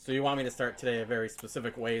So you want me to start today a very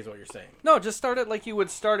specific way is what you're saying? No, just start it like you would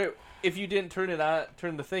start it if you didn't turn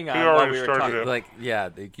the thing on He while already we were started talking. it. Like, yeah,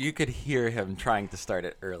 you could hear him trying to start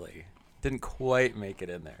it early. Didn't quite make it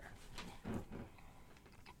in there.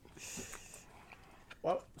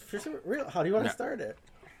 Well, real, how do you want to start it?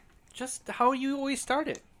 Just how you always start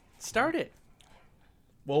it. Start it.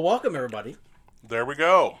 Well, welcome everybody There we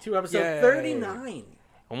go. to episode Yay. 39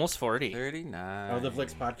 Almost 40. 39. of the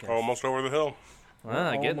Vlixx Podcast. Almost over the hill.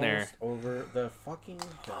 Ah, getting there. Almost over the fucking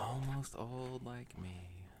hill. Almost old like me.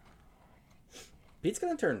 Pete's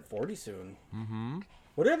gonna turn 40 soon. Mm-hmm.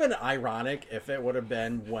 Would it have been ironic if it would have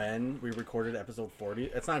been when we recorded episode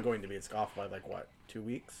 40? It's not going to be. It's off by, 2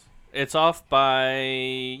 weeks? It's off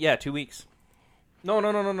by 2 weeks. No,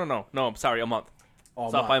 I'm sorry, a month. Oh,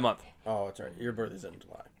 It's off by a month. Oh, that's right. Your birthday's in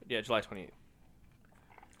July. Yeah, July 28th.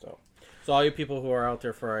 So all you people who are out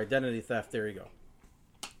there for identity theft, there you go.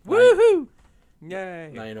 Woohoo!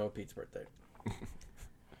 Yay. Now you know Pete's birthday.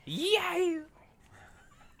 Yeah!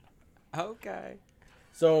 Okay.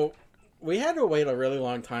 So we had to wait a really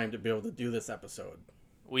long time to be able to do this episode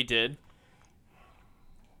We did.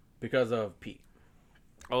 because of Pete.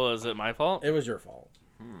 Oh, is it my fault? It was your fault.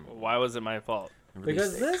 Why was it my fault?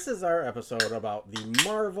 Because this is our episode about the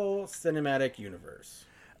Marvel Cinematic Universe.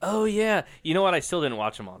 Oh, yeah. You know what? I still didn't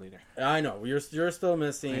watch them all either. I know. You're still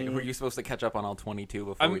missing... Were you supposed to catch up on all 22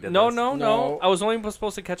 before we did No. this? No. I was only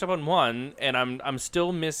supposed to catch up on one, and I'm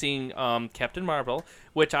still missing Captain Marvel,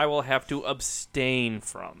 which I will have to abstain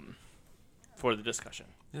from for the discussion.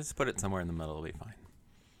 Just put it somewhere in the middle. It'll be fine.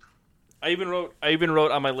 I even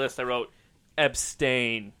wrote on my list, I wrote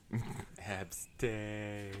abstain,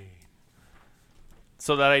 Abstain.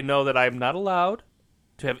 so that I know that I'm not allowed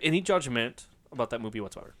to have any judgment about that movie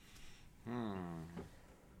whatsoever.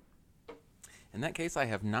 In that case, I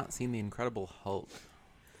have not seen The Incredible Hulk.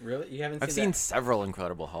 Really? You haven't I've seen seen that? several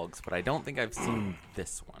Incredible Hulks, but I don't think I've seen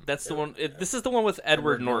this one. That's the one. This is the one with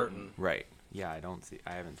Edward Norton. Right. Yeah, I haven't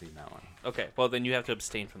seen that one. Okay, well then you have to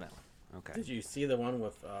abstain from that one. Okay. Did you see the one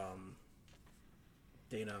with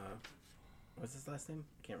Dana... What's his last name?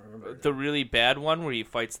 I can't remember. The really bad one where he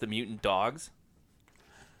fights the mutant dogs.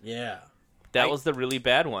 Yeah. That was the really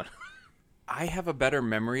bad one. I have a better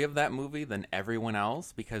memory of that movie than everyone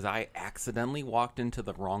else because I accidentally walked into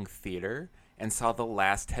the wrong theater and saw the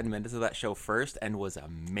last 10 minutes of that show first and was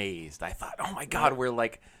amazed. I thought, oh my God, we're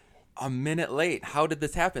like a minute late. How did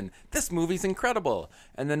this happen? This movie's incredible.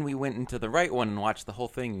 And then we went into the right one and watched the whole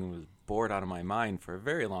thing and was bored out of my mind for a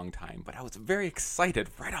very long time. But I was very excited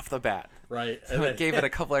right off the bat. Right. So I gave it a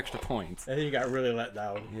couple extra points. And then you got really let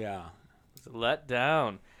down. Yeah. Let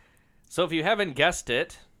down. So if you haven't guessed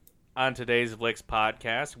it, on today's Vlixx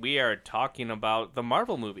Podcast, we are talking about the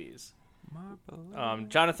Marvel movies.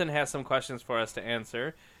 Jonathan has some questions for us to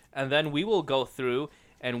answer, and then we will go through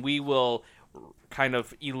and we will kind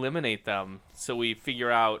of eliminate them so we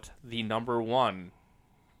figure out the number one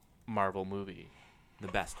Marvel movie. The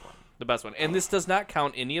best one. The best one. And this does not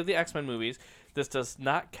count any of the X-Men movies. This does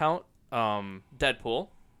not count Deadpool.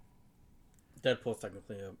 Deadpool's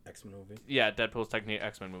technically an X-Men movie. Yeah, Deadpool's technically an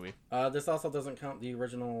X-Men movie. This also doesn't count the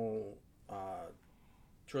original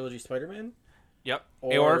trilogy Spider-Man. Yep.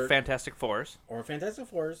 Or- Or Fantastic Fours. Or Fantastic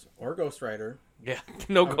Fours. Or Ghost Rider. Yeah.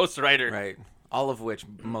 No Ghost Rider. Right. All of which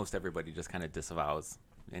most everybody just kind of disavows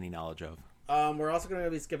any knowledge of. We're also going to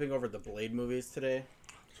be skipping over the Blade movies today.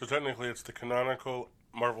 So technically, it's the canonical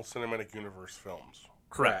Marvel Cinematic Universe films.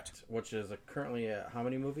 Correct. Which is currently at how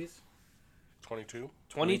many movies? 22.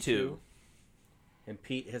 22. And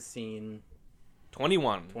Pete has seen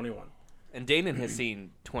 21. 21. And Danen has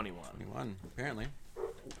seen 21. 21, apparently.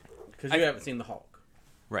 Because you haven't seen the Hulk.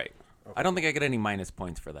 Right. Okay. I don't think I get any minus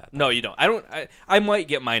points for that. No, you don't. I might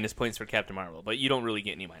get minus points for Captain Marvel, but you don't really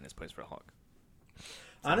get any minus points for Hulk.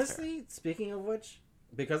 Honestly, speaking of which,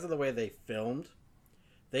 because of the way they filmed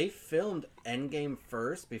Endgame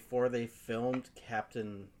first before they filmed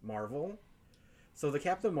Captain Marvel. So the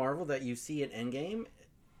Captain Marvel that you see in Endgame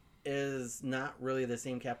is not really the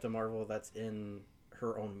same Captain Marvel that's in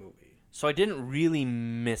her own movie. So I didn't really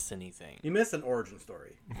miss anything. You missed an origin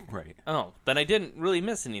story. Right. Oh, then I didn't really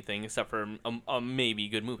miss anything except for a maybe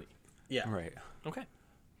good movie. Yeah. Right. Okay.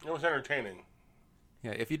 It was entertaining.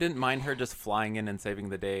 Yeah, if you didn't mind her just flying in and saving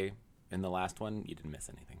the day in the last one, you didn't miss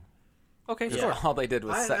anything. Okay, Yeah. sure. All they did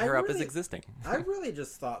was set her up as really- existing. I really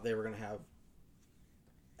just thought they were going to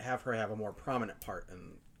have her have a more prominent part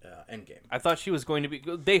in Endgame. I thought she was going to be...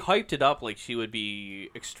 They hyped it up like she would be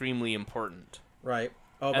extremely important. Right.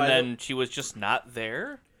 Oh, And then she was just not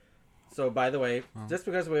there? So, by the way, just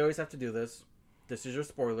because we always have to do this, this is your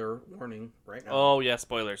spoiler warning right now. Oh, yeah,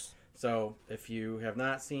 spoilers. So, if you have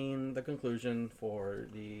not seen the conclusion for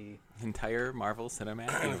the Entire Marvel Cinematic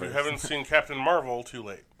And if Universe. you haven't seen Captain Marvel, too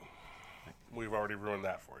late. We've already ruined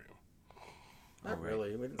that for you. not All right. really.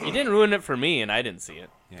 You didn't ruin it for me, and I didn't see it.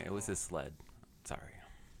 Yeah, it was his sled. Sorry.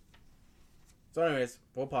 So, anyways,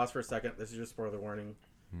 we'll pause for a second. This is just spoiler warning.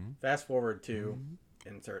 Fast forward to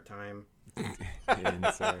insert time.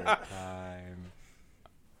 Insert time.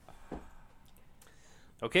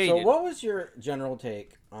 Okay. So, what was your general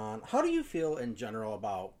take on how do you feel in general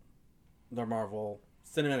about the Marvel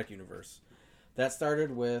Cinematic Universe? That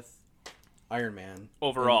started with Iron Man.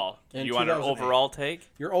 overall, in you want an 2008. overall take?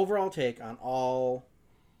 Your overall take on all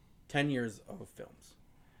 10 years of films.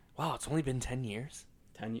 Wow, it's only been 10 years.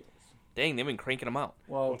 10 years. Dang, they've been cranking them out.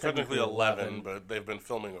 Well, technically 11, but they've been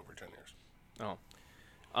filming over 10 years.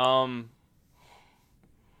 Oh.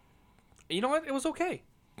 You know what? It was okay.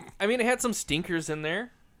 I mean, it had some stinkers in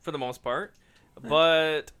there for the most part,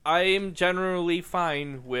 but I am generally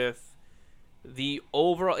fine with the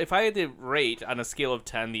overall. If I had to rate on a scale of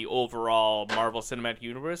 10 the overall Marvel Cinematic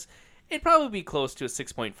Universe, it'd probably be close to a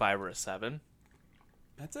 6.5 or a 7.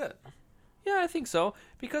 That's it. Yeah, I think so,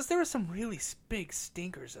 because there were some really big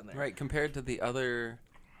stinkers in there. Right, compared to the other,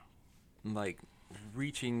 like,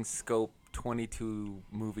 reaching scope 22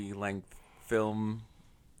 movie length film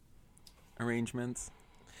arrangements.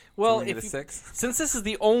 Well, Doing it if a 6. since this is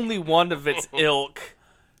the only one of its ilk,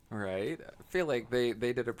 Right. I feel like they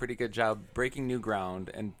did a pretty good job breaking new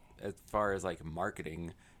ground, and as far as like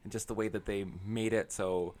marketing and just the way that they made it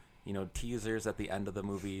so, you know, teasers at the end of the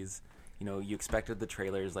movies, you know, you expected the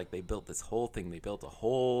trailers, like they built this whole thing, they built a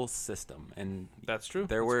whole system, and that's true.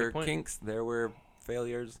 there That's a were good point. kinks, there were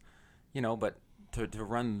failures, you know, but to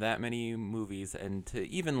run that many movies and to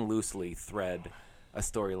even loosely thread a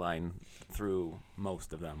storyline through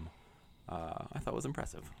most of them, I thought was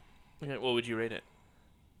impressive. Okay, what would you rate it?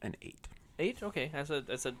 An 8. 8? Okay,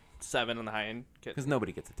 that's a 7 on the high end. Because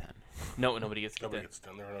nobody gets a 10. No, nobody gets Nobody that. gets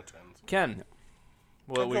 10. There are no 10s. Ken,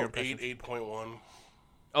 what I'll were your go 8, impressions? 8.1.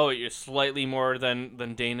 Oh, you're slightly more than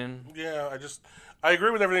Danen. Yeah, I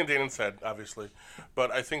agree with everything Danen said, obviously,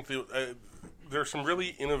 but I think there's some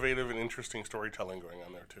really innovative and interesting storytelling going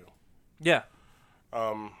on there too. Yeah.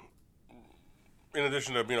 In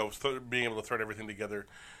addition to being able to thread everything together,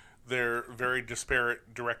 they're very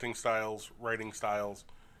disparate directing styles, writing styles,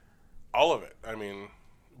 all of it. I mean,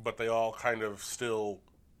 but they all kind of still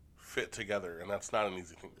fit together, and that's not an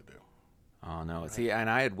easy thing to do. Oh, no. See, and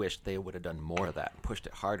I had wished they would have done more of that, pushed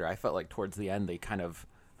it harder. I felt like towards the end they kind of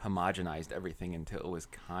homogenized everything until it was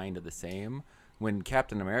kind of the same. When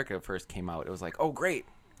Captain America first came out, it was like, oh, great.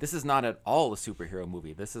 This is not at all a superhero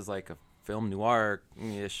movie. This is like a film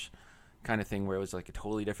noir-ish kind of thing where it was like a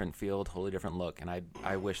totally different feel, totally different look. And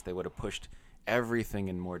I wish they would have pushed everything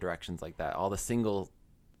in more directions like that. All the single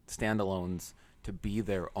standalones to be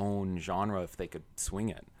their own genre if they could swing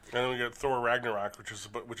it. And then we got Thor Ragnarok,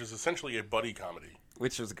 which is essentially a buddy comedy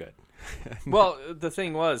Which was good. Well, the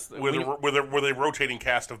thing was, with a rotating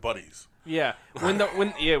cast of buddies. yeah,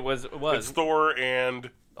 it was It's Thor and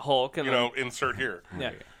Hulk, and then, insert here.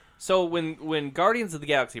 yeah. So when Guardians of the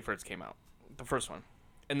Galaxy first came out, the first one,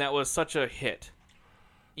 and that was such a hit,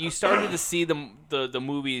 you started to see the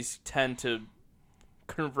movies tend to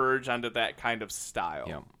converge onto that kind of style.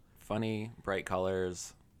 Yeah. Funny, bright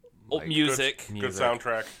colors. Music. Good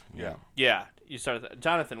soundtrack. Yeah. Yeah, you started that.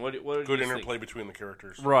 Jonathan, what did Good you interplay think? between the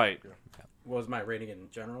characters. Right. Yeah. What was my rating in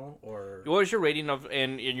general? Or What was your rating of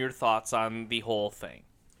and your thoughts on the whole thing?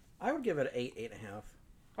 I would give it an 8, 8.5.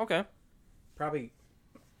 Okay. Probably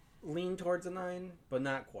lean towards a 9, but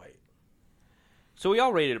not quite. So we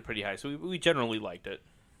all rated it pretty high, so we generally liked it.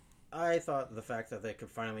 I thought the fact that they could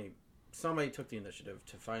finally... Somebody took the initiative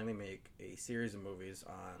to finally make a series of movies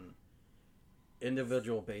on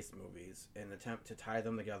individual-based movies and attempt to tie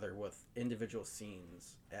them together with individual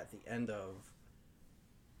scenes at the end of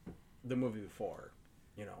the movie before.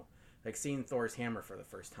 Like seeing Thor's hammer for the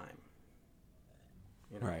first time.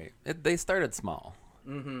 Right. They started small.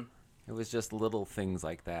 Mm-hmm. It was just little things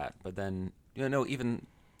like that. But then, even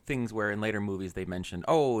things where in later movies they mentioned,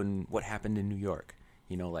 and what happened in New York?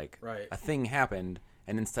 Right. A thing happened,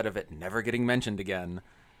 and instead of it never getting mentioned again,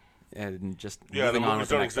 and just Yeah, the moving on movies with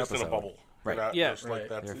the don't next exist episode. in a bubble. Right. They're not Yeah. just like Right.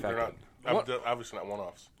 that. They're They're not effective. obviously not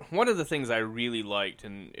one-offs. One of the things I really liked,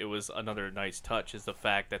 and it was another nice touch, is the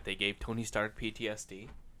fact that they gave Tony Stark PTSD.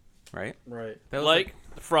 Right? Right. That was Like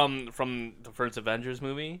from the first Avengers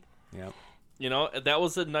movie. yeah. That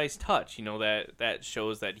was a nice touch. That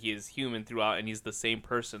shows that he is human throughout, and he's the same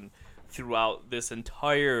person throughout this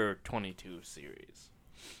entire 22 series.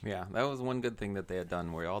 Yeah, that was one good thing that they had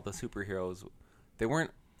done, where all the superheroes, they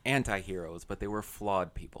weren't anti-heroes, but they were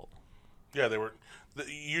flawed people. Yeah, they were.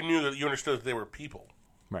 You knew that you understood that they were people.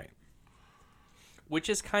 Right. Which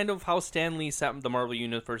is kind of how Stan Lee set the Marvel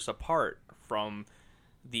Universe apart from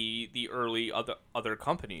the early other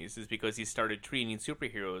companies, is because he started treating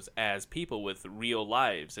superheroes as people with real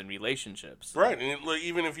lives and relationships. Right, and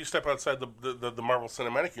even if you step outside the Marvel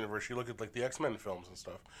Cinematic Universe, you look at like the X-Men films and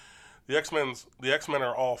stuff. The X-Men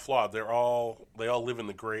are all flawed. They all live in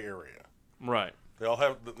the gray area. Right. They all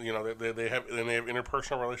have, they have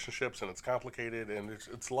interpersonal relationships, and it's complicated, and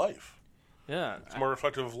it's life. Yeah. It's more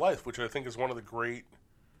reflective of life, which I think is one of the great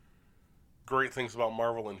things about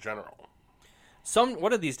Marvel in general.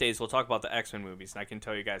 One of these days we'll talk about the X-Men movies, and I can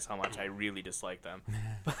tell you guys how much I really dislike them.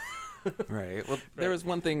 Right. Well, there was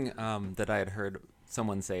one thing that I had heard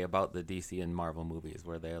someone say about the DC and Marvel movies,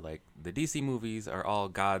 where they're like, the DC movies are all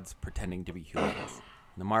gods pretending to be humans.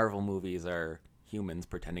 The Marvel movies are humans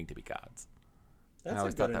pretending to be gods. That's I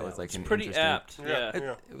always thought that was like an pretty interesting... apt.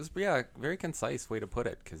 Yeah. It was a very concise way to put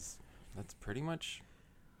it, because that's pretty much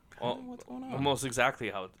what's going on. Almost exactly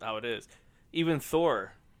how it is. Even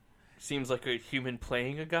Thor seems like a human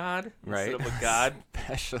playing a god Right. instead of a god.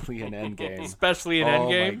 Especially in Endgame. Especially in Oh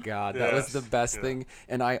Endgame. my god, that was the best Yeah. thing.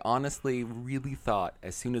 And I honestly really thought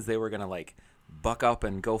as soon as they were going to like buck up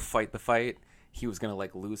and go fight the fight, he was going to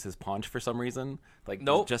like lose his paunch for some reason. Like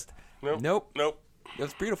Nope. Nope. Nope. It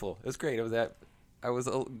was beautiful. It was great. It was that I was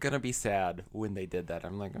going to be sad when they did that.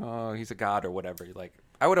 I'm like, "Oh, he's a god or whatever." Like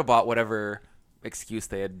I would have bought whatever excuse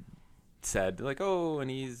they had said, like, "Oh, and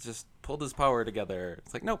he's just pulled his power together."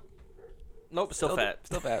 It's like, "Nope. Nope, still fat.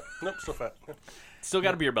 Still fat." Nope, still fat. Still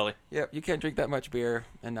got a beer belly. Yep, you can't drink that much beer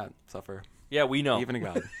and not suffer. Yeah, we know. Even a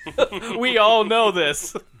god. We all know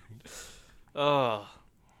this. Oh,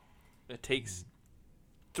 it takes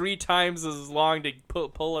 3 times as long to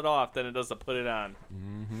pull it off than it does to put it on.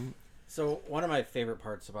 Mm-hmm. So one of my favorite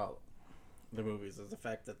parts about the movies is the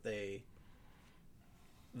fact that the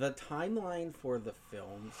timeline for the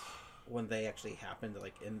films, when they actually happened,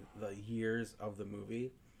 like in the years of the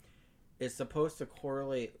movie, is supposed to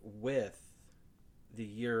correlate with the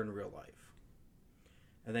year in real life.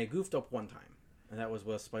 And they goofed up one time, and that was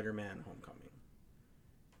with Spider-Man Homecoming.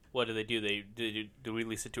 What did they do? Did they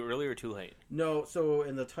release it too early or too late? No, so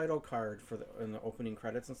in the title card in the opening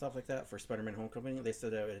credits and stuff like that for Spider-Man Homecoming, they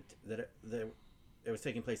said that it was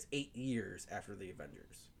taking place 8 years after the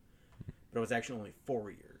Avengers, but it was actually only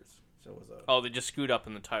 4 years. So it was they just screwed up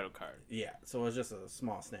in the title card. Yeah, so it was just a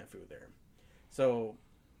small snafu there. So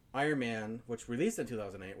Iron Man, which released in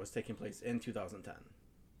 2008, was taking place in 2010.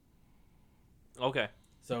 Okay.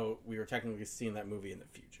 So we were technically seeing that movie in the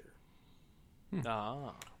future.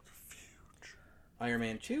 Ah. Iron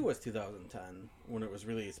Man 2 was 2010 when it was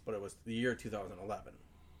released, but it was the year 2011.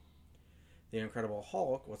 The Incredible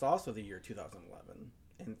Hulk was also the year 2011,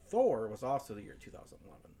 and Thor was also the year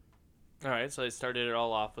 2011. All right, so they started it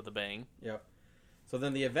all off with a bang. Yep. So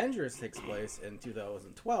then the Avengers takes place in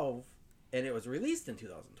 2012, and it was released in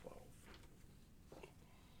 2012.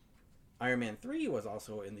 Iron Man 3 was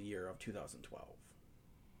also in the year of 2012,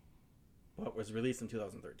 but was released in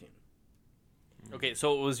 2013. Okay,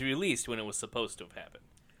 so it was released when it was supposed to have happened.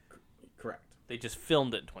 Correct. They just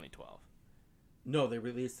filmed it in 2012. No, they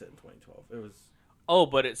released it in 2012. It was... Oh,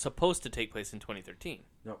 but it's supposed to take place in 2013.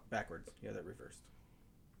 No, backwards. Yeah, that reversed.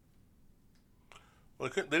 Well,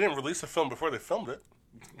 they didn't release the film before they filmed it.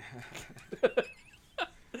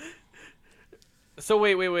 So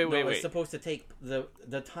wait. It's supposed to take... The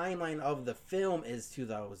timeline of the film is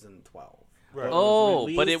 2012. Right.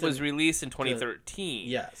 Oh, but it was released in 2013.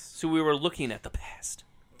 Yes. So we were looking at the past.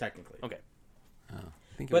 Technically. Okay. I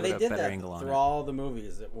think it But would they have did better that angle on through it. all the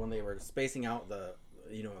movies, that when they were spacing out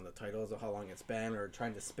in the titles of how long it's been, or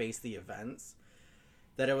trying to space the events,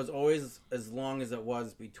 that it was always as long as it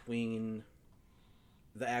was between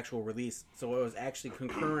the actual release. So it was actually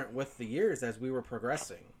concurrent with the years as we were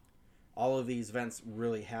progressing. All of these events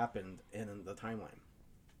really happened in the timeline.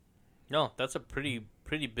 No, that's a pretty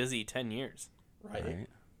busy 10 years. Right?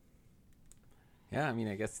 Yeah, I mean,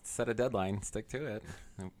 I guess set a deadline, stick to it.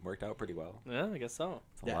 It worked out pretty well. Yeah, I guess so.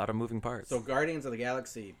 It's a lot of moving parts. So Guardians of the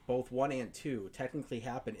Galaxy, both 1 and 2, technically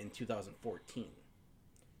happened in 2014.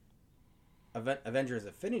 Avengers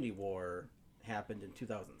Infinity War happened in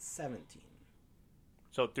 2017.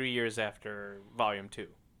 So 3 years after Volume 2.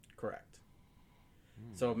 Correct.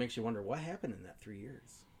 So it makes you wonder what happened in that 3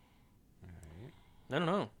 years. I don't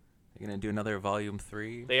know. They're going to do another Volume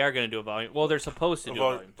 3? They are going to do a volume. Well, they're supposed to do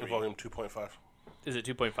a volume 3. Volume 2.5. Is it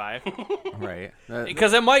 2.5? Right.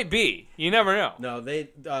 Because it might be. You never know. No,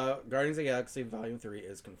 Guardians of the Galaxy Volume 3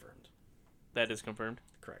 is confirmed. That is confirmed?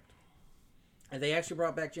 Correct. And they actually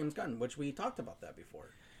brought back James Gunn, which we talked about that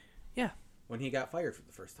before. Yeah. When he got fired for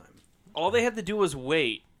the first time. all they had to do was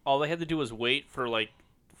wait. All they had to do was wait for like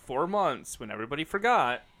 4 months when everybody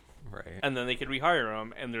forgot, Right. and then they could rehire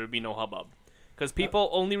them, and there would be no hubbub. Because people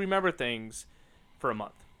only remember things for a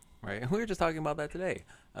month. Right. We were just talking about that today.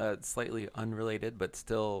 Slightly unrelated, but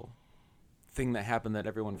still thing that happened that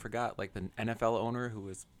everyone forgot, like the NFL owner who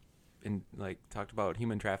was talked about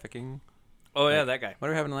human trafficking. Oh, yeah, that guy.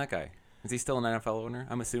 Whatever happened to that guy? Is he still an NFL owner?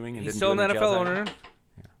 I'm assuming. And He's didn't still do an any jail NFL time? owner.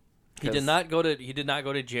 Yeah. He did not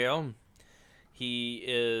go to jail. He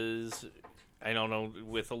is, I don't know,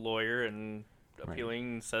 with a lawyer and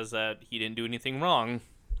appealing, says that he didn't do anything wrong.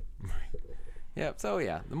 Yeah. So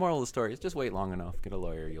yeah, the moral of the story is just wait long enough, get a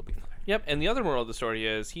lawyer, you'll be fine. Yep, and the other moral of the story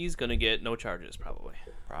is he's going to get no charges, probably.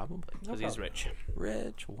 Probably. Because he's rich.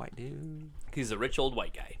 Rich white dude. He's a rich old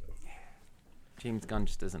white guy. James Gunn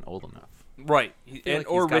just isn't old enough. Right.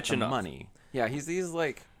 Or got rich the enough. money. Yeah, he's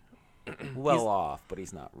like well off, but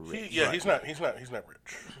he's not rich. He's not rich.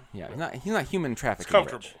 Yeah, he's not human trafficking. He's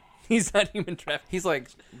comfortable. Rich. He's not human trafficking. He's like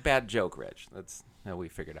bad joke rich. That's how we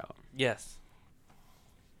figured out. Yes.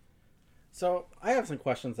 So I have some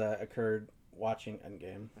questions that occurred watching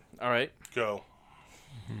Endgame. All right. Go.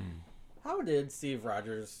 How did Steve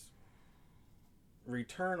Rogers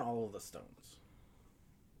return all of the stones?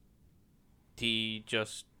 He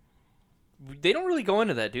just... They don't really go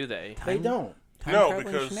into that, do they? They don't. Time No, traveling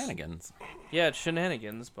because- shenanigans. Yeah, it's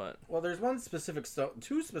shenanigans, but... Well, there's two specific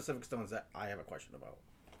stones that I have a question about.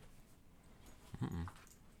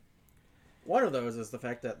 One of those is the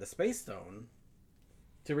fact that the Space Stone,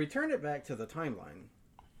 to return it back to the timeline,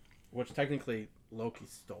 which technically Loki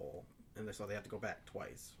stole, and so they have to go back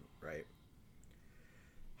twice, right?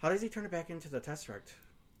 How does he turn it back into the Tesseract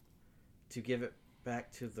to give it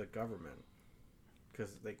back to the government?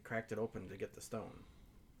 Because they cracked it open to get the stone.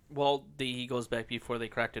 Well, he goes back before they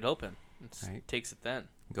cracked it open. Right. Takes it then.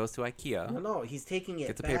 Goes to IKEA. No, he's taking it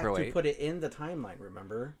Gets a back to paperweight. put it in the timeline,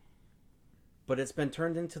 remember? But it's been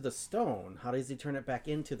turned into the stone. How does he turn it back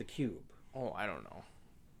into the cube? Oh, I don't know.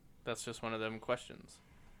 That's just one of them questions.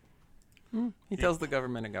 He tells the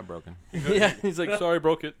government it got broken. Yeah, he's like, sorry,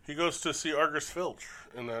 broke it. He goes to see Argus Filch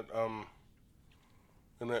in that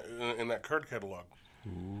in that card catalog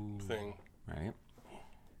thing. Right.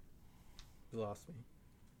 You lost me.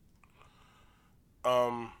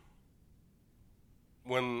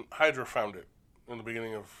 When Hydra found it in the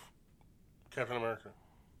beginning of Captain America,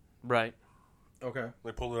 Right. Okay.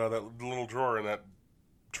 they pulled it out of that little drawer in that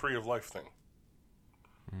Tree of Life thing.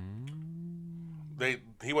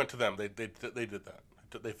 He went to them. They did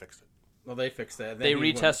that. They fixed it. Well, they fixed that. They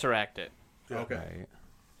re-tesseract it. Okay. Right.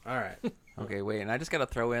 All right. Okay, wait, and I just gotta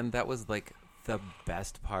throw in that was like the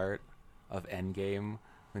best part of Endgame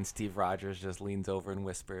when Steve Rogers just leans over and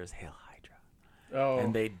whispers, "Hail Hydra," Oh.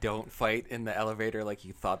 and they don't fight in the elevator like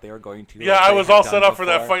you thought they were going to. Yeah, like I they was had all done set up for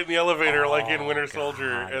that before. fight in the elevator, like in Oh, Winter Soldier,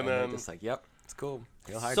 God, and they're then just like, "Yep, it's cool."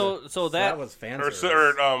 Hail Hydra. So So that was fan or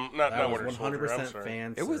service. not That Winter was Soldier. 100% I'm sorry.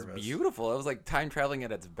 fan It was service. beautiful. It was like time traveling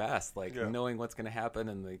at its best, like Yeah. knowing what's going to happen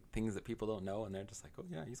and the things that people don't know, and they're just like, "Oh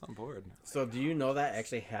yeah, he's on board." So do you know that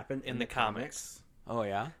actually happened in in the comics. Oh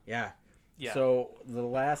yeah, Yeah. Yeah. So the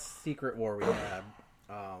last Secret War we had,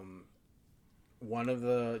 one of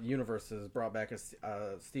the universes brought back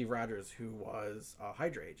a Steve Rogers who was a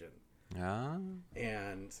Hydra agent, yeah.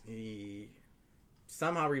 and he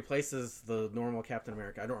somehow replaces the normal Captain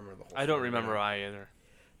America. I don't remember the whole. I don't story, remember either.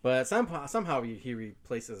 But somehow he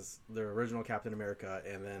replaces the original Captain America,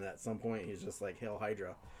 and then at some point he's just like, "Hail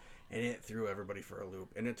Hydra," and it threw everybody for a loop.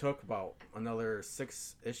 And it took about another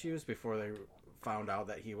 6 issues before they found out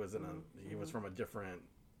that he was from a different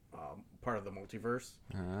part of the multiverse.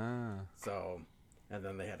 Ah. So, and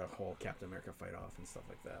then they had a whole Captain America fight off and stuff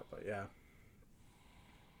like that. But yeah,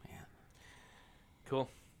 Man. Cool.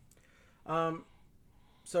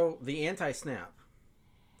 so the anti-snap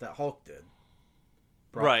that Hulk did,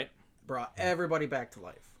 brought everybody back to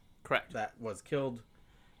life. Correct. That was killed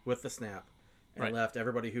with the snap, and Right. left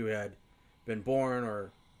everybody who had been born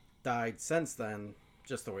or died since then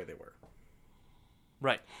just the way they were.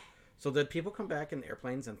 Right. So did people come back in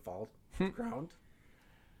airplanes and fall to the ground?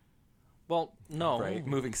 Well, no. Right,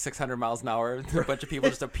 moving 600 miles an hour. A bunch of people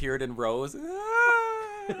just appeared in rows.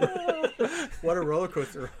 What a roller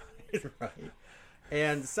coaster ride, right?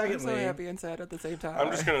 And I'm secondly, so happy and sad at the same time.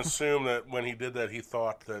 I'm just going to assume that when he did that, he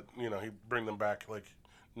thought that he'd bring them back, like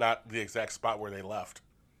not the exact spot where they left,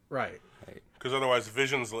 right? because otherwise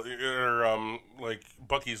Vision's or like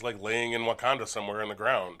Bucky's like laying in Wakanda somewhere in the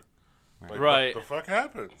ground. Like, Right. What the fuck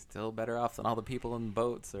happened? Still better off than all the people in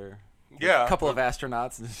boats or Yeah. a couple of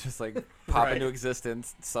astronauts and just like pop Right. into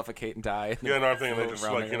existence, suffocate and die. Yeah, no, I'm thinking they float just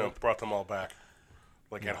around like the earth. brought them all back,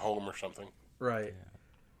 like at home or something. Right.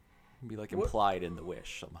 It'd be like implied in the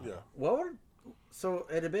wish somehow. Yeah. So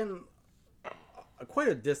it had been quite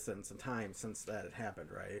a distance in time since that had happened,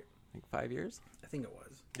 right? Like 5 years? I think it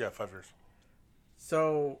was. Yeah, 5 years.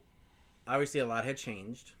 So obviously a lot had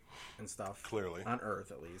changed and stuff. Clearly. On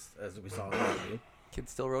Earth, at least, as we saw in the movie.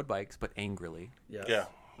 Kids still rode bikes, but angrily. Yes.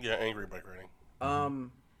 Yeah, angry bike riding. What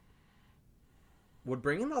would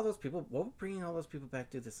bringing all those people back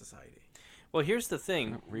to the society? Well, here's the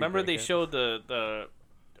thing. Remember they showed the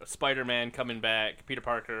Spider-Man coming back, Peter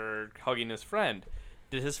Parker hugging his friend.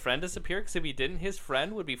 Did his friend disappear? Because if he didn't, his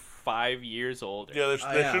friend would be 5 years older. Yeah,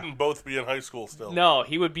 they shouldn't both be in high school still. No,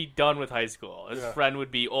 he would be done with high school. His friend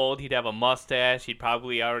would be old. He'd have a mustache. He'd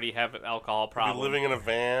probably already have an alcohol problem. Be living in a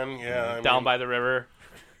van. Yeah, down by the river.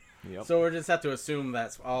 Yep. So we just have to assume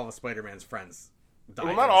that's all of Spider-Man's friends died.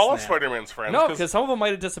 Well, not all of Spider-Man's friends. No, because some of them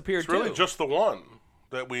might have disappeared it's really too. just the one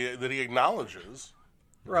that he acknowledges.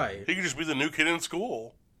 Right. He could just be the new kid in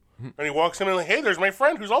school, and he walks in and like, hey, there's my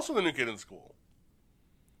friend who's also the new kid in school.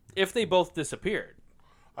 If they both disappeared.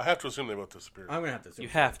 I have to assume they both disappeared. I'm gonna have to assume. You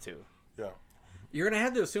have to. Yeah. You're gonna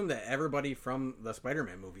have to assume that everybody from the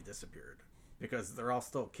Spider-Man movie disappeared because they're all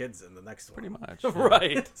still kids in the next one. Pretty much.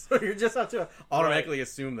 Right. So you just have to automatically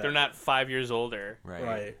assume that They're not 5 years older.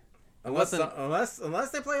 right. Unless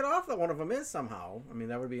they play it off that one of them is somehow. I mean,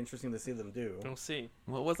 that would be interesting to see them do. We'll see.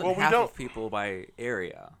 Well, it wasn't half of people by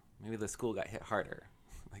area. Maybe the school got hit harder.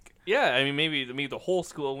 Yeah, I mean, maybe the whole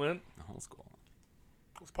school went. The whole school.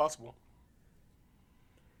 It's possible.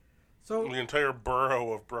 So the entire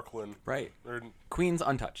borough of Brooklyn. Right. Queens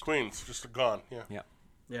untouched. Queens, just gone. Yeah.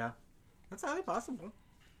 Yeah. That's highly possible.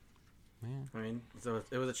 Yeah. I mean, so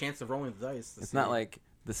it was a chance of rolling the dice. It's not like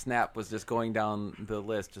the snap was just going down the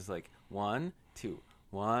list, just like 1, 2,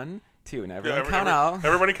 1, 2. Now everyone count out.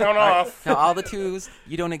 Everybody count off. Now all the twos,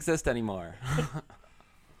 you don't exist anymore.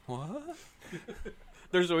 What?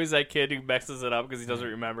 There's always that kid who messes it up because he doesn't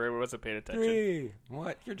remember. He wasn't paying attention. 3.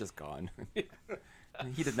 What? You're just gone.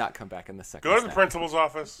 He did not come back in the second. Go to the principal's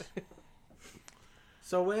office.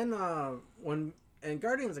 So when in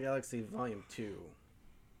Guardians of the Galaxy Volume 2,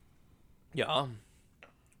 Yeah.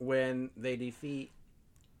 when they defeat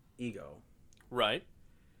Ego, Right.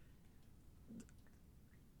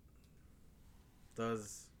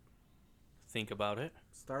 does Think about it.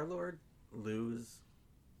 Star-Lord lose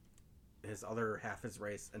his other half his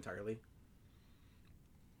race entirely?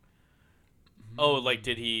 Oh, like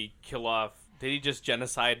did he kill off? Did he just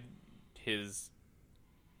genocide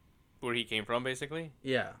where he came from, basically?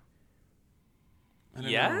 Yeah.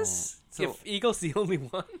 Yes. So, if Eagle's the only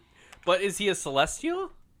one, but is he a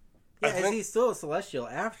Celestial? Yeah, is he still a Celestial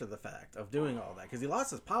after the fact of doing all that? Because he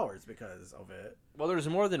lost his powers because of it. Well, there's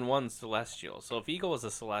more than one Celestial. So if Eagle was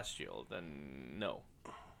a Celestial, then no.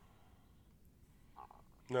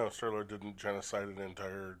 No, Star-Lord didn't genocide an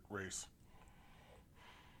entire race.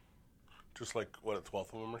 Just like, what, a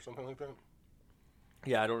 12th of them or something like that?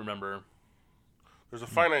 Yeah, I don't remember. There's a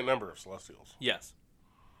finite number of Celestials. Yes.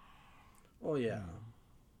 Oh, yeah.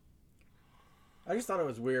 I just thought it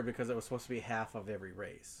was weird because it was supposed to be half of every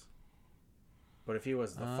race. But if he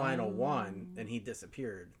was the final one and he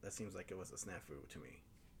disappeared, that seems like it was a snafu to me.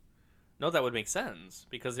 No, that would make sense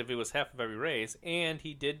because if it was half of every race and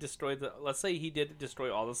he did destroy let's say he did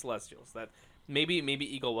destroy all the Celestials, that maybe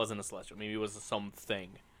Eagle wasn't a Celestial, maybe it was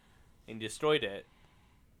something, and destroyed it.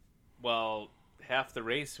 Well, half the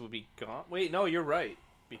race would be gone. Wait, no, you're right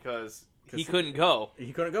because he couldn't go.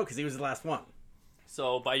 He couldn't go because he was the last one.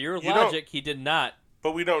 So by your logic, he did not.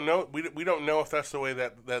 But we don't know. We don't know if that's the way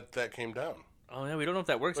that came down. Oh yeah, we don't know if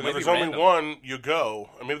that works. Like if there's only one, you go.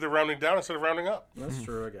 Or maybe they're rounding down instead of rounding up. That's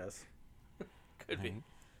true, I guess. Could be.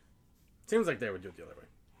 Seems like they would do it the other way,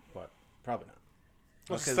 but probably not.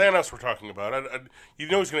 Well, it's Thanos we're talking about. You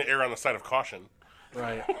know he's going to err on the side of caution.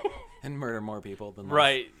 Right. And murder more people than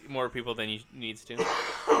Right, more people than he needs to.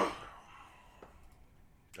 Got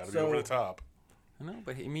to be over the top. I know,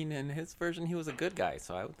 but in his version, he was a good guy,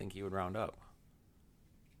 so I would think he would round up.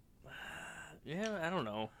 Yeah, I don't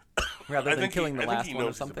know. Rather than killing the last he one or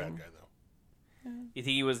knows something. He's a bad guy, though. You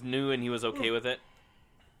think he was new and he was okay with it?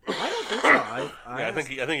 I don't think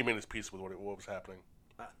so. I think he made his peace with what was happening.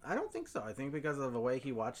 I don't think so. I think because of the way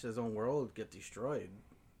he watched his own world get destroyed,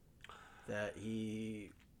 that he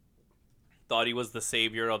Thought he was the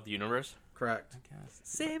savior of the universe? correct. I guess.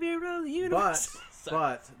 Savior of the universe.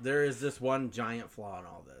 But there is this one giant flaw in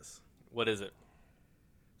all this. What is it?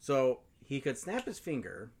 So he could snap his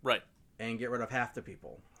finger Right. and get rid of half the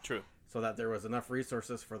people, True. so that there was enough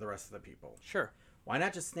resources for the rest of the people. Sure. Why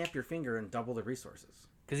not just snap your finger and double the resources?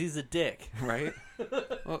 Because he's a dick. Right?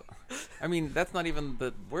 Well, that's not even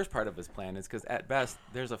the worst part of his plan, is because at best,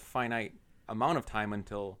 there's a finite amount of time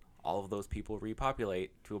until all of those people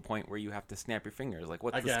repopulate to a point where you have to snap your fingers. Like,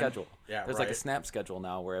 what's the Again. schedule? Yeah, There's right. like a snap schedule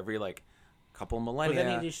now where every like couple But millennia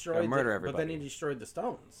then he destroyed murder everybody. But then he destroyed the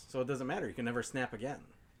stones, so it doesn't matter. You can never snap again.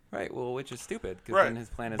 Right, well, which is stupid, because Right. then his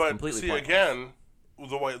plan is But completely see, pointless. again,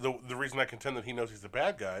 the reason I contend that he knows he's the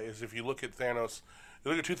bad guy is if you look at Thanos,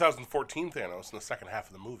 you look at 2014 Thanos in the second half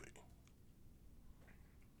of the movie.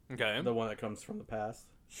 Okay. The one that comes from the past.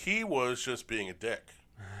 He was just being a dick,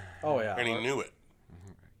 Oh yeah. and he knew it.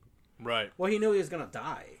 Right. Well, he knew he was gonna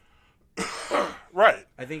die. Right.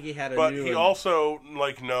 I think he had a But new. he also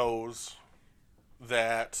knows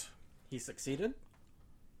that he succeeded.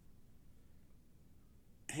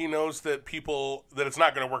 he knows that that it's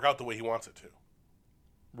not going to work out the way he wants it to.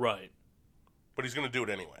 Right. But he's going to do it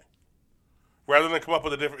anyway, rather than come up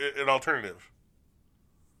with an alternative.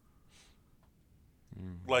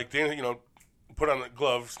 Like Dan, put on the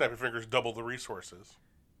glove, snap your fingers, double the resources.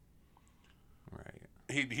 Right.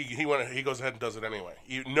 He goes ahead and does it anyway,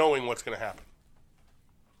 knowing what's going to happen.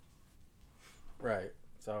 Right.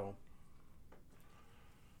 So.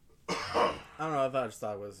 I don't know. I just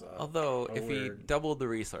thought it was. Although, if he weird... doubled the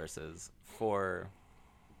resources for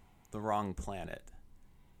the wrong planet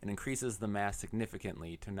and increases the mass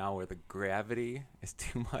significantly to now where the gravity is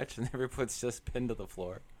too much and everyone's just pinned to the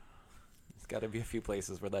floor, there's got to be a few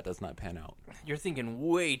places where that does not pan out. You're thinking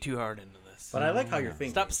way too hard into this. But I like how you're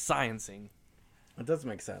thinking. Stop sciencing. It does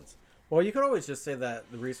make sense. Well, you could always just say that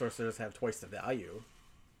the resources have twice the value.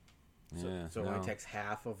 So, Yeah, so it only takes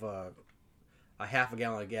half of a half a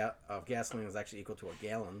gallon of gasoline is actually equal to a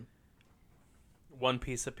gallon. One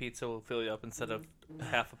piece of pizza will fill you up instead of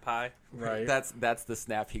half a pie. Right. That's the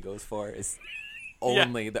snap he goes for, is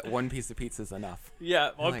only that one piece of pizza is enough. Yeah,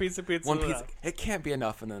 one Like, piece of pizza. One is piece, enough. it can't be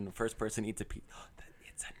enough, and then the first person eats a piece.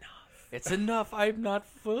 It's enough. It's enough. I'm not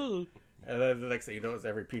full. And then the next thing you know is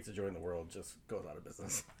every pizza joint in the world just goes out of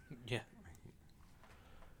business. Yeah.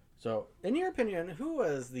 So, in your opinion, who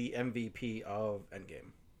was the MVP of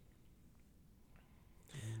Endgame?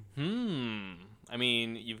 I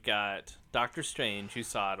mean, you've got Doctor Strange, who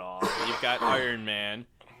saw it all. You've got Iron Man.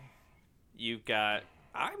 You've got...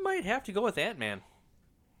 I might have to go with Ant-Man.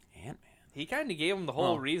 Ant-Man. He kind of gave him the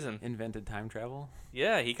whole reason. Invented time travel.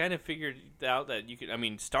 Yeah, he kind of figured out that you could... I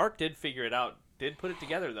mean, Stark did figure it out. Did put it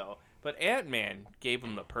together, though. But Ant-Man gave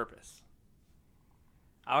him the purpose.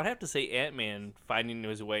 I would have to say Ant-Man finding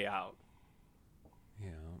his way out. Yeah.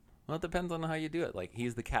 Well, it depends on how you do it. Like,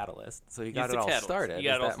 he's the catalyst, so he got the it all catalyst. started. He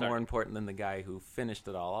got Is it all that more started. important than the guy who finished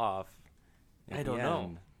it all off? I don't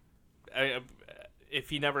know. If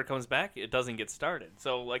he never comes back, it doesn't get started.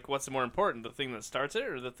 So, like, what's more important, the thing that starts it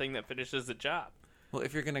or the thing that finishes the job? Well,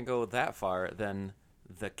 if you're going to go that far, then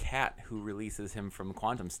the cat who releases him from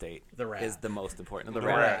quantum state The rat. is the most important. The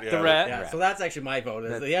rat. The rat. Yeah, so that's actually my vote.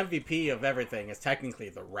 Is the MVP of everything is technically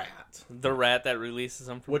the rat, The rat that releases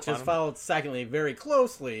him from which is quantum? followed secondly very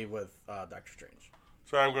closely with Doctor Strange.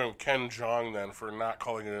 So I'm going with Ken Jeong then for not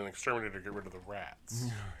calling it an exterminator to get rid of the rats.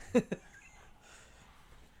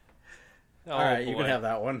 Oh, All right, you boy. can have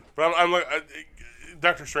that one. But I'm like,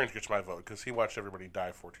 Doctor Strange gets my vote because he watched everybody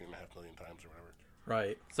die 14.5 million times or whatever.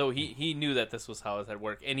 Right. So he knew that this was how it had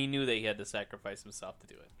worked, and he knew that he had to sacrifice himself to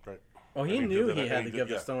do it. Right. Well, he And knew did that, he had and to he give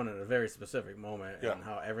did- the stone at a very specific moment Yeah. and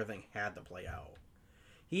how everything had to play out.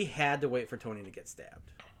 He had to wait for Tony to get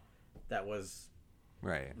stabbed. That was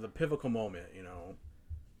Right. the pivotal moment,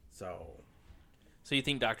 So, So you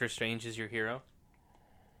think Doctor Strange is your hero?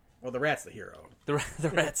 well, the rat's the hero. The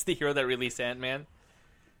rat's the hero that released Ant-Man?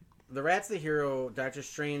 The rat's the hero. Doctor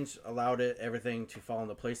Strange allowed everything to fall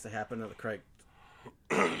into place to happen in the correct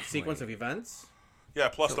sequence of events. Yeah,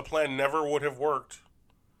 plus the plan never would have worked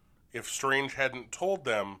if Strange hadn't told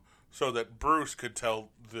them so that Bruce could tell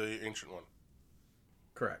the Ancient One.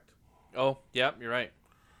 Correct. Oh, yeah, you're right.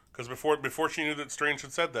 Because before she knew that Strange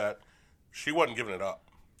had said that, she wasn't giving it up.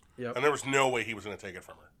 Yep. And there was no way he was going to take it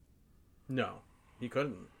from her. No, he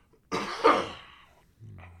couldn't.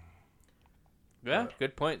 Yeah,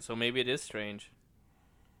 good point. So maybe it is Strange.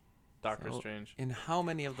 Doctor So, Strange. In how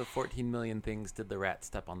many of the 14 million things did the rat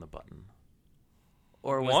step on the button?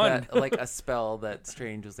 Or was One. that like a spell that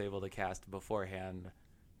Strange was able to cast beforehand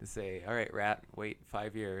to say, all right, rat, wait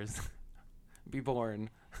 5 years, be born,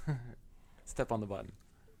 step on the button?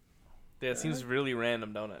 Yeah, it seems really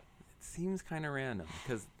random, don't it? It seems kind of random,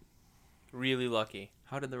 because Really lucky.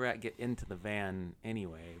 how did the rat get into the van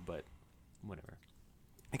anyway? But whatever.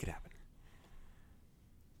 It could happen.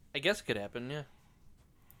 I guess it could happen, yeah.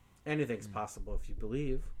 Anything's possible if you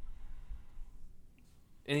believe.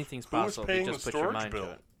 Anything's Who's possible if paying you just the put your storage mind bill?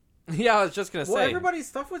 to it. Yeah, I was just gonna say. Well, everybody's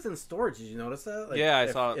stuff was in storage. Did you notice that? Like, Yeah,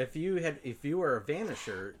 I saw it. If you were a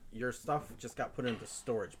Vanisher, your stuff just got put into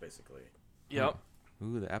storage, basically. Yep.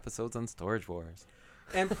 Ooh, the episodes on Storage Wars.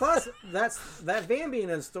 And plus, that van being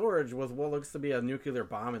in storage was what looks to be a nuclear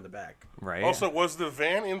bomb in the back. Right. Also, was the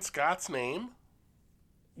van in Scott's name?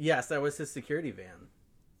 Yes, that was his security van.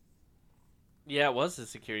 Yeah, it was the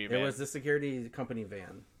security van. It was the security company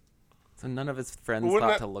van. So none of his friends Wouldn't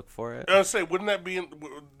thought that- to look for it. I was say, wouldn't that be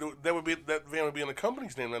that van would be in the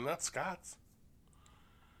company's name, then not Scott's?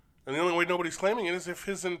 And the only way nobody's claiming it is if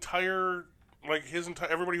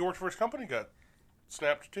everybody who worked for his company got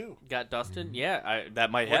snapped too. Got dusted? Yeah,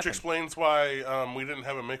 that might Which happen. explains why we didn't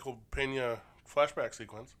have a Michael Pena flashback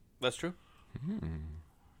sequence. That's true.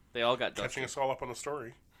 They all got Catching dusted. us all up on the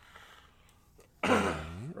story.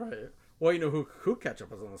 Right. Well, you know who catch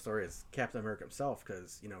up us on the story is Captain America himself,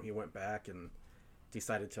 because he went back and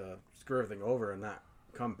decided to screw everything over and not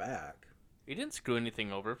come back. He didn't screw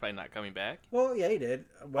anything over by not coming back. Well, yeah, he did.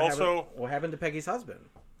 What happened to Peggy's husband?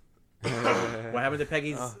 What happened to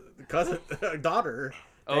Peggy's cousin, daughter?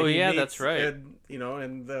 Oh, that he yeah, meets that's right.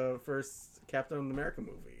 in the first Captain America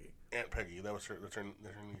movie. Aunt Peggy, that's her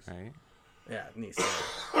niece. Right. Yeah, niece.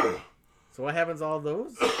 So what happens to all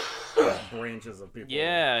those branches of people?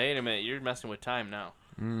 Yeah, wait a minute. You're messing with time now.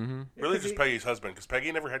 Mm-hmm. Really, just Peggy's husband, because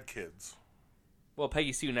Peggy never had kids. Well,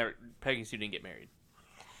 Peggy Sue didn't get married.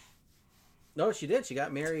 No, she did. She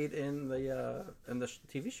got married in the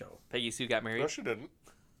TV show. Peggy Sue got married. No, she didn't.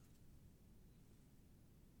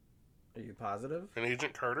 Are you positive? And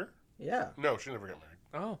Agent Carter? Yeah. No, she never got married.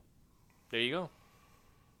 Oh, there you go.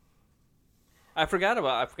 I forgot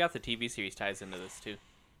the TV series ties into this too.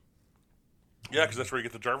 Yeah, because that's where you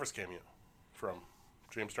get the Jarvis cameo from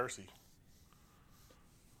James Darcy.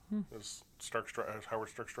 As Howard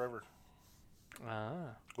Stark's driver,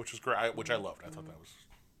 which is great. Which I loved. I thought that was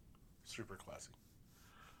super classy.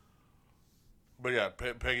 But yeah,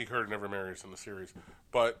 Peggy Carter never marries in the series.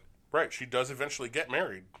 But right, she does eventually get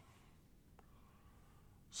married.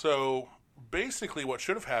 So basically, what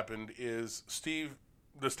should have happened is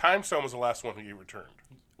this time stone was the last one he returned.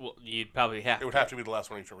 Well, you'd probably have. It would have to be the last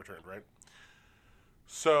one he returned, right?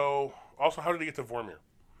 So, also, how did he get to Vormir?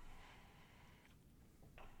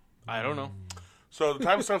 I don't know. So, the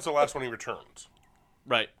time stone's the last one he returns.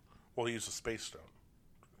 Right. Well, he used a space stone.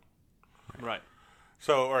 Right.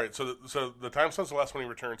 So, all right. So the time stone's the last one he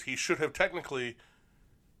returns. He should have technically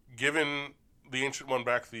given the Ancient One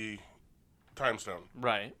back the time stone.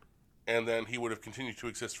 Right. And then he would have continued to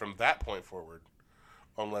exist from that point forward,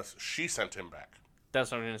 unless she sent him back.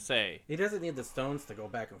 That's what I'm going to say. He doesn't need the stones to go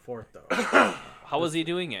back and forth, though. How was he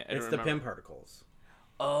doing it? It's the Pym particles.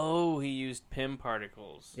 Oh, he used Pym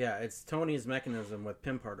particles. Yeah, it's Tony's mechanism with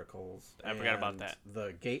Pym particles. I forgot about that.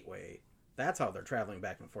 The gateway. That's how they're traveling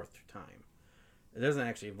back and forth through time. It doesn't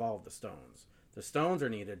actually involve the stones. The stones are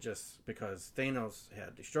needed just because Thanos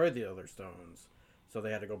had destroyed the other stones, so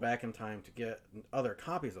they had to go back in time to get other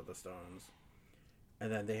copies of the stones,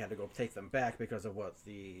 and then they had to go take them back because of what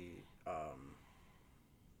the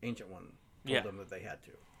Ancient One told them that they had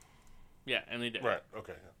to. Yeah, and they did. Right.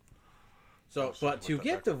 Okay. Yeah. So, but to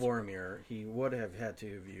get to Vormir, he would have had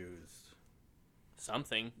to have used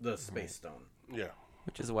something. The Space Stone. Yeah.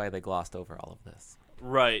 Which is why they glossed over all of this.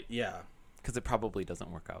 Right. Yeah. Because it probably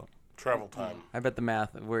doesn't work out. Travel time. I bet the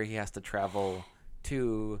math where he has to travel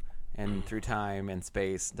to and through time and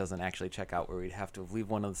space doesn't actually check out, where we'd have to leave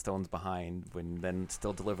one of the stones behind and then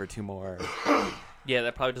still deliver two more. Yeah,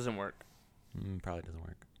 that probably doesn't work. Probably doesn't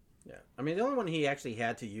work. Yeah. I mean, the only one he actually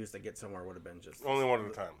had to use to get somewhere would have been just... Only one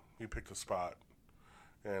at a time. He picked a spot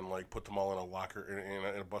and, put them all in a locker,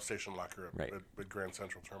 in a bus station locker at Grand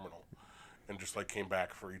Central Terminal. And just, came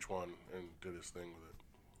back for each one and did his thing with it.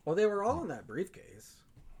 Well, they were all in that briefcase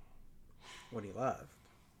when he left.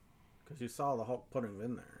 Because you saw the Hulk putting them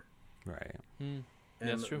in there. Right. And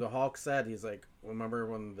That's true. the Hulk said, he's like, remember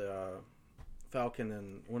when the Falcon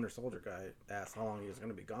and Winter Soldier guy asked how long he was going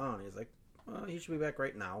to be gone? He's like, well, he should be back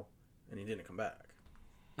right now. And he didn't come back.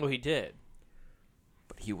 Well, he did.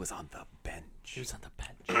 But he was on the bench. He was on the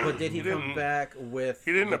bench. But did he come back with...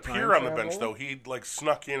 He didn't the appear time on the bench, travel? though. He,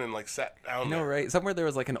 snuck in and, sat down No, there. right? Somewhere there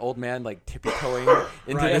was an old man tippy-toeing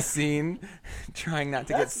into Right. the scene, trying not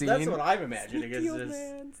to get seen. That's what I'm imagining. Sneaky Is old this,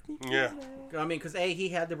 man, sneaky Yeah. old man. I mean, because he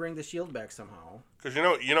had to bring the shield back somehow. Because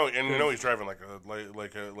he's driving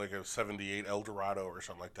a '78 Eldorado or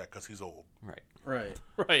something like that because he's old. Right. Right.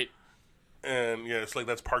 Right. And yeah, it's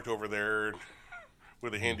that's parked over there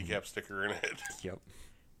with a handicap sticker in it. Yep.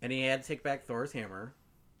 And he had to take back Thor's hammer.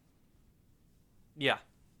 Yeah.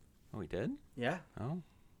 Oh, he did? Yeah. Oh.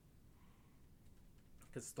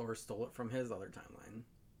 Because Thor stole it from his other timeline.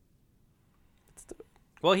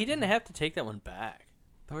 Well, he didn't have to take that one back.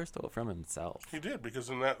 Thor stole it from himself. He did because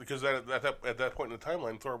at that point in the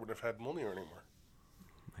timeline, Thor wouldn't have had Mjolnir anymore.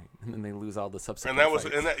 Right. And then they lose all the subsequent And fights.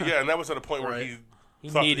 that was at a point where Right. he He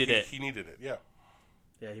thought needed that it. He needed it. Yeah.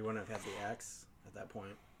 Yeah, he wouldn't have had the axe at that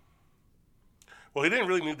point. Well, he didn't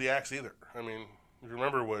really need the axe either. I mean, you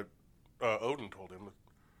remember what Odin told him.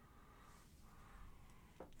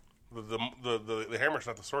 The hammer's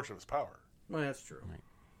not the source of his power. Well, that's true. Right.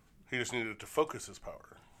 He just needed it to focus his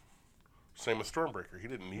power. Same with Stormbreaker. He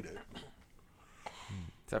didn't need it.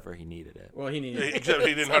 Except for he needed it. Well, he needed. Except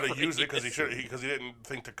he didn't know how to use it because he didn't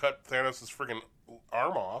think to cut Thanos' friggin'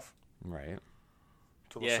 arm off Right.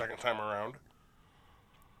 till the second time around.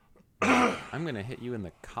 I'm going to hit you in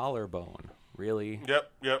the collarbone. Really?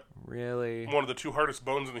 Yep. Really? One of the two hardest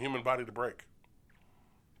bones in the human body to break.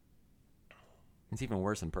 It's even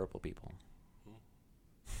worse in purple people.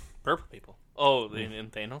 Purple people. Oh, in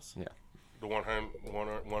Thanos? Yeah. The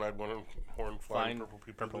one-eyed, one-horn flying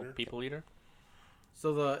purple people eater?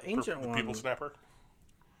 So the ancient one people snapper.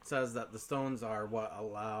 says that the stones are what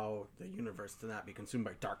allow the universe to not be consumed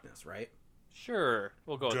by darkness, right? Sure.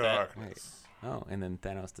 We'll go with that. Darkness. Oh, and then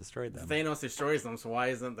Thanos destroyed them. Thanos destroys them, so why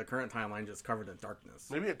isn't the current timeline just covered in darkness?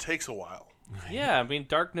 Maybe it takes a while. Yeah, I mean,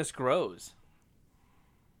 darkness grows.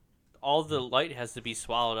 All the light has to be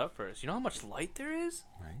swallowed up first. You know how much light there is?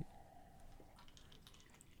 Right.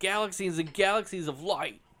 Galaxies and galaxies of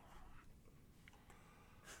light.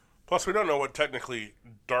 Plus, we don't know what technically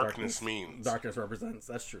darkness means. Darkness represents.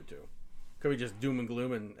 That's true too. Could be just doom and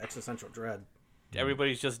gloom and existential dread.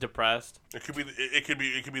 Everybody's just depressed. It could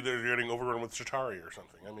be they're getting overrun with Chitauri or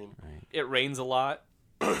something. I mean, It rains a lot.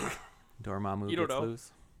 Dormammu You don't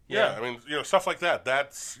gets know. I loose. mean, stuff like that.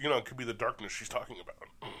 That's it could be the darkness she's talking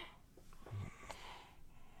about.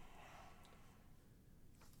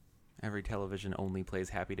 Every television only plays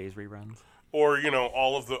Happy Days reruns. Or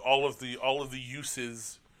all of the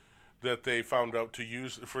uses that they found out to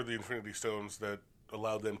use for the Infinity Stones that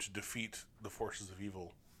allowed them to defeat the forces of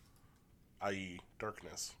evil, i.e.,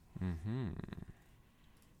 darkness.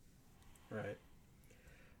 Right.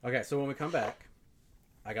 Okay, so when we come back,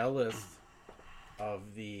 I got a list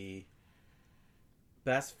of the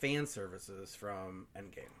best fan services from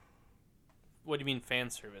Endgame. What do you mean fan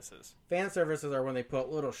services? Fan services are when they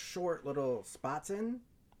put little spots in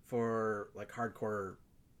for like hardcore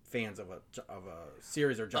fans of a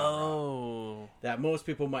series or genre Oh. that most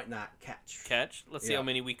people might not catch. Catch? Let's see Yeah. how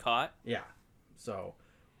many we caught. Yeah. So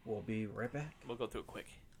we'll be right back. We'll go through it quick.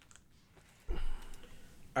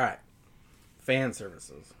 All right. Fan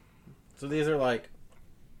services. So these are like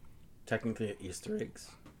technically Easter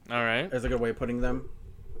eggs. All right. Is a good way of putting them.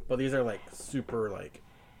 But these are like super like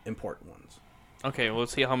important ones. Okay, well,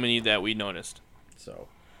 let's see how many that we noticed. So,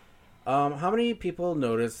 how many people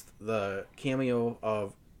noticed the cameo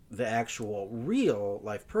of the actual real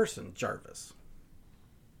life person, Jarvis?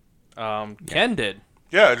 Ken did.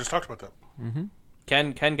 Yeah, I just talked about that.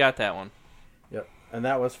 Ken got that one. Yep. And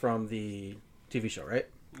that was from the TV show, right?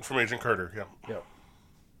 From Agent Carter, yeah.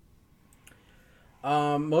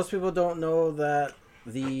 Yep. Most people don't know that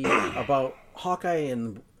about Hawkeye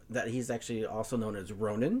and that he's actually also known as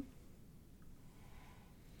Ronin.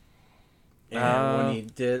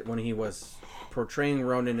 And when he was portraying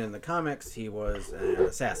Ronin in the comics, he was an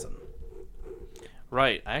assassin.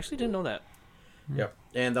 Right. I actually didn't know that. Yep.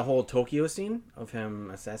 And the whole Tokyo scene of him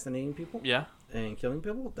assassinating people Yeah. and killing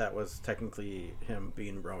people, that was technically him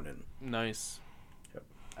being Ronin. Nice. Yep.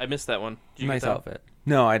 I missed that one. Did you Nice get that? outfit.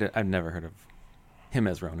 No, I've never heard of him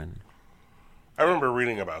as Ronin. I remember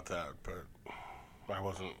reading about that, but I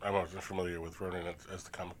wasn't familiar with Ronin as the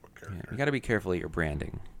comic book character. Yeah, you got to be careful of your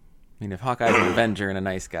branding. I mean, if Hawkeye's an Avenger and a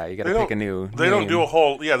nice guy, you got to pick a new. They name. don't do a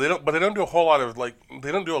whole. Yeah, they don't. But they don't do a whole lot of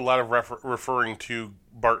They don't do a lot of referring to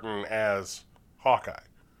Barton as Hawkeye.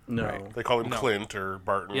 No. Right. They call him Clint or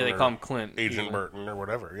Barton. Yeah, they or call him Clint. Agent usually. Barton or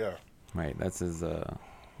whatever. Yeah. Right, that's his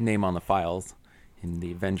name on the files in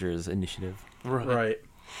the Avengers Initiative. Right.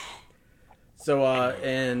 So,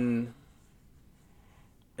 in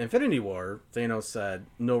Infinity War, Thanos said,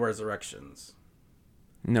 "No resurrections."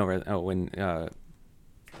 No,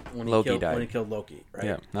 when Loki died. When he killed Loki, right?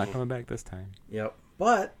 Yeah, not coming back this time. Yep.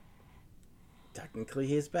 But technically,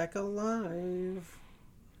 he's back alive.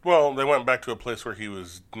 Well, they went back to a place where he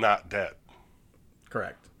was not dead,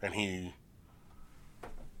 Correct. and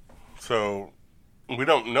so we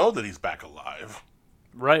don't know that he's back alive.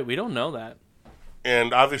 Right. We don't know that.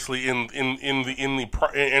 And obviously, in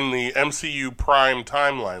the MCU Prime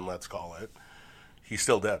timeline, let's call it, he's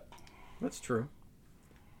still dead. That's true.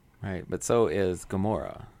 Right, but so is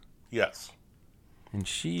Gamora, Yes. and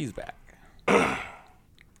she's back.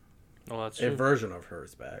 Oh, that's A true. version of her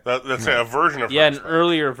is back. That's a version of Yeah, her. an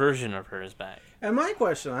earlier version of her is back. And my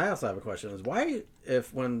question, I also have a question, is why,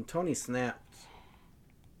 if when Tony snapped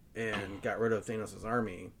and got rid of Thanos'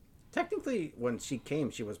 army, technically when she came,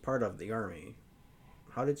 she was part of the army.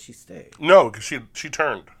 How did she stay? No, because she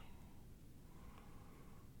turned.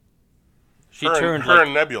 She Her turned and like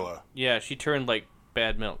Nebula. yeah, she turned like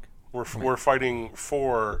bad milk. We're fighting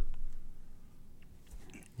for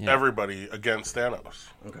everybody against Thanos.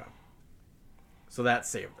 Okay. So that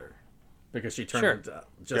saved her. Because she turned Sure.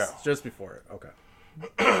 into, Yeah. just before it.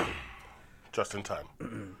 Okay. Just in time.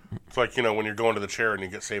 It's like, when you're going to the chair and you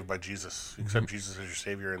get saved by Jesus. You accept Jesus as your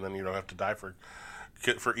savior, and then you don't have to die for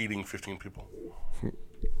eating 15 people.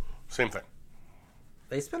 Same thing.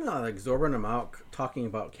 They spent an exorbitant amount talking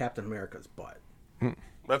about Captain America's butt.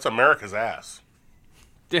 That's America's ass.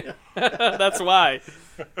 That's why.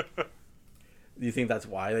 Do you think that's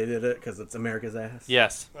why they did it? Because it's America's ass?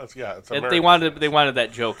 Yes. It's America's They ass. wanted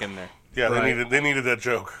that joke in there. Yeah, Right. they needed that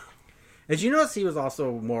joke. Did you notice he was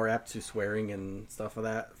also more apt to swearing and stuff of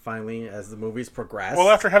that, finally, as the movies progressed? Well,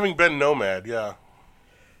 after having been Nomad, yeah.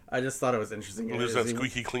 I just thought it was interesting. There's As that you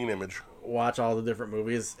squeaky clean image. watch all the different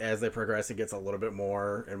movies, as they progress, it gets a little bit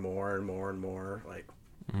more and more and more and more. Like,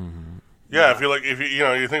 Yeah, if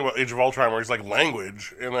you think about Age of Ultron, where he's like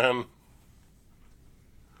language, and then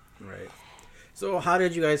right. So, how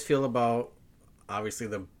did you guys feel about, obviously,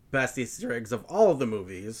 the best Easter eggs of all of the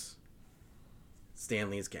movies, Stan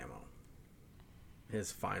Lee's camo?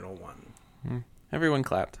 His final one. Everyone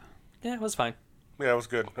clapped. Yeah, it was fine. yeah, it was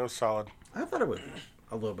good. It was solid. I thought it was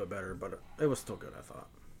a little bit better, but it was still good, I thought.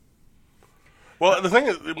 Well, the thing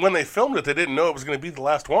is, when they filmed it, they didn't know it was going to be the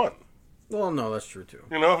last one. Well, no, that's true, too.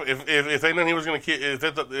 If they knew he was going to keep,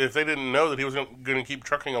 if they didn't know that he was going to keep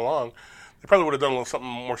trucking along, they probably would have done something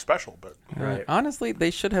more special. But Right. Honestly, they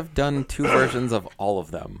should have done 2 versions of all of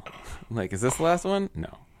them. Like, is this the last one?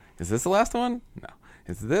 No. Is this the last one? No.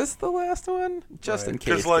 Is this the last one? Just in case.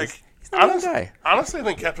 because, like, he's not a bad guy. honestly, I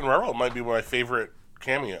think Captain Marvel might be my favorite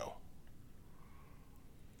cameo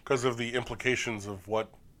because of the implications of what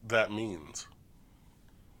that means.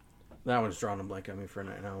 That one's drawn a blank on me for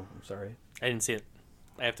right now. I'm sorry. I didn't see it.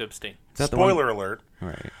 I have to abstain. Is that the one? Spoiler alert: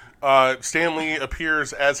 Right. Stan Lee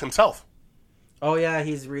appears as himself. Oh, yeah,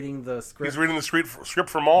 he's reading the script. He's reading the script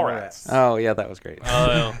for Mallrats. Oh, yeah, that was great.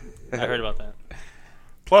 Oh, I heard about that.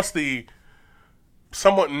 Plus the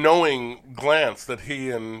somewhat knowing glance that he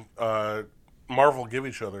and Marvel give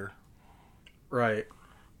each other Right.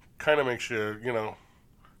 kind of makes you,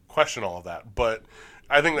 question all of that. But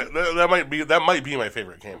I think that might be my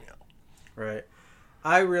favorite cameo. Right.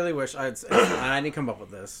 I really wish I didn't come up with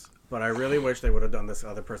this, but I really wish they would have done this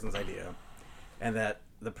other person's idea, and that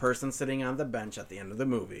the person sitting on the bench at the end of the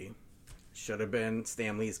movie should have been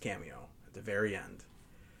Stan Lee's cameo at the very end,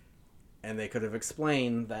 and they could have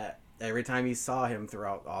explained that every time you saw him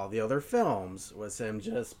throughout all the other films was him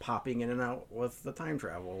just popping in and out with the time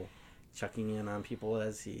travel, checking in on people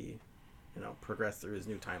as he, progressed through his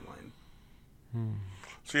new timeline.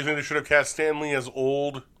 So you think they should have cast Stan Lee as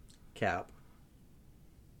old Cap.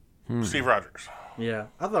 Steve Rogers? Yeah,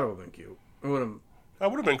 I thought it would have been cute. That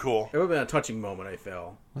would have been cool. It would have been a touching moment, I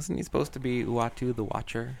feel. Wasn't he supposed to be Uatu the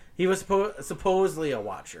Watcher? He was supposedly a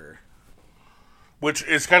watcher. Which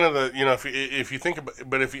is kind of the if you think about,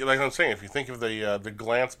 but if you like I'm saying, if you think of the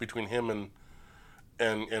glance between him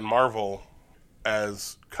and Marvel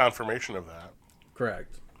as confirmation of that,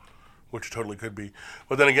 Correct. which totally could be.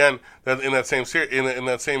 But then again, in that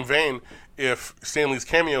same vein, if Stanley's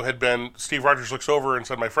cameo had been Steve Rogers looks over and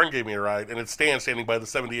said, "My friend gave me a ride," and it's Stan standing by the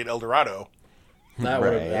 '78 Eldorado, That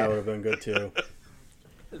would have been good too.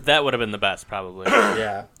 That would have been the best, probably.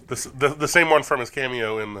 Yeah. the same one from his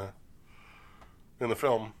cameo in the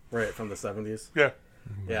film. Right, from the 70s. Yeah.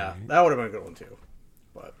 Yeah, that would have been a good one too.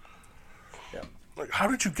 But yeah. Like, how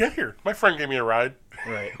did you get here? My friend gave me a ride.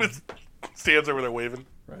 Right. Stands over there waving.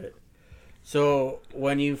 Right. So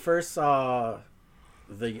when you first saw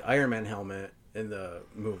the Iron Man helmet in the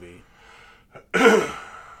movie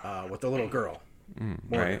with the little girl,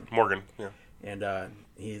 Morgan. Yeah. and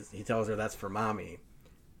he tells her that's for mommy.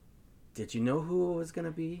 Did you know who it was going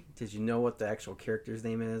to be? Did you know what the actual character's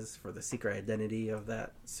name is for the secret identity of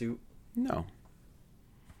that suit? No.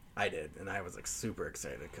 I did, and I was like super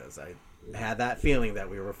excited because I had that feeling that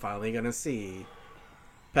we were finally going to see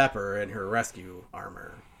Pepper in her rescue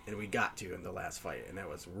armor, and we got to in the last fight, and that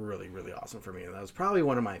was really, really awesome for me. And that was probably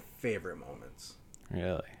one of my favorite moments.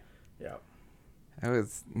 Really? Yeah. That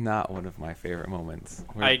was not one of my favorite moments.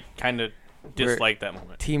 I kind of disliked that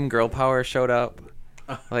moment. Team Girl Power showed up.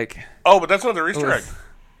 Like, Oh, but that's another Easter egg.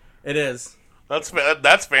 It is. That's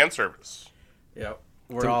fan service. Yep.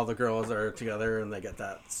 where all the girls are together and they get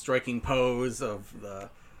that striking pose of the.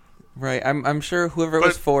 Right, I'm sure whoever it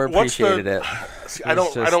was for appreciated it. See, I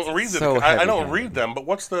don't read them. So I don't read them. But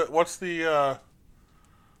what's the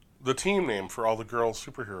team name for all the girl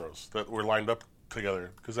superheroes that were lined up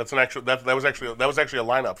together? Because that was actually a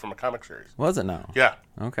lineup from a comic series. Was it now? Yeah.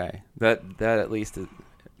 Okay, that at least it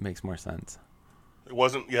makes more sense. It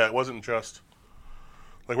wasn't. Yeah, it wasn't just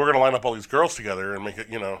like we're going to line up all these girls together and make it.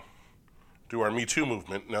 Do our Me Too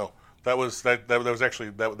movement. No, that was actually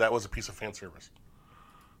that was a piece of fan service.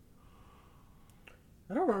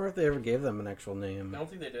 I don't remember if they ever gave them an actual name. I don't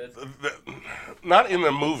think they did. Not in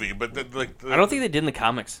the movie, but I don't think they did in the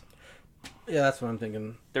comics. Yeah, that's what I'm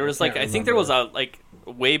thinking. There was I think there was a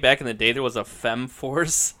way back in the day there was a Femme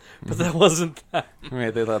Force, but that wasn't that.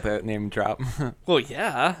 Right, they let that name drop. Well,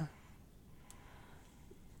 yeah.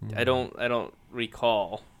 I don't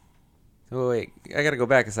recall. Oh wait, I gotta go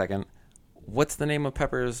back a second. What's the name of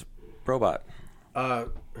Pepper's robot?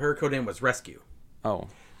 Her code name was Rescue. Oh.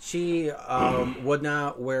 She would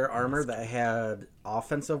not wear armor that had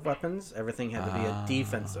offensive weapons. Everything had to be a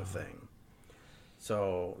defensive thing.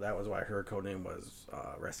 So that was why her code name was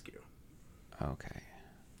Rescue. Okay.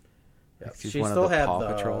 Yeah. She's one of the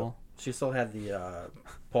Paw Patrol. She still had the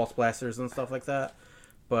pulse blasters and stuff like that,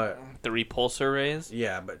 but The repulsor rays?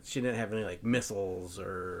 yeah, but she didn't have any missiles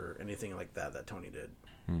or anything like that Tony did.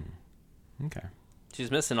 Okay. She's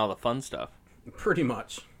missing all the fun stuff. Pretty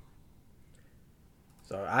much.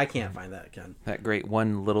 So I can't find that, Ken. That great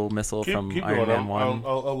one little missile from keep Iron going. Man 1.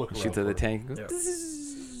 I'll look Shoots at the tank. Yep.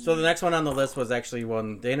 So the next one on the list was actually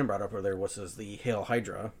one Danen brought up earlier, which is the Hail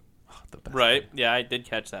Hydra. Oh, the best. Right. Yeah, I did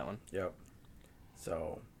catch that one. Yep.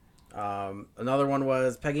 So another one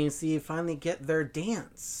was Peggy and Steve finally get their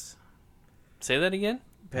dance. Say that again?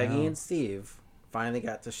 Peggy and Steve finally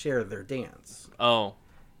got to share their dance. Oh.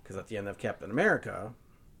 Because at the end of Captain America,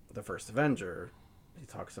 the first Avenger, he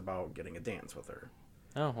talks about getting a dance with her.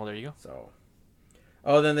 Oh, well, there you go. So,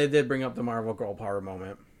 then they did bring up the Marvel Girl Power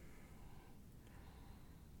moment.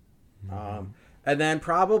 And then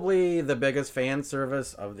probably the biggest fan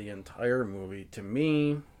service of the entire movie to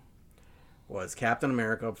me was Captain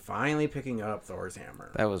America finally picking up Thor's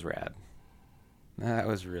hammer. That was rad. That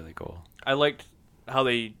was really cool. I liked how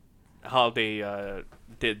they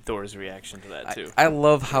did Thor's reaction to that too. I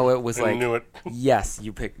love how it was I knew it. Yes,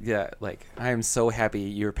 you picked. Yeah, I am so happy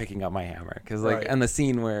you're picking up my hammer because Right. and the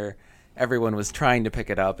scene where everyone was trying to pick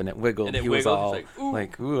it up and it wiggled. And it he wiggled, was all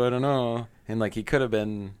he's ooh, I don't know, and he could have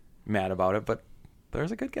been mad about it, but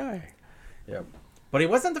there's a good guy. Yep. But he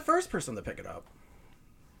wasn't the first person to pick it up.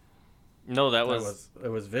 No, It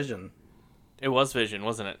was Vision. It was Vision,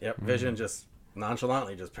 wasn't it? Yep. Vision just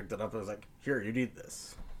nonchalantly just picked it up and was like, "Here, you need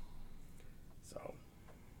this." So,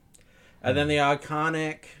 and then the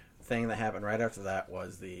iconic thing that happened right after that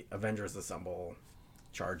was the Avengers Assemble,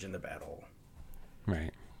 charge into battle.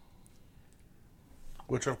 Right.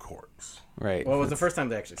 Which of course. Right. Well, it was the first time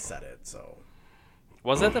they actually said it, so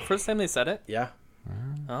Was that the first time they said it? yeah.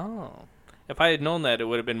 Oh. If I had known that, it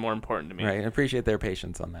would have been more important to me. Right. I appreciate their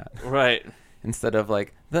patience on that. Right. Instead of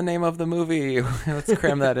the name of the movie, let's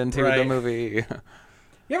cram that into the Right. movie.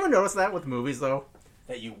 You ever notice that with movies though?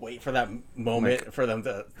 That you wait for that moment for them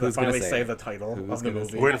to who's gonna finally say say it? the title Who's of the gonna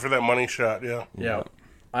movie. Waiting for that money shot, yeah. Yeah.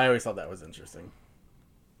 I always thought that was interesting.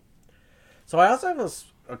 So I also have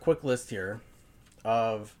a quick list here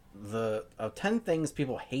of 10 things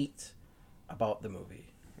people hate about the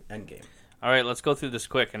movie Endgame. All right, let's go through this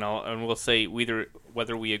quick, and we'll say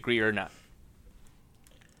whether we agree or not.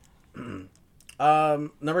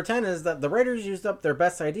 Number 10 is that the writers used up their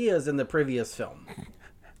best ideas in the previous film.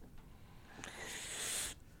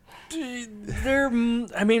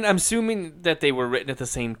 I'm assuming that they were written at the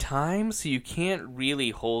same time, so you can't really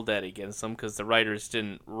hold that against them because the writers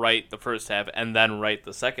didn't write the first half and then write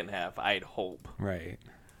the second half, I'd hope. Right.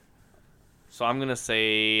 So I'm going to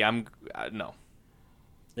say no.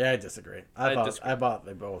 Yeah, I disagree. I thought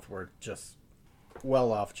they both were just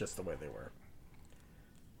well off just the way they were.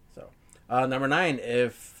 So, number 9,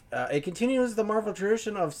 if it continues the Marvel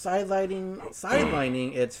tradition of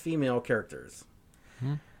sidelining its female characters.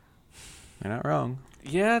 You're not wrong.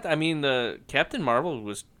 Yeah, I mean, the Captain Marvel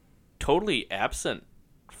was totally absent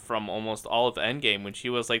from almost all of Endgame when she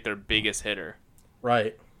was their biggest hitter.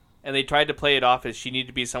 Right. And they tried to play it off as she needed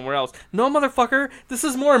to be somewhere else. No, motherfucker, this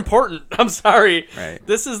is more important. I'm sorry. Right.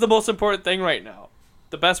 This is the most important thing right now.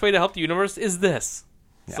 The best way to help the universe is this.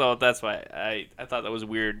 Yeah. So that's why I thought that was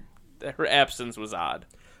weird. Her absence was odd.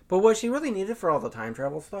 But was she really needed for all the time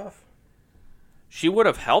travel stuff? She would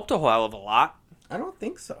have helped a hell of a lot. I don't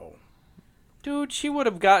think so. Dude, she would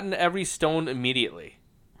have gotten every stone immediately.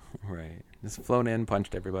 Right. Just flown in,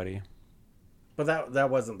 punched everybody. But that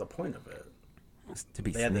wasn't the point of it. To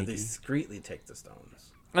be They had to sneaky. discreetly take the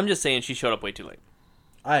stones. I'm just saying she showed up way too late.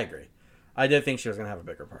 I agree. I did think she was going to have a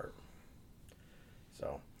bigger part.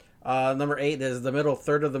 So, number 8 is the middle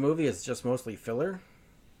third of the movie is just mostly filler.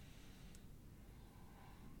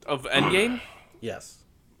 Of Endgame? Yes.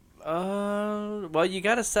 Well, you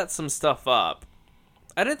got to set some stuff up.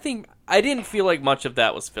 I didn't feel like much of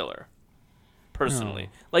that was filler. Personally.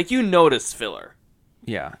 Like, you noticed filler.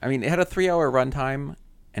 Yeah. I mean, it had a 3-hour runtime,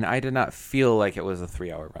 and I did not feel like it was a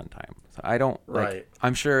 3-hour runtime. So I don't... Right.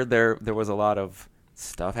 I'm sure there was a lot of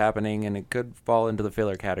stuff happening, and it could fall into the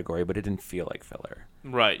filler category, but it didn't feel like filler.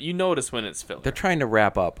 Right. You notice when it's filler. They're trying to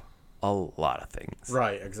wrap up a lot of things.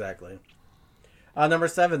 Right, exactly. Number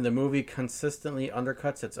 7, the movie consistently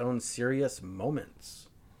undercuts its own serious moments.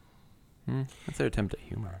 That's their attempt at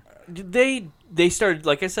humor. They started,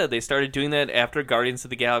 like I said, they started doing that after Guardians of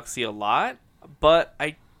the Galaxy a lot, but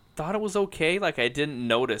I thought it was okay. Like, I didn't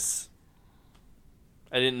notice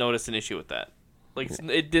an issue with that. Like,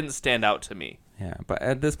 it didn't stand out to me. Yeah, but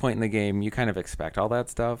at this point in the game, you kind of expect all that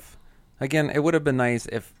stuff. Again, it would have been nice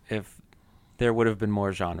if there would have been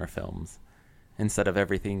more genre films instead of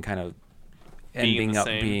everything kind of ending up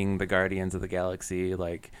being the Guardians of the Galaxy,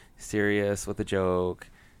 like serious with a joke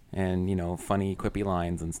and, you know, funny, quippy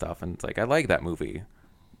lines and stuff. And it's like, I like that movie,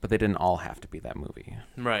 but they didn't all have to be that movie.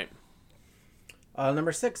 Right.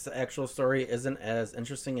 Number 6, the actual story isn't as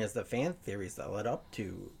interesting as the fan theories that led up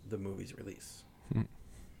to the movie's release.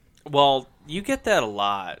 Well, you get that a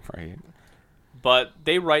lot. Right. But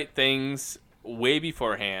they write things way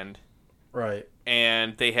beforehand. Right.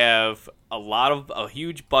 And they have a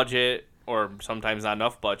huge budget, or sometimes not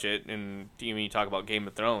enough budget, and when you talk about Game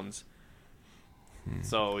of Thrones.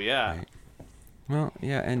 So, yeah. Right. Well,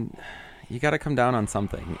 yeah, and you got to come down on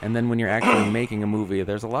something. And then when you're actually making a movie,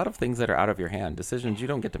 there's a lot of things that are out of your hand, decisions you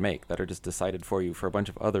don't get to make that are just decided for you for a bunch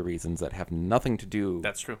of other reasons that have nothing to do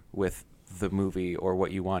That's true. with the movie or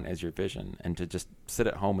what you want as your vision. And to just sit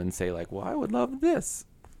at home and say, like, well, I would love this.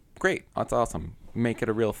 Great. That's awesome. Make it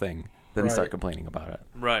a real thing. Then Right. start complaining about it.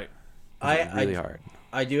 Right. It's really hard.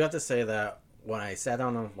 I do have to say that when I sat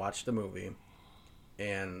down and watched the movie,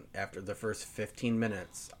 and after the first 15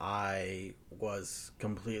 minutes, I was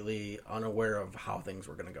completely unaware of how things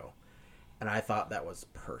were going to go. And I thought that was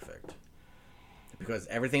perfect. Because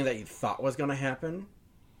everything that you thought was going to happen,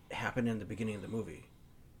 happened in the beginning of the movie.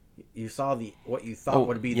 You saw what you thought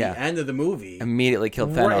would be the end of the movie. Immediately killed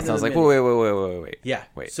Right Thanos. in I was the like, middle. wait. Yeah.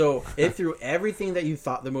 Wait. So it threw everything that you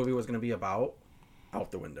thought the movie was going to be about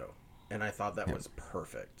out the window. And I thought that was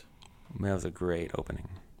perfect. That was a great opening.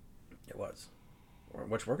 It was.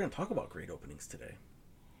 Which we're going to talk about great openings today.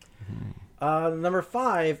 Number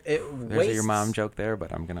 5, There's your mom joke there,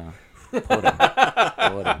 but I'm going to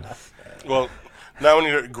pull it in. Well, now when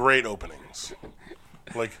you're great openings,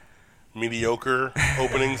 like mediocre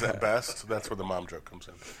openings at best, that's where the mom joke comes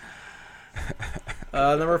in.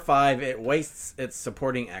 Number 5, it wastes its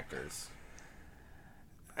supporting actors.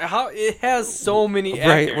 How it has so many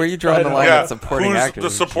actors. Right, where you drawing the line Yeah, at supporting who's actors? the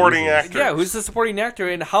supporting Jesus. actor? Yeah, who's the supporting actor,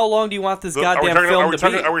 and how long do you want this Are we goddamn talking- film are we to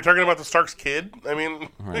talking- be? Are we talking about the Stark's kid? I mean,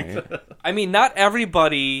 Right. I mean, not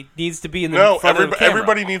everybody needs to be in the no. front of the camera.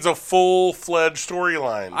 Everybody needs a full-fledged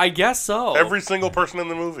storyline. I guess so. Every single person in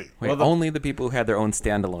the movie. Wait, only the people who had their own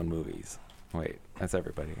standalone movies. Wait, that's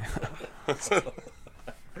everybody.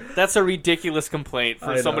 That's a ridiculous complaint I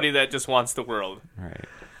for know. somebody that just wants the world. Right.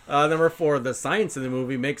 Number 4, the science in the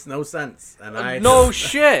movie makes no sense. And No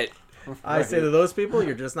shit. I say to those people,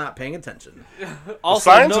 you're just not paying attention. Also,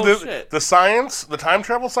 Science no of this, shit. the time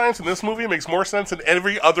travel science in this movie makes more sense than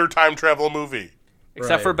every other time travel movie.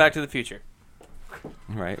 Except Right. for Back to the Future.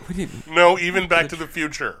 Right. What do you, No, even Back to the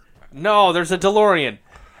Future. No, there's a DeLorean.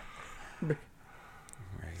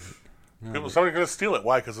 Somebody's going to steal it.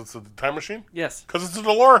 Why? Because it's a time machine? Yes. Because it's a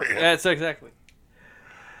DeLorean. That's exactly.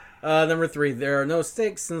 Number 3, there are no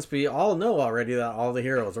stakes since we all know already that all the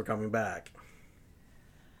heroes are coming back.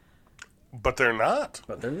 But they're not.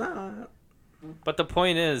 But they're not. But the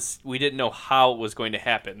point is, we didn't know how it was going to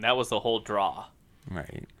happen. That was the whole draw.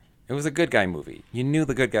 right. It was a good guy movie. You knew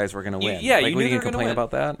the good guys were going to win. yeah, like, you what knew are they you were gonna gonna complain win.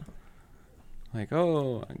 about that? Like,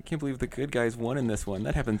 oh, I can't believe the good guys won in this one.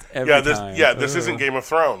 That happens every time. This isn't Game of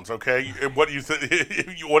Thrones, okay? What you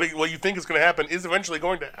what you think is going to happen is eventually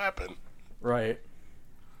going to happen. Right.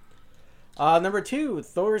 Number 2,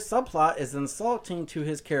 Thor's subplot is insulting to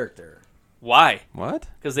his character. Why? What?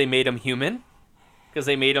 Because they made him human? Because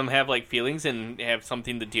they made him have like feelings and have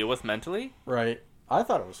something to deal with mentally? Right. I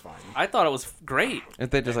thought it was fine. I thought it was great.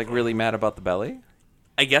 If they just like really mad about the belly?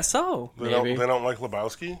 I guess so. They Maybe. don't like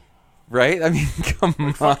Lebowski. Right? I mean, come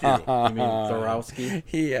on. Fuck you. You mean Thorowski?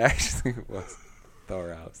 He actually was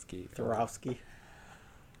Thorowski. Thorowski.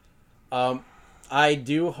 I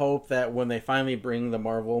do hope that when they finally bring the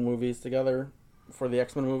Marvel movies together for the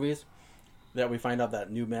X-Men movies, that we find out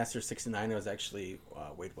that new Master 69 was actually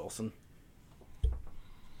Wade Wilson.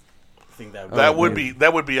 I think That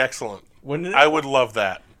would be excellent. Wouldn't it? I would love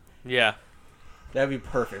that. Yeah. That'd be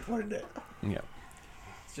perfect, wouldn't it? Yeah.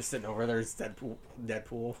 It's just sitting over there, it's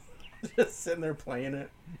Deadpool, just sitting there playing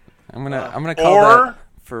it. I'm gonna call that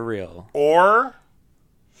for real. Or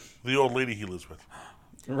the old lady he lives with.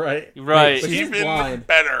 Right. Right. But she's Even blind.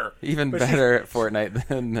 better. Even better at Fortnite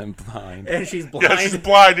than blind. And she's blind. Yeah, she's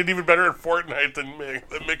blind and even better at Fortnite than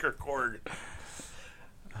Mick Korg.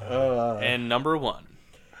 And number one.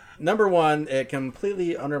 Number one, it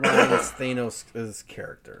completely undermines Thanos'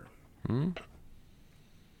 character.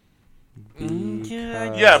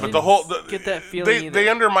 Yeah, but the whole get that feeling. they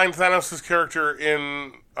undermine Thanos' character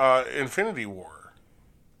in Infinity War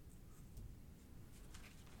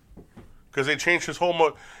because they changed his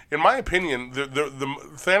whole. In my opinion, the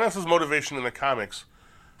Thanos' motivation in the comics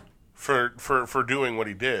for doing what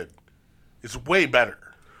he did is way better.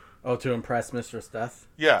 Oh, to impress Mistress Death?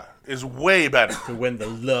 Yeah, is way better To win the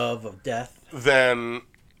love of death? than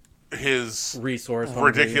his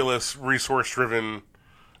ridiculous resource-driven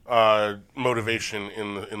motivation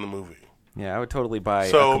in the movie. Yeah, I would totally buy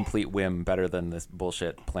a complete whim better than this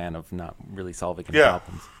bullshit plan of not really solving any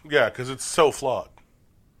problems. Yeah, because it's so flawed.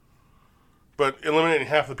 But eliminating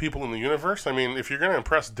half the people in the universe, I mean, if you're going to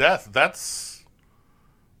impress Death, that's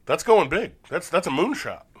going big. That's a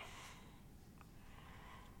moonshot.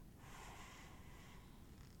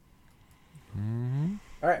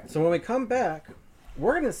 All right, so when we come back,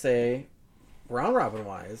 we're going to say, round robin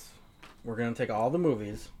wise, we're going to take all the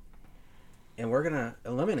movies and we're going to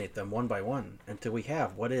eliminate them one by one until we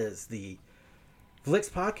have what is the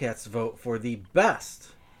Vlixx Podcast vote for the best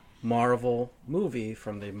Marvel movie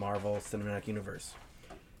from the Marvel Cinematic Universe.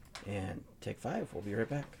 And take 5. We'll be right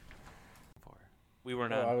back. We were Oh,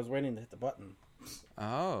 not. I was waiting to hit the button.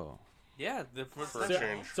 Oh. Yeah, the first For a time.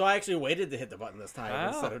 change. So I actually waited to hit the button this time Oh.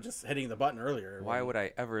 instead of just hitting the button earlier. Why would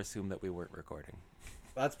I ever assume that we weren't recording?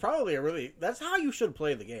 That's probably that's how you should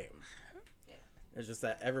play the game. It's just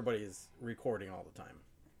that everybody's recording all the time.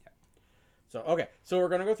 So, okay. So we're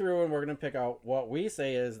going to go through and we're going to pick out what we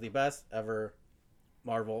say is the best ever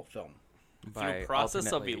Marvel film. Through process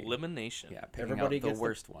of alternately- elimination. Yeah, picking Everybody out the gets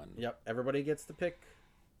worst one. Yep. Everybody gets to pick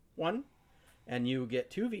one, and you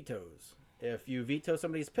get 2 vetoes. If you veto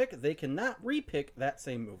somebody's pick, they cannot re-pick that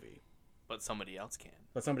same movie. But somebody else can.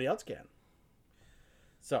 But somebody else can.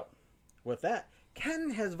 So, with that, Ken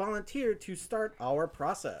has volunteered to start our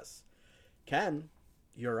process. Ken,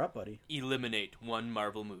 you're up, buddy. Eliminate one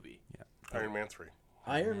Marvel movie. Iron Man 3.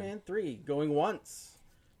 Iron Man 3, going once,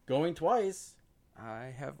 going twice.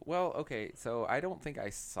 I have, well, okay, so I don't think I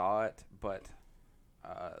saw it, but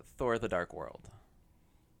Thor: The Dark World.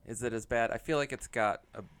 Is it as bad? I feel like it's got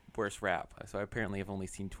a worse rap, so I apparently have only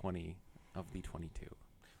seen 20 of the 22.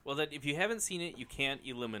 Well, that if you haven't seen it, you can't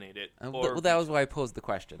eliminate it. Well, that was why I posed the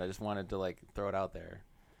question. I just wanted to, throw it out there.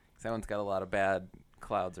 Because that one's got a lot of bad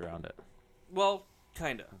clouds around it. Well,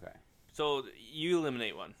 kind of. Okay. So you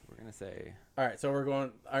eliminate one. We're going to say... All right, so we're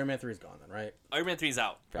going. Iron Man 3 is gone then, right? Iron Man 3's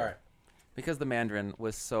out. All right. Because the Mandarin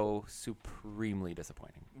was so supremely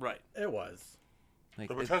disappointing. Right. It was. The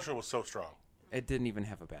potential was so strong. It didn't even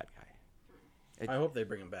have a bad guy. I hope they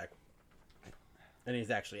bring him back. And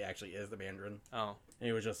he's actually is the Mandarin. Oh. And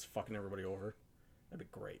he was just fucking everybody over. That'd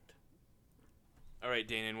be great. All right,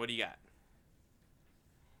 Danen, what do you got?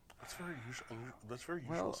 That's very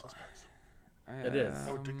usual suspects. It is.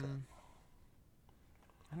 I would dig that.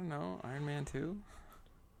 I don't know. Iron Man 2?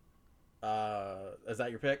 Is that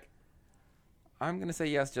your pick? I'm going to say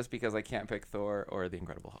yes just because I can't pick Thor or the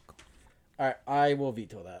Incredible Hulk. All right, I will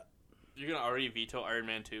veto that. You're going to already veto Iron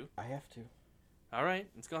Man 2? I have to. All right,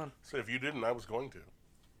 it's gone. So if you didn't, I was going to.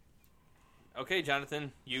 Okay,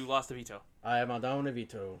 Jonathan, you lost a veto. I am down to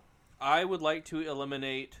veto. I would like to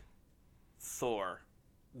eliminate Thor.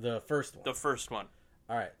 The first one. The first one.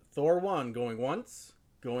 All right, Thor 1 going once,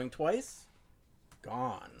 going twice,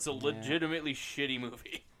 gone. It's a legitimately shitty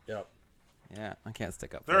movie. Yep. Yeah, I can't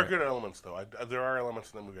stick up There for are it. good elements, though. There are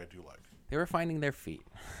elements in the movie I do like. They were finding their feet.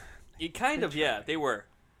 You kind of, yeah, they were.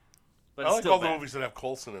 But I it's like still all the bad. movies that have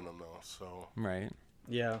Coulson in them, though. So Right.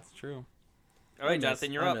 Yeah. It's true. All right,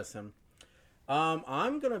 Jonathan, you're I up. miss him.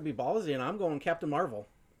 I'm going to be ballsy, and I'm going Captain Marvel.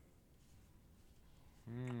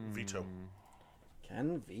 veto.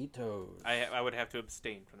 Ken vetoes. I would have to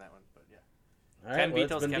abstain from that one, but yeah. All right, Ken well,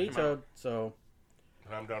 vetoes it's been Captain vetoed, Marvel. so...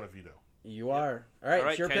 And I'm down to veto. You are. All right, All right,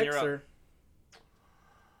 it's your Ken, pick, you're up. sir.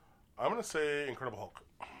 I'm going to say Incredible Hulk.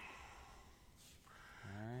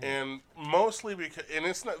 And mostly because, and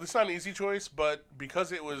it's not an easy choice, but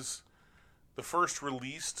because it was the first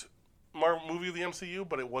released movie of the MCU,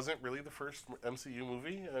 but it wasn't really the first MCU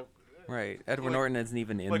movie. Right. Edward Norton isn't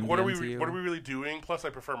even in Like, the what are MCU. we really doing? Plus, I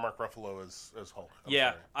prefer Mark Ruffalo as Hulk.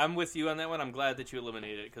 Yeah, I'm with you on that one. I'm glad that you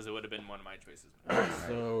eliminated it because it would have been one of my choices. All right,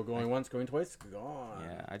 so going once, going twice, gone.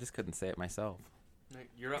 Yeah, I just couldn't say it myself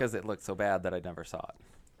You're up. because it looked so bad that I never saw it.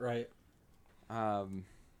 Right.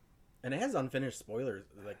 And it has unfinished spoilers,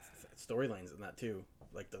 like storylines in that too.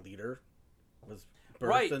 Like the leader was birthed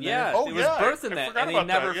Right, in yeah. there. Oh, it was yeah, birthed I in that, forgot and they about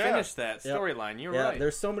that, never yeah. finished that Yep. storyline. You're Yeah, right.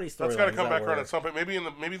 there's so many storylines. That's got to come back that around were at some point. Maybe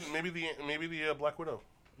the Black Widow.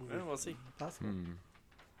 Yeah, we'll see. possible.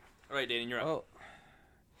 All right, Danen, you're up. Well,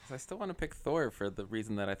 'cause I still want to pick Thor for the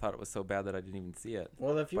reason that I thought it was so bad that I didn't even see it.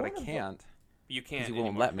 Well, if you But I want can't You because can't. you won't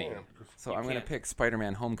anymore. let me. Yeah. So You I'm going to can't. pick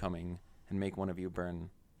Spider-Man Homecoming and make one of you burn.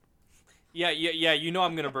 Yeah. You know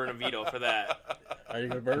I'm gonna burn a veto for that. Are you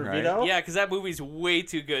going to burn Right. veto? Yeah, because that movie's way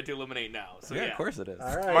too good to eliminate now. So yeah, Of course it is.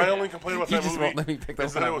 All right. My only complaint about You that just movie won't let me pick the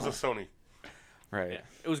is that one it I was a want. Sony. Right. Yeah,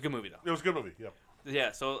 it was a good movie though. It was a good movie. Yep.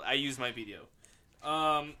 Yeah, so I used my veto.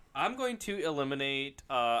 I'm going to eliminate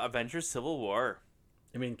Avengers: Civil War.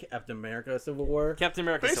 I mean, Captain America: Civil War. Captain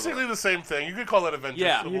America: Civil Basically War. the same thing. You could call that Avengers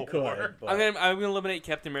Yeah. Civil You could. War. But I'm gonna eliminate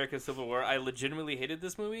Captain America: Civil War. I legitimately hated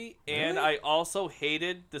this movie, and I also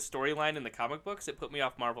hated the storyline in the comic books. It put me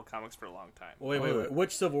off Marvel Comics for a long time. Wait.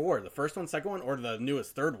 Which Civil War? The first one, second one, or the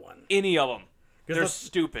newest third one? Any of them, 'Cause they're the-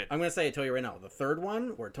 stupid. I'm going to tell you right now. The third one,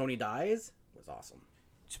 where Tony dies, was awesome.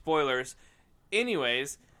 Spoilers.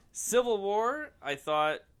 Anyways, Civil War. I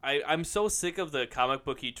thought I'm so sick of the comic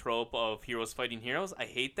booky trope of heroes fighting heroes. I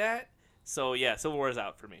hate that. So yeah, Civil War is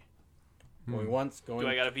out for me. Going once, going Do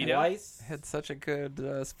I got a veto? twice. It had such a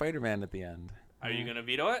good Spider-Man at the end. Are you gonna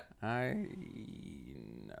veto it?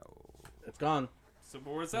 No. It's gone.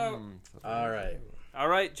 Civil War's out. All right. All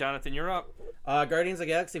right, Jonathan, you're up. Guardians of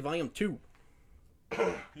the Galaxy Volume 2.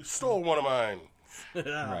 You stole one of mine.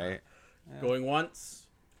 Right. Going once,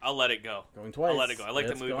 I'll let it go. going twice. I'll let it go. I like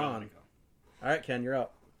the It's movie. But I'll let gone. it go. All right, Ken, you're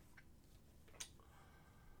up.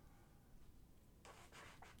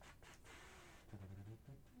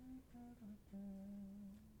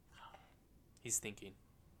 He's thinking.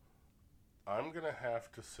 I'm gonna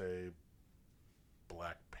have to say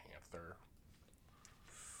Black Panther.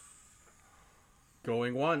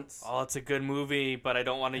 Going once. Oh, it's a good movie, but I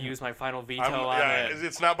don't want to use my final veto on Yeah, it.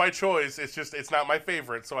 it's not by choice. It's just it's not my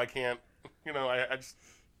favorite, so I can't. I just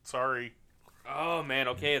sorry. Oh man,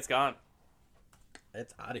 okay, it's gone.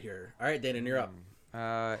 It's out of here. All right, Danen, you're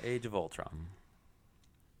up. Age of Ultron.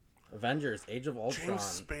 Avengers: Age of Ultron. James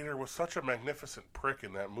Spader was such a magnificent prick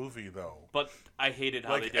in that movie, though. But I hated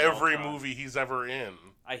how they Like did every Ultron. movie he's ever in.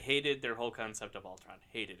 I hated their whole concept of Ultron.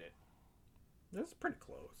 Hated it. That's pretty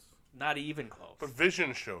close. Not even close. But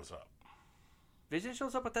Vision shows up, Vision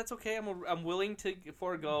shows up, but that's okay. I'm willing to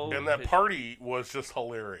forego. and that Vision. party was just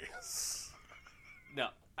hilarious. No,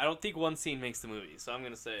 I don't think one scene makes the movie. So I'm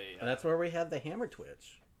gonna say. And that's where we had the hammer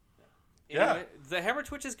twitch. Anyway, the hammer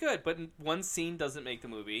twitch is good, but one scene doesn't make the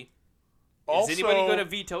movie. Also, Is anybody going to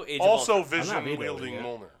veto Age also of Ultron? Vision I'm not wielding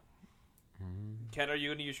vetoing it. Mjolnir. Ken, are you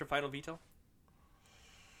going to use your final veto?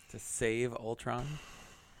 To save Ultron?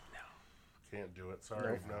 Can't do it.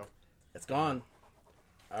 Sorry, no. It's gone.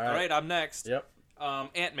 All right, I'm next. Yep.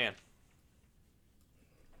 Ant-Man.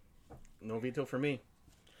 No veto for me.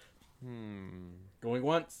 Going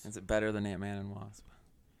once. Is it better than Ant-Man and Wasp?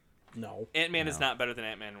 No. Ant-Man is not better than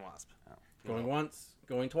Ant-Man and Wasp. Going once.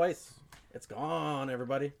 Going twice. It's gone,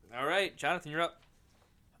 everybody. All right, Jonathan, you're up.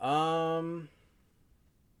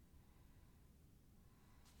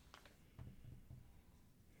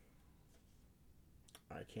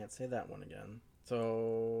 I can't say that one again.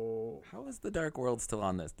 So How is the Dark World still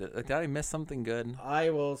on this? Did I miss something good? I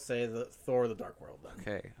will say the Thor: The Dark World then.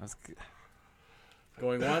 Okay.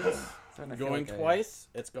 Going once. Starting to feel Going like twice.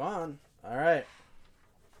 It's gone. All right.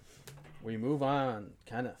 We move on.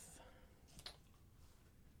 Kenneth.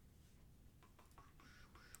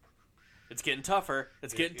 It's getting tougher.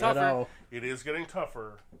 It's getting I tougher. know. It is getting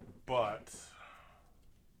tougher, but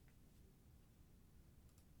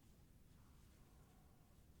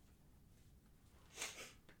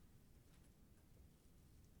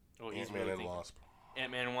Oh, he's Ant-Man really and thinking. Wasp.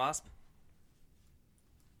 Ant-Man and Wasp.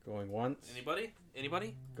 Going once.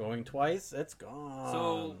 Anybody? Going twice. It's gone.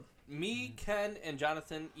 So me, Ken, and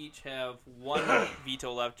Jonathan each have one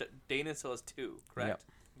veto left. Dana still has two, correct?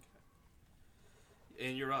 Okay.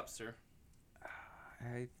 And you're up, sir.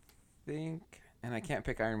 I think And I can't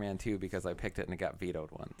pick Iron Man 2 because I picked it and it got vetoed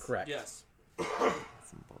once. Correct. Yes. That's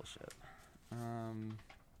some bullshit.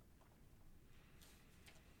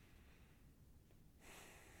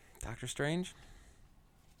 Doctor Strange?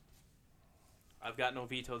 I've got no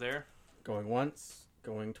veto there. Going once,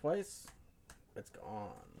 going twice. It's gone.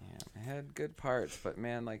 Yeah, it had good parts, but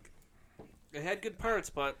man, like... It had good parts,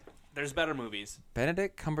 but there's better movies.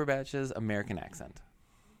 Benedict Cumberbatch's American accent.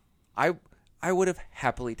 I would have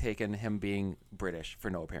happily taken him being British for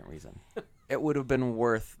no apparent reason. It would have been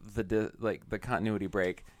worth the continuity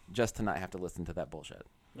break just to not have to listen to that bullshit.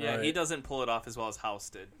 Yeah, Right. he doesn't pull it off as well as House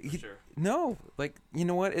did, for sure. No, like, you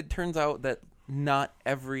know what? It turns out that not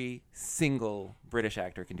every single British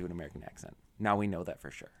actor can do an American accent. Now we know that for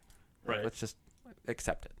sure. Right. Let's just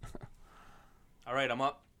accept it. All right, I'm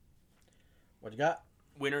up. What you got?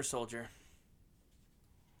 Winter Soldier.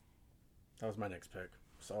 That was my next pick.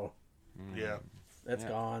 So Yeah. it's Yeah.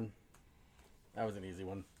 gone. That was an easy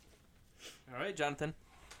one. All right, Jonathan.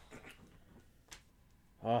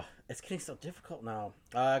 Oh, it's getting so difficult now.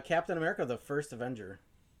 Captain America, the First Avenger.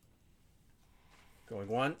 Going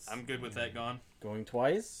once. I'm good with that gone. Going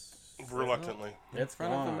twice. Reluctantly. It's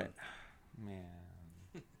front of gone. him.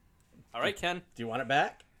 Man. All right, Ken. Do you want it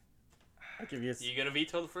back? I'll give you. You gonna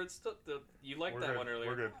veto the first? You liked We're that good. one earlier.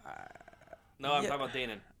 We're good. No, I'm Yeah. talking about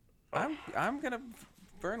Danen. I'm gonna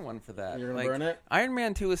burn one for that. You're gonna burn it? Iron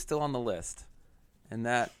Man 2 is still on the list, and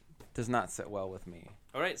that does not sit well with me.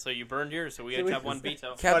 All right, so you burned yours, so we So each we- have one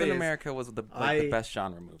veto. Captain is, America was the I- best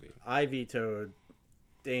genre movie. I vetoed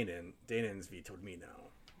Danen. Danen's vetoed me now.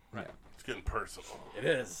 Right. It's getting personal. It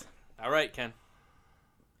is. All right, Ken.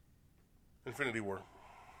 Infinity War.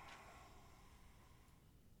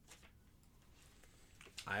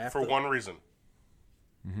 I have For to, one reason.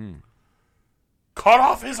 Mm-hmm. Cut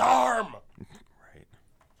off his arm! Right.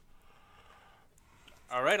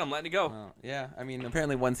 All right, I'm letting it go. Well, yeah. I mean,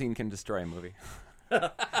 apparently one scene can destroy a movie.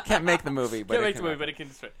 Can't make the movie, but Can't it make can the movie, happen. but it can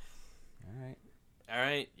destroy. All right. All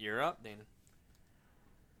right, you're up, Danen.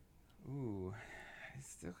 Ooh, I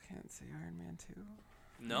still can't say Iron Man 2.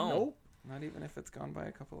 No. Nope. Not even if it's gone by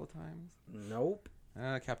a couple of times. Nope.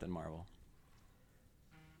 Captain Marvel.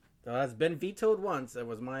 So that's been vetoed once. It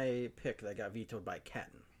was my pick that got vetoed by Ken.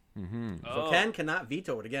 Mm-hmm. So Ken cannot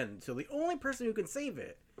veto it again. So the only person who can save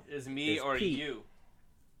it Is me is or Pete. you?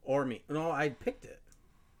 or me. No, I picked it.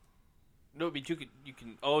 No, but you can.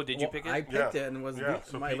 Oh, did you Well, pick it? I picked Yeah. it and it was Yeah, ve-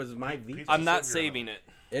 so my, Pete- it was my Pete- veto. Pete's I'm a not savior saving it.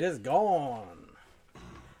 It is gone.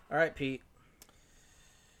 All right, Pete.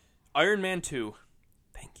 Iron Man 2.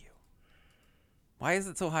 Thank you. Why is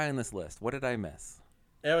it so high on this list? What did I miss?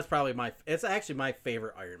 It was probably it's actually my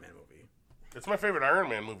favorite Iron Man movie. It's my favorite Iron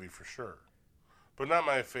Man movie for sure. But not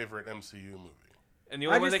my favorite MCU movie. And the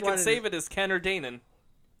only I one that just can wanted save it is Ken or Danen.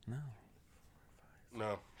 No.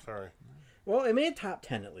 No, sorry. Well, it made top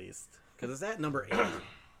 10 at least. Because it's at number 8.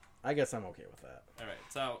 I guess I'm okay with that. All right,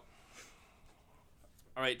 so.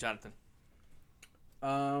 All right, Jonathan.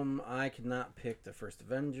 I could not pick the first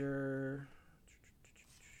Avenger.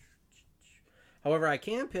 However, I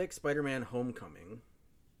can pick Spider-Man Homecoming.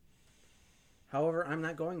 However, I'm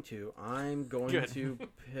not going to. I'm going Good. to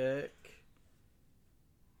pick...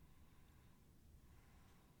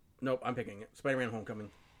 Nope, I'm picking it. Spider-Man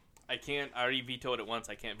Homecoming. I can't. I already vetoed it once.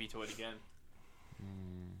 I can't veto it again.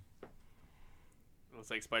 Looks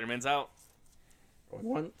like Spider-Man's out. Going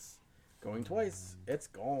once. Going twice. It's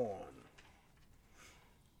gone.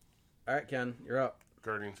 All right, Ken, you're up.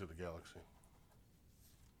 Guardians of the Galaxy.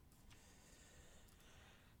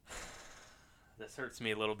 This hurts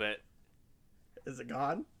me a little bit. Is it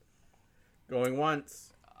gone?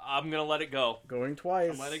 Once. I'm gonna let it go. Going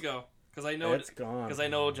twice. I'm let it go because I know It's gone. Because I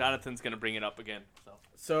know Jonathan's gonna bring it up again. So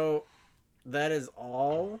So, that is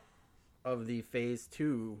all of the Phase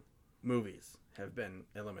 2 movies have been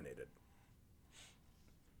eliminated.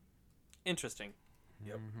 interesting.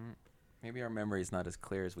 Yep. Maybe our memory's not as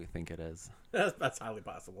clear as we think it is. That's highly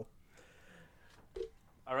possible.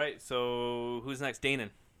 All right. So who's next? Danen.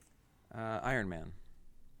 Iron Man.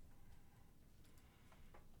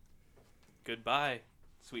 Goodbye,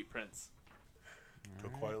 sweet prince. Go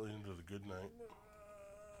quietly into the good night.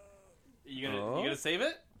 You gonna save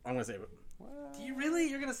it? I'm going to save it. Do you really?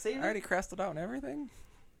 You're gonna save I it? already crossed it out and everything.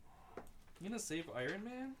 You gonna save Iron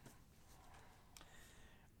Man?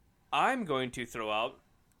 I'm going to throw out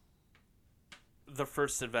the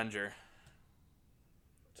first Avenger.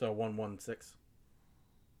 So, 116.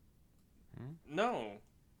 No.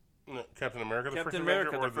 No, Captain America, the Captain first America,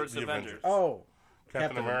 Avenger, or the first Avenger. Avengers? Oh.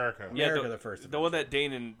 Captain America. America, the, the first The one Avenger.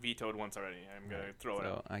 that Danen vetoed once already. I'm gonna throw it So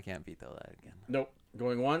out. I can't veto that again. Nope.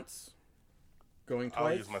 Going once. Going I'll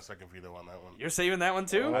twice. use my second veto on that one. You're saving that one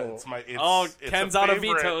too? It's Ken's a out of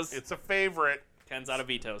favorite. vetoes. It's a favorite. Ken's out of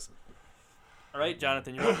vetoes. All right,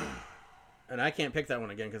 Jonathan, you're up. And I can't pick that one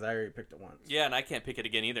again because I already picked it once. Yeah, and I can't pick it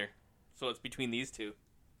again either. So it's between these two.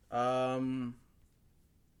 Avengers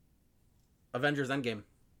Endgame.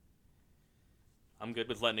 I'm good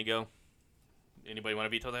with letting it go. Anybody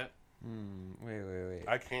want to veto that? Wait.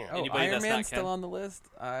 I can't. Oh, Anybody Iron that's not Man's Ken? still on the list?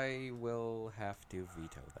 I will have to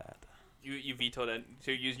veto that. You vetoed it.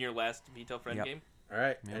 So you're using your last veto for Yep. Endgame? All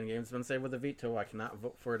right, Yep. Endgame's been saved with a veto. I cannot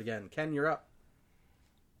vote for it again. Ken, you're up.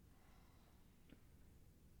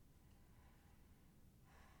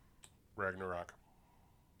 Ragnarok.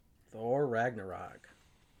 Thor Ragnarok.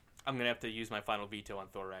 I'm going to have to use my final veto on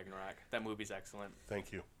Thor Ragnarok. That movie's excellent.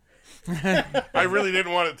 Thank you. I really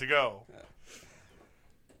didn't want it to go.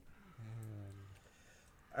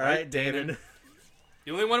 All right, Danen.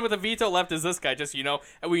 The only one with a veto left is this guy, just so you know.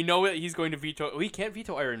 And we know that he's going to veto. We can't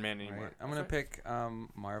veto Iron Man anymore. Right. I'm going to pick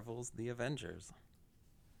Marvel's The Avengers.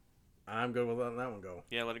 I'm good with letting that one go.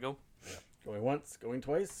 Yeah, let it go. Going once, going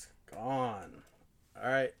twice, gone. All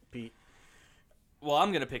right, Pete. Well,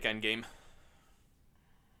 I'm going to pick Endgame.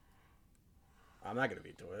 I'm not going to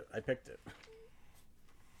veto it. I picked it.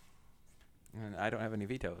 And I don't have any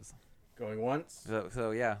vetoes. Going once,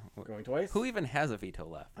 So yeah. going twice. Who even has a veto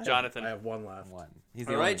left? Jonathan. I have one left. One. He's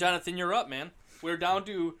the All right, only- Jonathan, you're up, man. We're down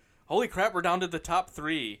to... Holy crap, we're down to the top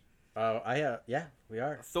three. Yeah, we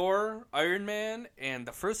are. Thor, Iron Man, and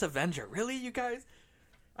the first Avenger. Really, you guys?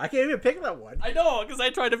 I can't even pick that one. I know, because I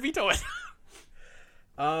tried to veto it.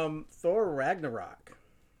 Thor Ragnarok.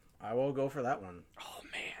 I will go for that one. Oh,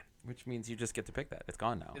 man. Which means you just get to pick that. It's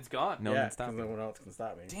gone now. It's gone. No yeah, one can because stop no you. one else can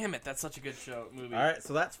stop me. Damn it, that's such a good movie. All right,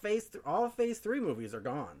 so that's all Phase 3 movies are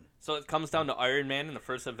gone. So it comes down to Iron Man and the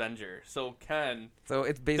first Avenger. So, Ken, So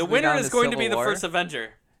it's the basically winner down is to going to Civil be the War. first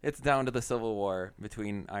Avenger. It's down to the Civil War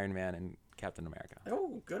between Iron Man and Captain America.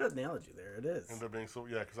 Oh, good analogy there. It is. End up being so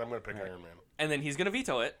because I'm going to pick Iron Man. And then he's going to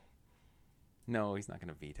veto it. No, he's not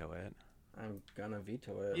going to veto it. I'm going to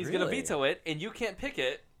veto it. He's going to Really? veto it, and you can't pick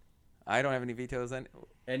it. I don't have any vetoes.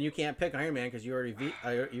 And you can't pick Iron Man because you were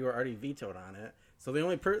already vetoed on it. So the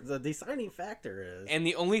only the deciding factor is... And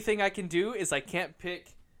the only thing I can do is I can't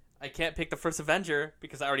pick the first Avenger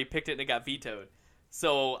because I already picked it and it got vetoed.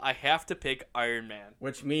 So I have to pick Iron Man.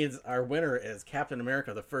 Which means our winner is Captain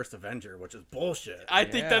America, the first Avenger, which is bullshit. I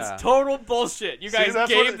think Yeah. that's total bullshit. You guys that's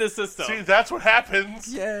gave what- the system. See, that's what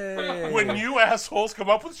happens Yay! when you assholes come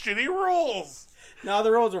up with shitty rules. No,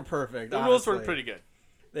 the rules were perfect. The rules were honestly. pretty good.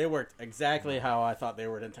 They worked exactly how I thought they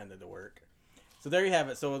were intended to work. So there you have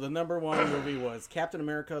it. So the number one movie was Captain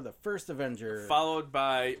America, the first Avenger. Followed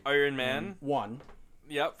by Iron Man. 1.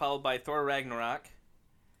 Yep, followed by Thor Ragnarok.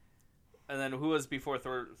 And then who was before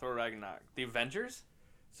Thor Ragnarok? The Avengers?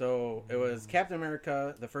 So it was Captain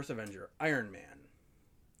America, the first Avenger, Iron Man,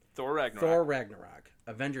 Thor Ragnarok. Thor Ragnarok,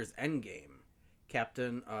 Avengers Endgame,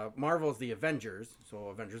 Captain Marvel's The Avengers, so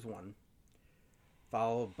Avengers 1,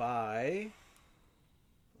 followed by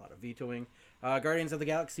a lot of vetoing, Guardians of the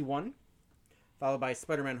Galaxy 1, followed by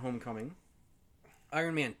Spider-Man Homecoming,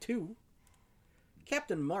 Iron Man 2,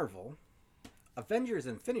 Captain Marvel, Avengers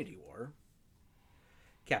Infinity War,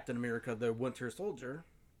 Captain America the Winter Soldier,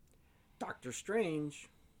 Doctor Strange,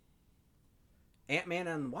 Ant-Man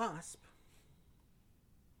and Wasp.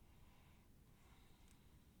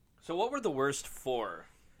 So what were the worst four?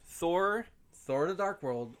 Thor, Thor the Dark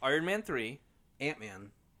World, Iron Man 3.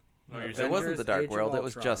 Ant-Man, It wasn't the Dark Age of World. It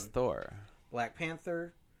was Ultron, just Thor. Black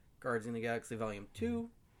Panther, Guardians of the Galaxy Volume 2,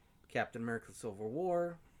 Captain America Civil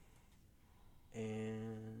War,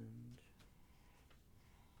 and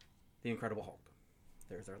The Incredible Hulk.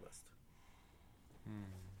 There's our list.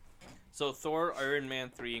 So Thor, Iron Man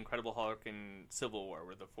 3, Incredible Hulk, and Civil War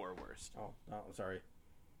were the four worst. Oh, sorry.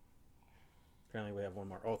 Apparently we have one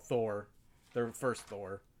more. Oh, Thor. The first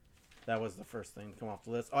Thor. That was the first thing to come off the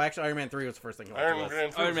list. Oh, actually, Iron Man 3 was the first thing to come off the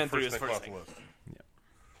list. Iron Man 3 was the first off thing. the list.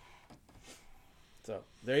 So,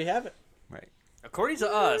 there you have it. Right. According to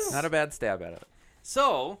us. Not a bad stab at it.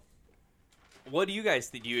 So, what do you guys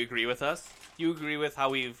think? Do you agree with us? Do you agree with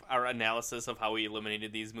how our analysis of how we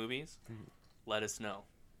eliminated these movies? Let us know.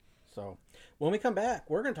 So, when we come back,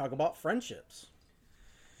 we're going to talk about friendships.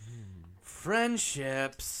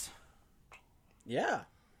 Friendships. Yeah.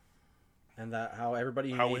 And how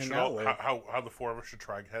everybody How you we hang should out all, with. how the four of us should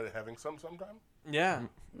try having some sometime. Yeah.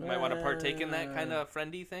 You might want to partake in that kind of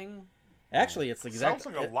friendy thing. Actually, it's the exact...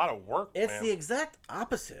 Sounds like a lot of work, It's man. the exact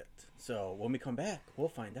opposite. So, when we come back, we'll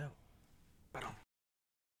find out.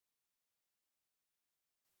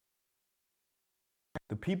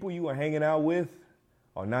 The people you are hanging out with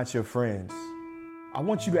are not your friends. I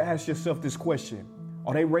want you to ask yourself this question.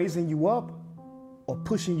 Are they raising you up or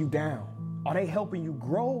pushing you down? Are they helping you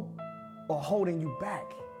grow or holding you back?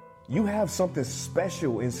 You have something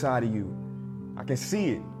special inside of you. I can see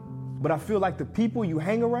it. But I feel like the people you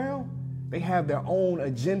hang around, they have their own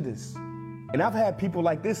agendas. And I've had people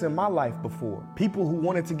like this in my life before. People who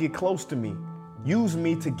wanted to get close to me, use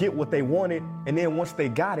me to get what they wanted, and then once they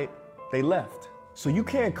got it, they left. So you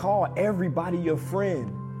can't call everybody your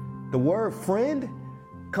friend. The word friend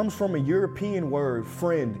comes from a European word,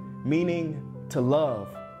 friend, meaning to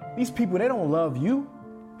love. These people, they don't love you.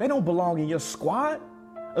 They don't belong in your squad.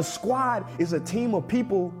 A squad is a team of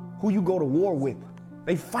people who you go to war with.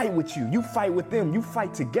 They fight with you. You fight with them. You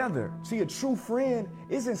fight together. See, a true friend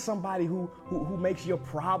isn't somebody who makes your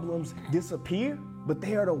problems disappear, but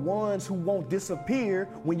they are the ones who won't disappear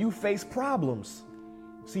when you face problems.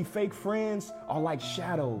 See, fake friends are like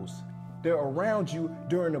shadows. They're around you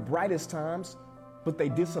during the brightest times, but they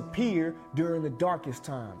disappear during the darkest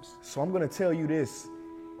times. So I'm going to tell you this.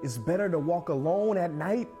 It's better to walk alone at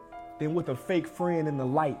night than with a fake friend in the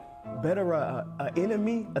light. Better an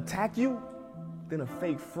enemy attack you than a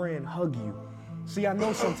fake friend hug you. See, I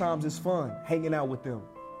know sometimes it's fun hanging out with them.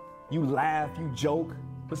 You laugh, you joke,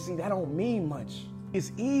 but see, that don't mean much.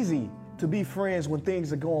 It's easy to be friends when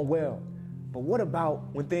things are going well. But what about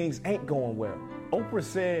when things ain't going well? Oprah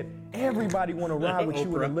said everybody want to ride with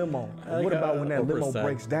you in a limo. And what about when that limo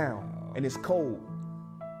breaks down and it's cold?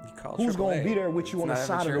 Who's going to be there with you on the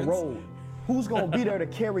side of the road? Who's going to be there to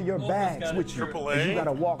carry your bags with you? AAA? You got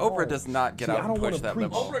to walk Oprah home. does not get See, out I and don't wanna push that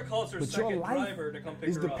preach, limo. Oprah calls her but your second life driver to come pick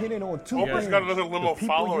is her up. dependent on two Oprah's things. got another limo The people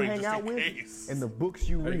following you hang just out in with case. and the books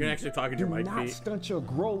you read. you can actually talk into Do your mic, not Pete. stunt your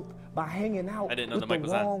growth by hanging out I didn't know with the mic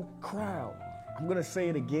was on. wrong crowd. I'm going to say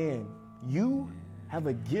it again. You have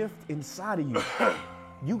a gift inside of you.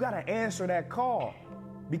 You got to answer that call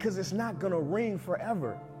because it's not going to ring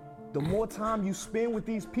forever. The more time you spend with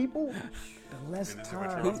these people, the less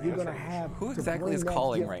time you're going to have. Who to exactly bring is that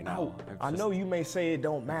calling gift right now? out. I know you may say it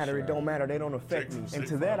don't matter, it don't matter, they don't affect me. And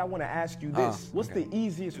to that, I want to ask you this. What's the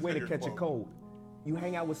easiest way to catch a cold? You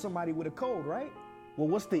hang out with somebody with a cold, right? Well,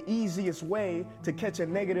 what's the easiest way to catch a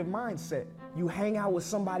negative mindset? You hang out with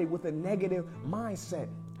somebody with a negative mindset.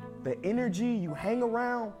 The energy you hang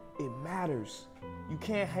around, it matters. You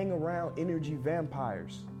can't hang around energy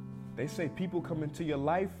vampires. They say people come into your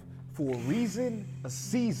life for a reason, a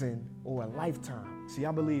season, or a lifetime. See,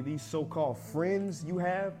 I believe these so-called friends you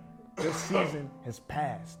have, their season has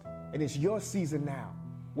passed. And it's your season now,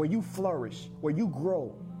 where you flourish, where you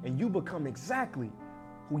grow, and you become exactly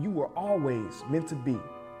who you were always meant to be.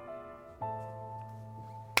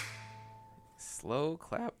 Slow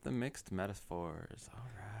clap the mixed metaphors.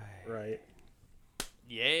 All right. Right.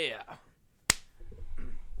 Yeah.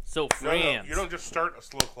 So, No, friends. you don't just start a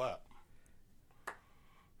slow clap.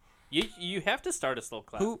 You have to start a slow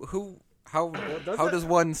clap. How does does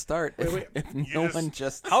one start if, wait. if You no just- one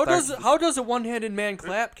just How starts? does a one-handed man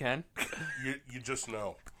clap, Ken? You just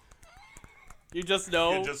know. You just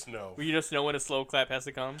know. You just know. You just know when a slow clap has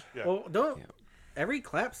to come. Yeah. Well, don't. Every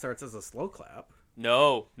clap starts as a slow clap.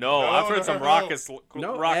 No. I've heard some no. raucous.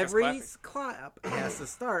 No, raucous every clapping. clap has to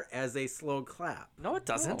start as a slow clap. No, it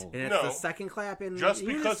doesn't. And it's No. the second clap in just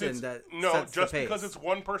because unison it's that no, sets just the pace. because it's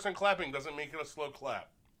one person clapping doesn't make it a slow clap.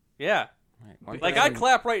 Yeah. Right, Like I'd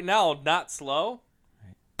clap right now, not slow,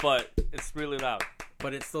 but it's really loud.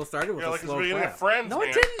 But it still started with Yeah, a like it's slow beginning clap. of Friends. No, man.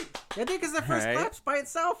 it didn't. Yeah, because the first Right. clap's by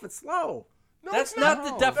itself. It's slow. No, That's it's not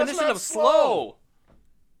the definition not of slow.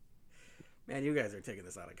 Man, you guys are taking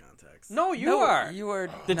this out of context. No, you No, are. You are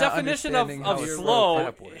The not definition of understanding how a slow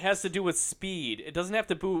clap works. has to do with speed. It doesn't have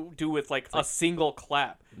to do with like a single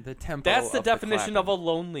clap. The tempo. That's the of definition of a clapping,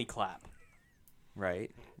 lonely clap.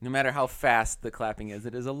 right. No matter how fast the clapping is,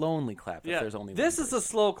 it is a lonely clap. Yeah. If there's only This one is a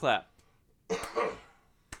slow clap.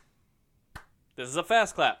 This is a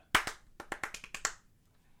fast clap.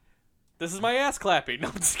 This is my ass clapping. No,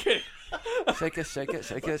 I'm just kidding. shake it, shake it,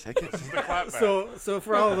 shake it, shake it. The clap back. So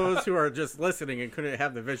for all those who are just listening and couldn't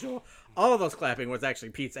have the visual, all of those clapping was actually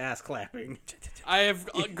Pete's ass clapping. I have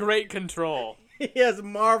great control. He has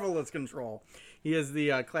marvelous control. He is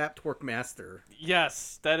the clap twerk master.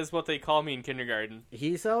 Yes, that is what they call me in kindergarten.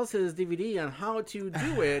 He sells his DVD on how to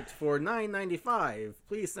do it for $9.95.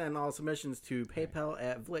 Please send all submissions to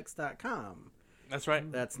PayPal@Vlixx.com. That's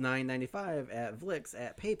right. That's $9.95 at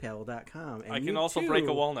Vlixx@PayPal.com. And I can you also too- break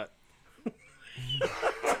a walnut.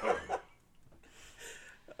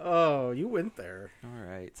 Oh, you went there. All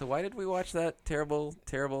right. So why did we watch that terrible,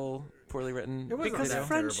 poorly written? It wasn't Because that of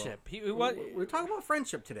friendship. We're talking about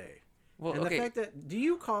friendship today. Well, And okay. the fact that, do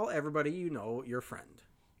you call everybody you know your friend?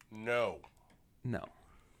 No. No.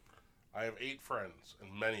 I have 8 friends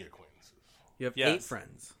and many acquaintances. You have Yes. 8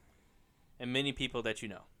 friends. And many people that you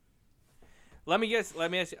know. Let me ask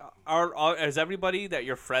you, is everybody that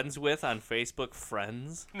you're friends with on Facebook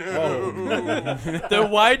friends? No.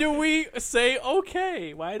 Then why do we say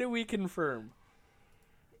okay? Why do we confirm?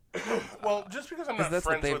 Well, just because I'm not that's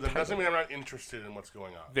what friends they've with them doesn't titled mean I'm not interested in what's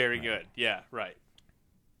going on. Very good. Yeah, right.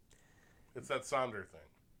 It's that Sonder thing.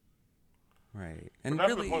 Right. But And not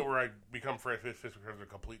to really, the point where I become friends with a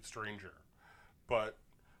complete stranger. But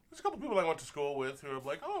there's a couple people I went to school with who are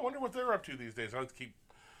like, oh, I wonder what they're up to these days. I like to keep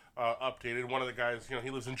updated. One of the guys, he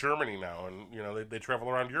lives in Germany now, and they travel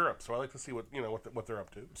around Europe. So I like to see what they're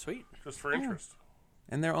up to, Sweet. just for interest.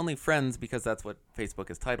 and they're only friends because that's what Facebook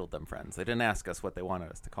has titled them friends. They didn't ask us what they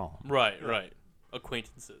wanted us to call them. Right.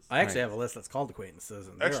 Acquaintances. I actually Right. have a list that's called acquaintances,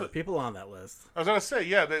 and there Actually- are people on that list. I was going to say,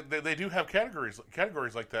 yeah, they do have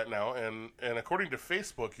categories like that now, and according to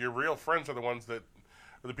Facebook, your real friends are the ones that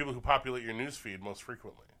are the people who populate your news feed most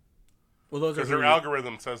frequently. Well, those are Because their who-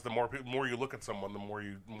 algorithm says the more you look at someone, the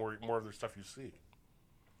more of their stuff you see.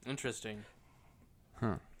 Interesting.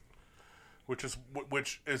 Which is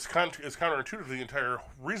counterintuitive to the entire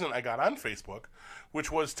reason I got on Facebook,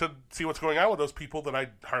 which was to see what's going on with those people that I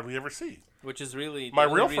hardly ever see. Which is really My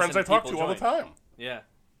the only real friends I reason talk to people all the join. time. Yeah.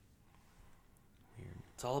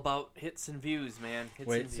 It's all about hits and views, man. Hits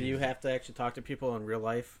Wait, and so views. you have to actually talk to people in real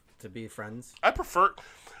life to be friends? I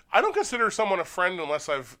don't consider someone a friend unless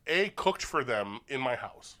I've cooked for them in my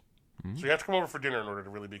house. So you have to come over for dinner in order to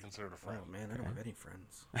really be considered a friend. Oh man, I don't have any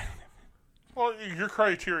friends. Well, your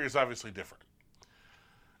criteria is obviously different.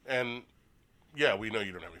 And, yeah, we know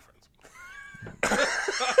you don't have any friends.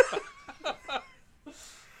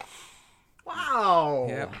 Wow.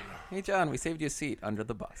 Yep. Hey, John, we saved you a seat under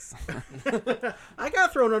the bus. I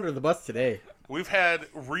got thrown under the bus today. We've had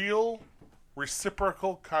real,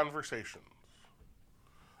 reciprocal conversations.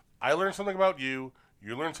 I learned something about you.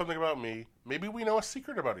 You learned something about me. Maybe we know a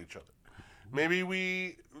secret about each other.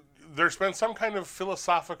 Maybe there's been some kind of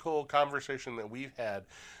philosophical conversation that we've had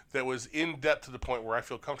that was in depth to the point where I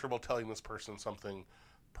feel comfortable telling this person something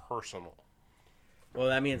personal. Well,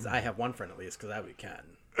 that means I have one friend at least, because I would Ken.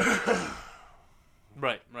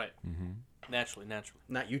 Right. Naturally.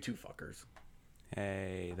 Not you two fuckers.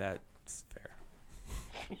 Hey, that's fair.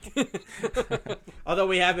 Although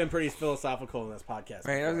we have been pretty philosophical in this podcast.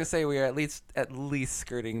 Right, I was gonna say we are at least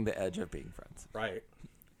skirting the edge of being friends. Right.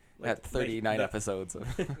 At 39 episodes. Of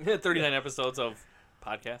 39 episodes of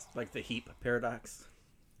podcast. Like the heap paradox.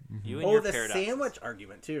 You and Oh, your the paradoxes. sandwich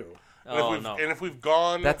argument, too. Oh, no. And if we've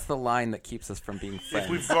gone... That's the line that keeps us from being friends.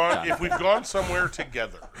 if we've gone somewhere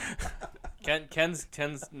together... Ken's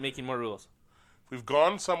making more rules. If we've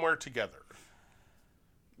gone somewhere together...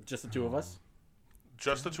 Just the two of us?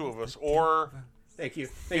 Just the two of us, or... Thank you.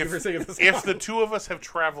 Thank you for singing this If song. the two of us have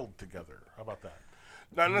traveled together, how about that?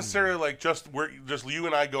 Not necessarily like just you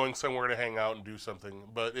and I going somewhere to hang out and do something,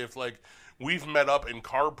 but if like we've met up and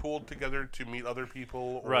carpooled together to meet other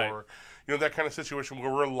people, or Right. That kind of situation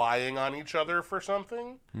where we're relying on each other for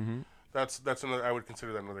something. Mm-hmm. That's another. I would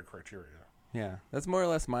consider that another criteria. Yeah, that's more or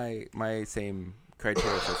less my same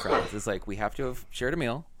criteria for friends. It's like we have to have shared a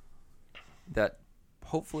meal that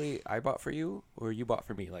hopefully I bought for you or you bought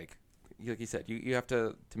for me. Like you said, you have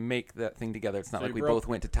to make that thing together. It's not So like you we broke- both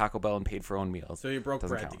went to Taco Bell and paid for our own meals. So you broke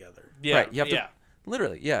Doesn't bread count. together. Yeah. Right, you have to- yeah.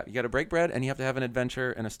 Literally, yeah. You got to break bread and you have to have an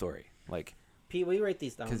adventure and a story. Like, Pete, will you write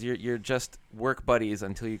these down? because you're just work buddies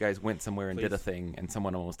until you guys went somewhere and did a Please. thing and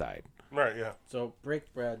someone almost died. Right? Yeah. So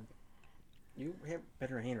break bread. You have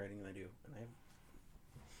better handwriting than I do. And I have...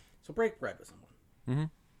 So break bread with someone.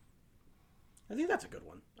 Mm-hmm. I think that's a good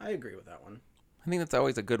one. I agree with that one. I think that's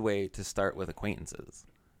always a good way to start with acquaintances.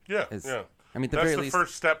 Yeah. Is- Yeah. I mean, at the That's very the least,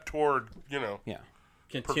 first step toward yeah.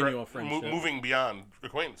 Continual friendship. moving beyond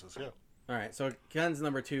acquaintances. Yeah. All right. So Ken's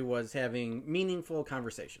number 2 was having meaningful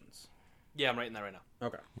conversations. Yeah, I'm writing that right now.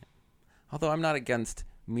 Okay. Although I'm not against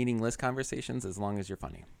meaningless conversations as long as you're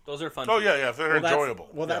funny, Those are fun. Oh yeah, yeah. If they're enjoyable.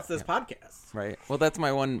 That's this podcast. right? Well, that's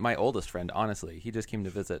my oldest friend. Honestly, he just came to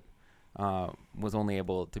visit. Was only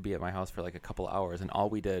able to be at my house for like a couple hours, and all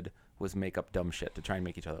we did was make up dumb shit to try and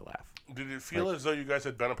make each other laugh. Did it feel as though you guys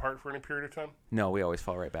had been apart for any period of time? No, we always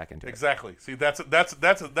fall right back into it. Exactly. See, that's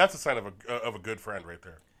a sign of a good friend right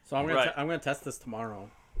there. So I'm gonna Right. I'm gonna test this tomorrow.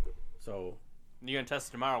 So You're going to test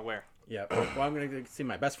it tomorrow where? yeah. Well, I'm gonna see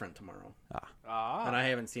my best friend tomorrow, Ah. and I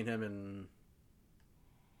haven't seen him in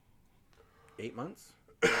 8 months.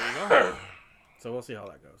 There you go. So we'll see how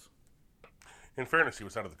that goes. In fairness, he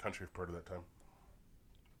was out of the country for part of that time.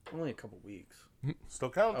 Only a couple weeks. Still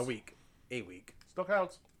counts. A week. A week. Still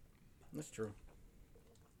counts. That's true.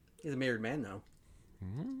 He's a married man now.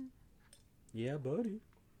 Yeah, buddy.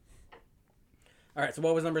 All right, so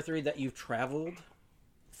what was number 3 that you've traveled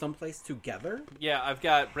someplace together? Yeah, I've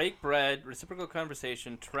got break bread, reciprocal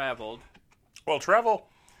conversation, traveled. Well, travel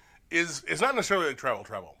is not necessarily like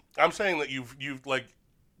travel. I'm saying that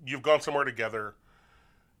you've gone somewhere together,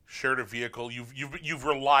 shared a vehicle. You've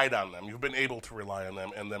relied on them. You've been able to rely on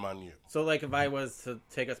them and them on you. So, like, if I was to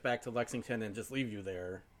take us back to Lexington and just leave you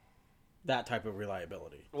there, that type of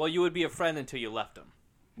reliability. Well, you would be a friend until you left them.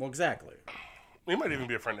 Well, exactly. You might even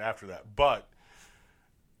be a friend after that, but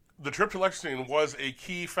the trip to Lexington was a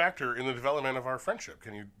key factor in the development of our friendship.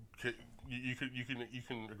 You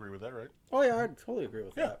can agree with that, right? Oh, yeah, I totally agree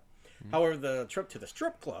with that. However, the trip to the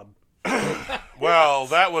strip club... Well,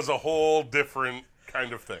 that was a whole different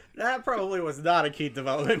kind of thing. That probably was not a key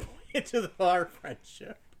development point to our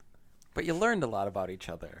friendship. But you learned a lot about each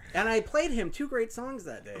other. And I played him 2 great songs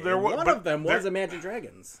that day. One of them was Imagine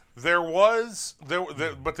Dragons. But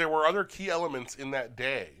there were other key elements in that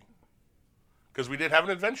day. Because we did have an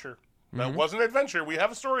adventure. That was an adventure. We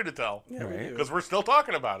have a story to tell. Yeah, we do. Because we're still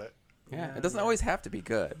talking about it. Yeah, it doesn't always have to be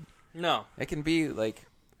good. No. It can be like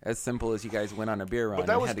as simple as you guys went on a beer run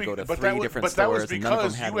that and was had to go to but 3 that was- different but that was stores and none of them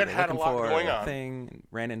because had you what had you're had a looking lot for, going or on. a thing, and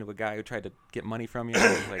ran into a guy who tried to get money from you.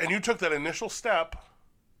 And, like, And you took that initial step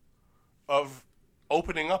of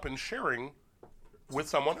opening up and sharing with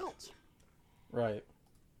someone else. Right.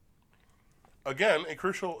 Again, a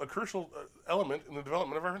crucial element in the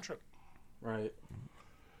development of our friendship. Right.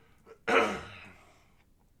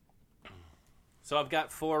 So I've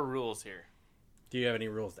got 4 rules here. Do you have any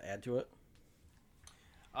rules to add to it?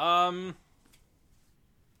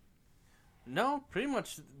 No, pretty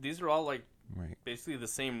much these are all like right. basically the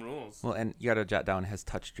same rules. Well, and you got to jot down has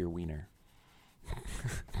touched your wiener.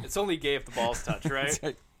 It's only gay if the balls touch,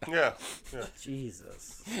 right? Yeah.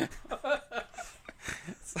 Jesus.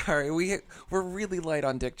 Sorry, we're really light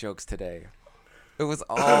on dick jokes today. It was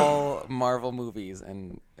all Marvel movies,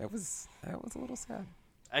 and that was a little sad.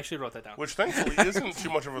 I actually wrote that down. Which thankfully isn't too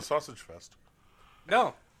much of a sausage fest.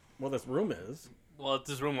 No. Well, this room is. Well,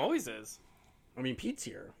 this room always is. I mean, Pete's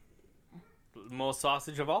here. The most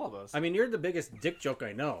sausage of all of us. I mean, you're the biggest dick joke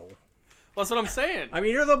I know. That's what I'm saying. I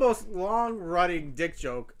mean, you're the most long-running dick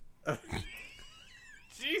joke.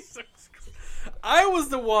 Jesus Christ. I was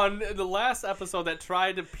the one in the last episode that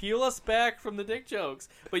tried to peel us back from the dick jokes.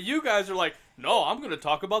 But you guys are like, no, I'm going to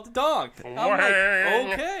talk about the dong. I'm like,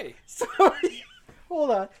 okay. Sorry.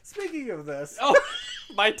 Hold on. Speaking of this. Oh,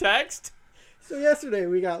 my text? So yesterday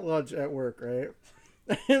we got lunch at work, right?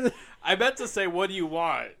 I meant to say, what do you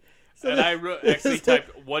want? So and I actually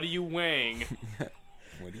typed, what are you weighing?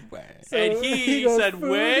 What do you weigh? So And he goes, said,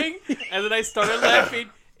 "Food." weighing? And then I started laughing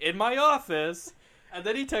in my office. And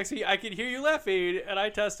then he texted me, I can hear you laughing. And I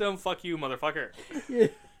texted him, fuck you, motherfucker. Yeah.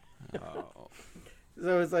 Oh.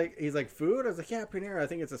 So it's like, he's like, food? I was like, yeah, Panera. I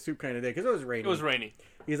think it's a soup kind of day because it was raining. It was rainy.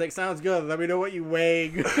 He's like, sounds good. Let me know what you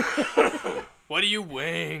weighing. What are you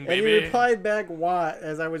weighing, And baby? he replied back, what?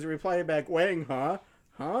 As I was replying back, weighing, huh?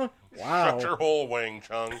 Huh? Wow. Shut your hole, Wang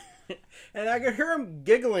Chung. And I could hear him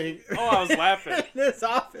giggling. Oh, I was laughing. In his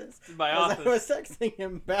office. In my As office. I was texting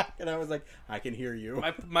him back, and I was like, I can hear you.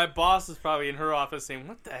 My boss is probably in her office saying,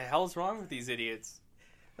 what the hell's wrong with these idiots?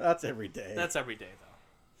 That's every day. That's every day,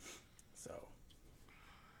 though. So.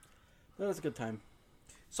 That was a good time.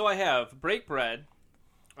 So I have break bread,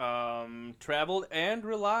 traveled and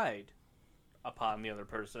relied upon the other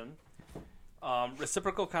person,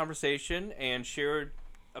 reciprocal conversation, and shared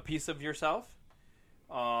a piece of yourself.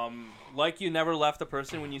 Like you never left a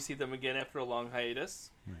person when you see them again after a long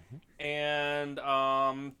hiatus. Mm-hmm.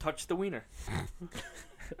 And touch the wiener.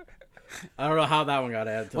 I don't know how that one got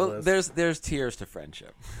added to Well, this. there's tears to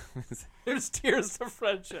friendship. There's tears of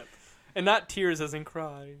friendship. And not tears as in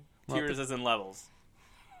cry. Well, Tears as in levels.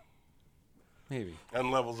 Maybe.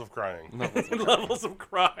 And levels of crying. Levels of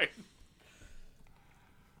crying.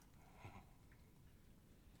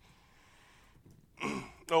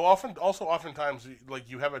 Oh, oftentimes, like,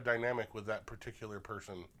 you have a dynamic with that particular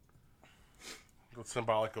person that's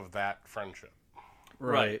symbolic of that friendship.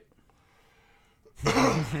 Right.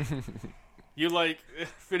 You, like,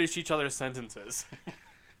 finish each other's sentences.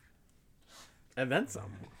 And then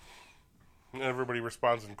some. And everybody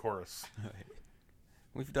responds in chorus.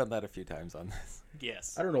 We've done that a few times on this.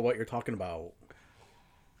 Yes. I don't know what you're talking about.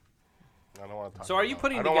 I don't want to talk. So are you about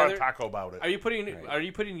putting it. I don't want to together- taco about it. Are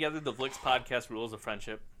you putting together the Vlixx Podcast rules of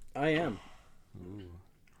friendship? I am. Ooh.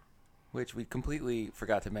 Which we completely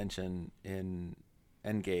forgot to mention in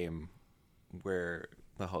Endgame, where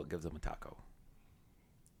the Hulk gives him a taco.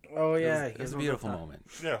 Oh, yeah. It was a beautiful moment.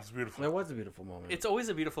 Yeah, it's beautiful. That was a beautiful moment. It's always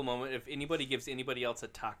a beautiful moment if anybody gives anybody else a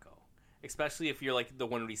taco. Especially if you're like the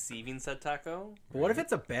one receiving said taco. But what if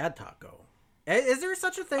it's a bad taco? Is there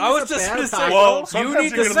such a thing? I as was a just bad gonna say, taco? Well, You sometimes need you,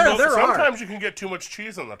 to can, say there are. sometimes you can get too much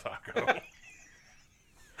cheese on the taco.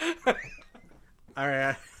 All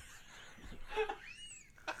right.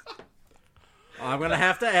 I'm gonna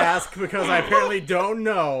have to ask because I apparently don't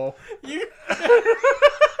know.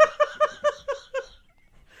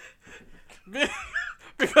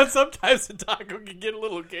 Because sometimes the taco can get a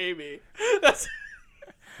little gamey. That's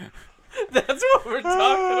what we're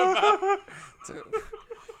talking about.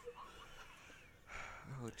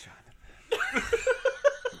 Oh, Jonathan.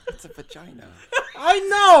 It's a vagina. I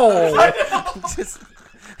know, Just,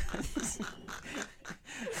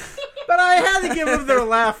 but I had to give them their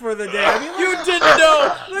laugh for the day. I mean, You didn't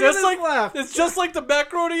know. Look Just at like this laugh. it's just like the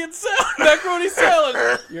macaroni and macaroni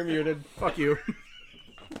salad. You're muted. Fuck you.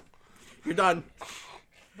 You're done.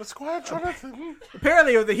 What's quiet, Jonathan?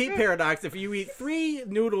 Apparently, with the heat paradox, if you eat 3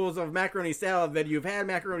 noodles of macaroni salad, then you've had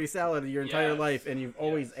macaroni salad your entire Yes. life, and you've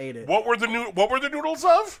always ate it. What were the noodles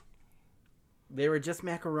of? They were just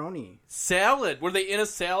macaroni. Salad? Were they in a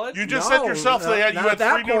salad? You just No, said yourself not you at had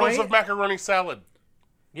that 3 noodles point. of macaroni salad.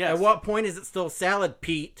 Yes. At what point is it still salad,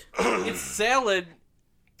 Pete? It's salad.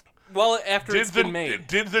 Well, after it's been made.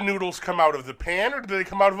 Did the noodles come out of the pan, or did they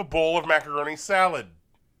come out of a bowl of macaroni salad?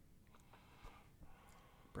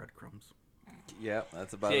 Breadcrumbs. yep,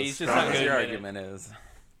 that's about Yeah, as he's just strong not as good your at it. argument is.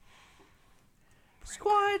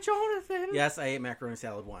 Quiet, Jonathan. Yes, I ate macaroni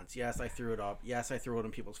salad once. Yes, I threw it up. Yes, I threw it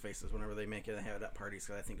in people's faces whenever they make it and have it at parties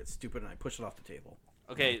because I think it's stupid and I push it off the table.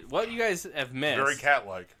 Okay, what you guys have missed. Very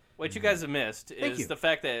cat-like. What you guys have missed Thank is you. the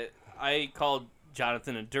fact that I called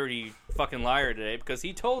Jonathan a dirty fucking liar today because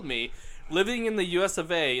he told me, living in the US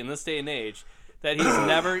of A in this day and age, that he's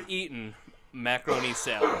never eaten macaroni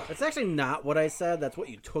salad. That's actually not what I said. That's what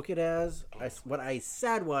you took it as. What I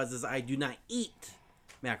said was I do not eat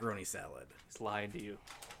macaroni salad. He's lying to you.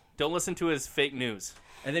 Don't listen to his fake news.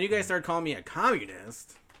 And then you guys started calling me a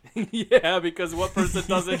communist. Yeah, because what person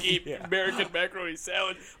doesn't eat American macaroni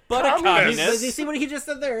salad but a Communist. communist? Does you see what he just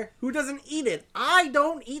said there? Who doesn't eat it? I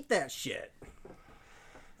don't eat that shit.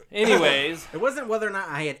 Anyways, It wasn't whether or not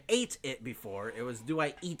I had ate it before. It was, do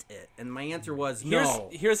I eat it? And my answer was no.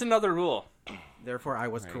 here's another rule. Therefore, I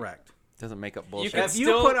was correct. Doesn't make up bullshit. can If you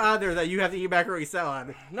still- put on there that you have to eat macaroni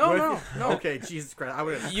salad, No. Okay, Jesus Christ,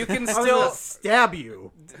 You can I was still, gonna stab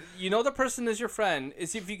you. you know, the person is your friend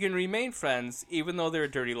is if you can remain friends even though they're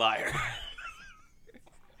a dirty liar.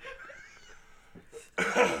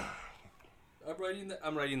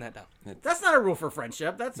 I'm writing that down. That's not a rule for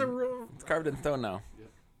friendship. That's a rule. It's carved in stone now.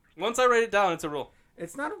 Once I write it down, it's a rule.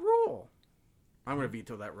 It's not a rule. I'm gonna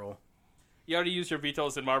veto that rule. You already used your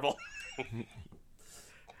vetoes in Marvel.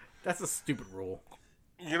 That's a stupid rule.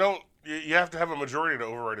 You don't. You have to have a majority to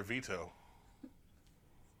override a veto.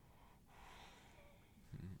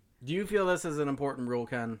 Do you feel this is an important rule,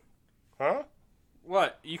 Ken? Huh?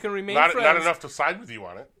 What? You can remain Not friends. enough to side with you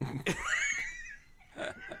on it.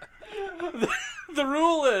 The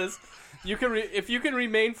rule is, you can if you can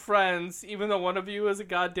remain friends even though one of you is a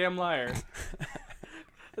goddamn liar,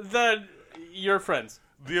 then you're friends.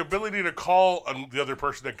 The ability to call the other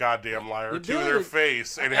person a goddamn liar to ability- their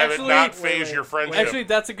face and have it Actually- not wait, phase wait. your friendship Actually,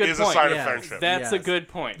 that's a good is point. a sign Yes. of friendship. That's a Yes. good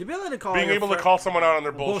point. The ability to call Being your able to friend- call someone out on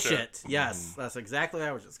their bullshit. Yes, that's exactly what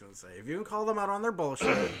I was just gonna say. If you can call them out on their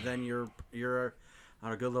bullshit, then you're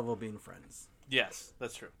on a good level of being friends. Yes,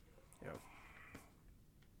 that's true. Yeah.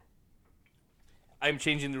 I'm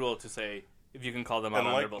changing the rule to say if you can call them out And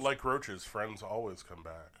on their bullshit. like roaches, friends always come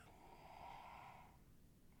back.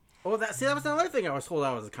 Oh, that was another thing I was told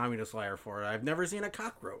I was a communist liar for. I've never seen a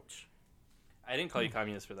cockroach. I didn't call you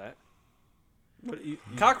communist for that. What,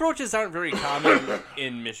 Cockroaches aren't very common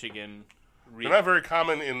in Michigan. They're not very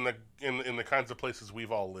common in the kinds of places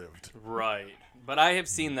we've all lived. Right. But I have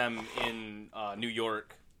seen them in New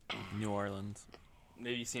York. New Orleans.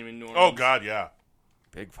 Maybe you've seen them in New Oh Orleans. God, yeah.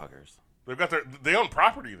 Big fuckers. They own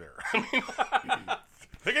property there. I mean,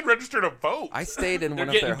 they can register to vote. I stayed in They're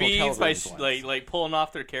one of their getting hotel bees by rooms once. like pulling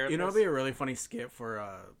off their carapace. You know, it'd be a really funny skit for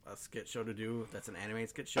a skit show to do. That's an animated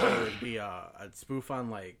skit show. It'd be a spoof on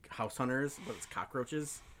like House Hunters, but it's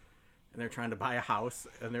cockroaches, and they're trying to buy a house,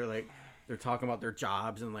 and they're talking about their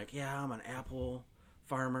jobs and like, yeah, I'm an apple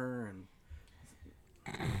farmer, and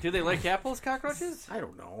Do they like apples, cockroaches? I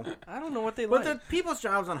don't know. I don't know what they But like. the people's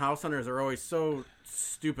jobs on House Hunters are always so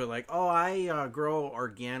stupid. Like, oh, I grow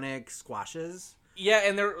organic squashes. Yeah,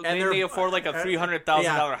 and they afford like a $300,000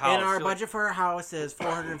 house. And our You're like, budget for our house is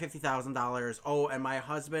 $450,000. Oh, and my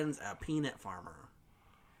husband's a peanut farmer.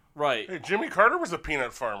 right. Hey, Jimmy Carter was a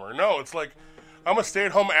peanut farmer. No, it's like I'm a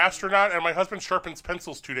stay-at-home astronaut, and my husband sharpens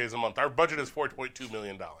pencils 2 days a month. Our budget is $4.2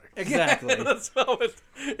 million. Exactly. That's how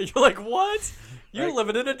you're like, what? You're Like-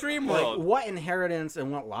 living in a dream Like, world. what inheritance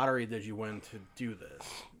and what lottery did you win to do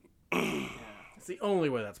this? It's the only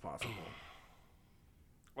way that's possible.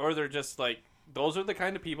 Or they're just like, those are the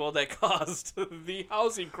kind of people that caused the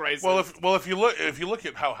housing crisis. Well, if you look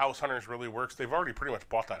at how House Hunters really works, they've already pretty much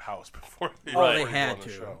bought that house before they. Oh, they went had on the to.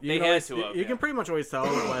 show. You They can had always- to You have, can yeah. pretty much always tell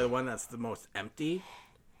by the one that's the most empty,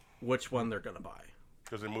 which one they're gonna buy.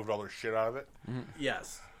 Because they moved all their shit out of it.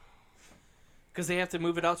 Yes. Because they have to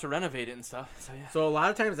move it out to renovate it and stuff. So, yeah. So a lot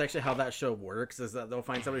of times, actually, how that show works is that they'll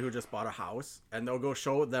find somebody who just bought a house, and they'll go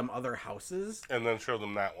show them other houses, And then show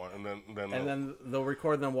them that one, and then they'll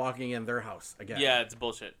record them walking in their house again. Yeah, it's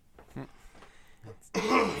bullshit.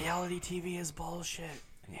 Reality TV is bullshit.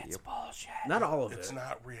 It's bullshit. Not all of it's it.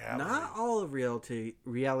 not reality. Not all of reality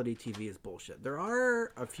TV is bullshit. There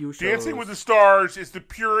are a few shows. Dancing with the Stars is the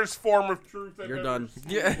purest form of truth. I've You're ever done.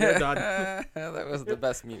 Yeah. You're done. That was the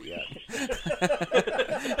best mute yet.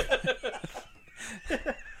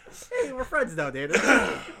 Hey, we're friends now, Dana.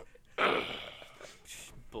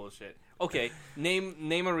 Bullshit. Okay,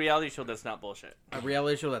 name a reality show that's not bullshit. A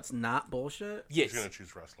reality show that's not bullshit. He's gonna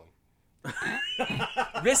choose wrestling.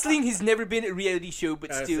 Wrestling has never been a reality show,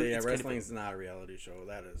 but I still, say, yeah, it's kind of wrestling's not a reality show.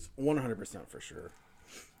 That is 100% for sure.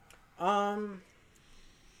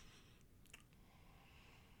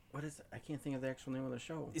 What is it? I can't think of the actual name of the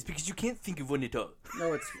show. It's because you can't think of one at all.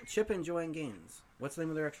 No, it's Chip and Joanne Gaines. What's the name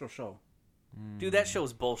of their actual show? Dude, that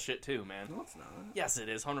show's bullshit too, man. No, it's not. Yes, it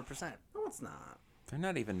is, 100%. No, it's not. They're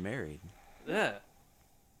not even married. Yeah.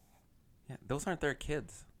 Yeah, those aren't their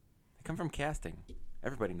kids. They come from casting.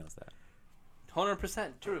 Everybody knows that.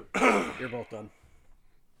 100% true. You're both done.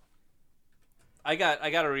 I got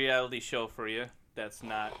a reality show for you that's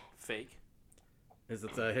not fake. Is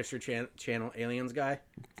it the History Channel Aliens guy?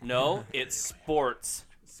 No, it's sports.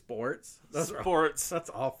 Sports? Sports. That's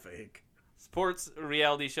all fake. Sports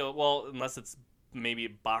reality show. Well, unless it's maybe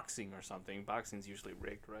boxing or something. Boxing's usually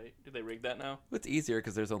rigged, right? Do they rig that now? It's easier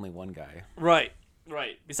because there's only one guy. Right.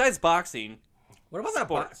 Besides boxing, What about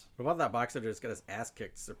Sports. what about that boxer that just got his ass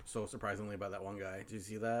kicked so surprisingly by that one guy? Did you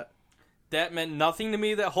see that? that meant nothing to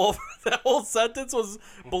me. That whole sentence was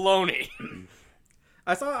baloney.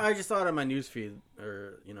 I just saw it on my newsfeed,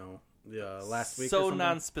 or the last week. or So something.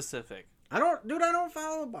 non-specific. I don't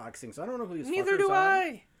follow boxing, so I don't know who these. Neither fuckers do are.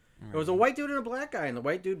 I. It was a white dude and a black guy, and the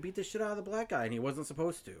white dude beat the shit out of the black guy, and he wasn't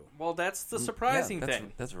supposed to. Well, that's the surprising Yeah,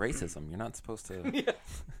 thing. That's racism. You're not supposed to.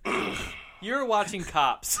 You're watching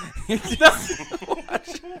Cops.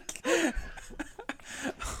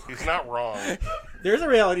 He's not wrong. There's a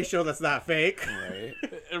reality show that's not fake. Right?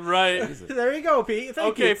 Right. There you go, Pete.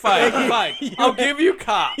 Thank Okay, you. fine. Thank you. I'll give you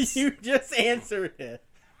Cops. You just answered it.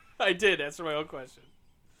 I did answer my own question.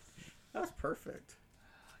 That was perfect.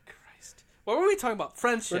 Christ. What were we talking about? We're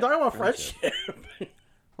Friendship. talking about friendship.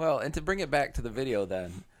 Well, and to bring it back to the video,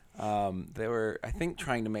 then they were, I think,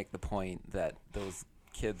 trying to make the point that those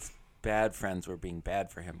kids' bad friends were being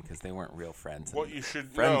bad for him because they weren't real friends. What and you should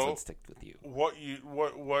friends know, would stick with you. what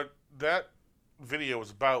that video was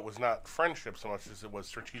about was not friendship so much as it was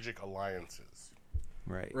strategic alliances.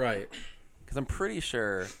 Right. Right. Because I'm pretty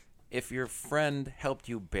sure if your friend helped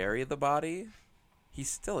you bury the body, he's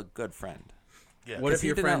still a good friend. Yeah. What Because if he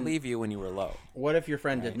your did friend? not leave you when you were low. What if your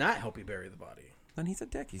friend did not help you bury the body? Then he's a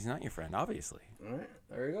dick. He's not your friend, obviously. All right,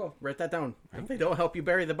 there you go. Write that down. If they don't help you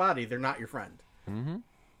bury the body, they're not your friend. Mm-hmm.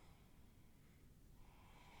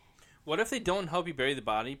 What if they don't help you bury the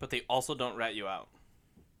body, but they also don't rat you out?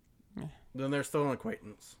 Then they're still an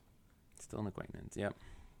acquaintance. Still an acquaintance. Yep.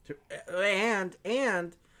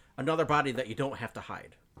 And another body that you don't have to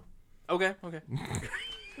hide. Okay.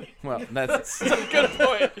 Well, that's Good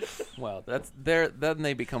point. well, that's there. Then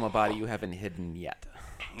they become a body you haven't hidden yet.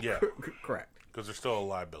 Yeah, Correct. because they're still a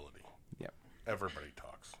liability. Yep. Everybody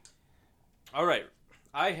talks. All right.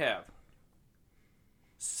 I have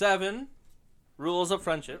 7 rules of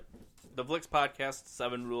friendship. The Vlixx Podcast,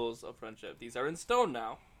 7 rules of friendship. These are in stone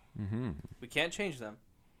now. Mm-hmm. We can't change them.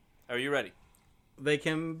 Are you ready? They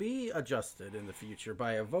can be adjusted in the future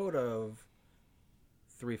by a vote of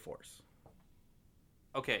 3/4.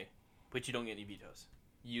 Okay, but you don't get any vetoes.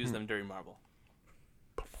 Use them during Marvel.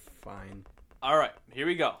 Fine. All right, here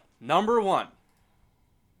we go. Number 1.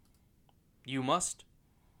 You must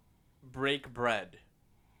break bread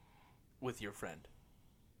with your friend.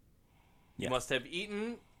 You Yes. must have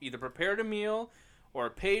either prepared a meal or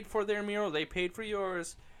paid for their meal, or they paid for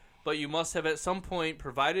yours, but you must have at some point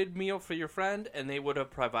provided meal for your friend, and they would have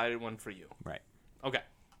provided one for you. Right. Okay.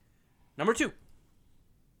 Number 2.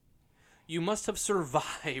 You must have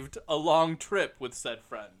survived a long trip with said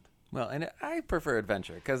friend. Well, and I prefer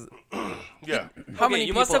adventure because Yeah. how Okay, many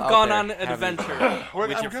you must people have out gone there on an haven't- adventure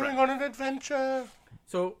with I'm your going friend. on an adventure.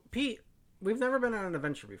 So, Pete, we've never been on an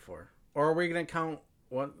adventure before. Or are we going to count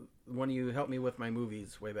when you helped me with my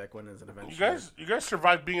movies way back when as an adventure? You guys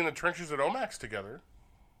survived being in the trenches at Omax together.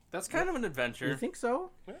 That's kind of an adventure. You think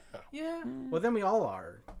so? Yeah. Yeah. Well, then we all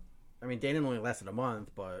are. I mean, Danen only lasted a month,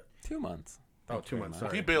 but... 2 months. Oh, 2 months,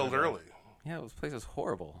 sorry. He bailed early. Yeah, this place is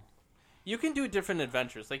horrible. You can do different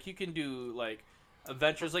adventures. Like, you can do, like,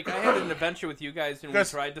 adventures. Like, I had an adventure with you guys when we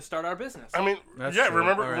Guys- tried to start our business. I mean, That's yeah, true.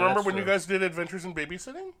 remember All right, remember that's when you true. guys did Adventures in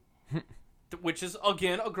Babysitting? Which is,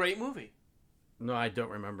 again, a great movie. No, I don't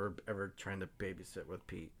remember ever trying to babysit with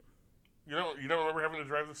Pete. You don't remember having to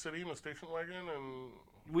drive the city in a station wagon and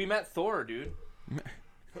We met Thor, dude.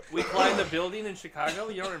 We climbed the building in Chicago.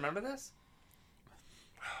 You don't remember this?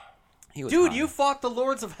 He was Dude, high. you fought the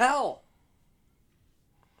Lords of Hell.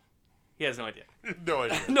 He has no idea. no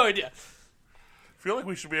idea. No idea. I feel like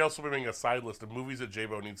we should be also making a side list of movies that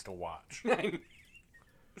J-Bo needs to watch.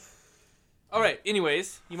 All right.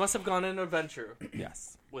 Anyways, you must have gone on an adventure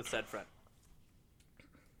Yes. with said friend.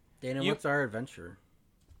 Dana, You- what's our adventure?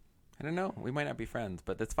 I don't know. We might not be friends,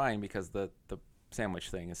 but that's fine because the sandwich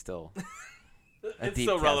thing is still a It's deep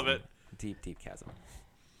still chasm. relevant. Deep chasm.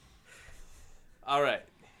 All right.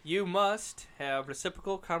 You must have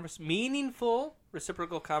meaningful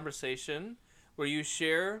reciprocal conversation where you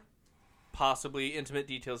share possibly intimate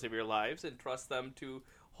details of your lives and trust them to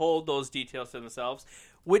hold those details to themselves,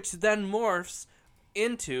 which then morphs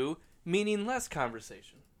into meaningless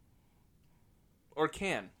conversation. Or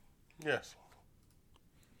can. Yes.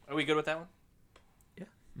 Are we good with that one? Yeah.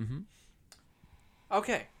 Mm-hmm.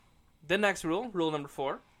 Okay. The next rule number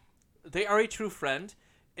 4. They are a true friend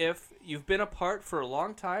if you've been apart for a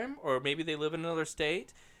long time, or maybe they live in another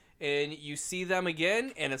state, and you see them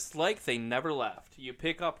again, and it's like they never left. You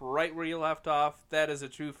pick up right where you left off. That is a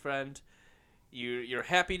true friend. You're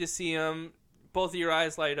happy to see them. Both of your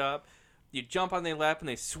eyes light up. You jump on their lap, and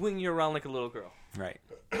they swing you around like a little girl. Right.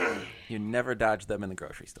 You never dodge them in the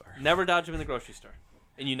grocery store. Never dodge them in the grocery store.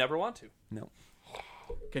 And you never want to. No.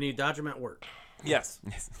 Can you dodge him at work? Yes.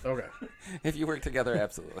 Yes. Okay. If you work together,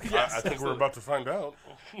 absolutely. Yes, I think we're absolutely. about to find out.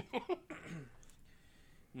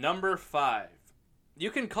 Number 5. You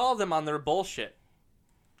can call them on their bullshit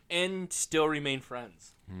and still remain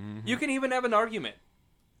friends. Mm-hmm. You can even have an argument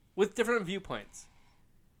with different viewpoints.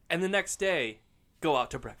 And the next day, go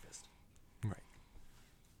out to breakfast. Right.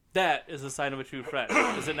 That is a sign of a true friend.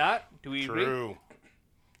 Is it not? Do we agree? True.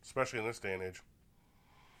 Especially in this day and age.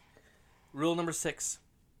 Rule number 6.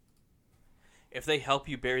 If they help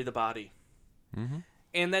you bury the body. Mm-hmm.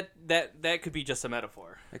 And that could be just a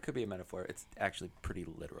metaphor. It could be a metaphor. It's actually pretty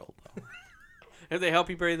literal, though. If they help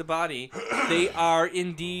you bury the body, they are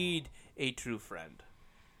indeed a true friend.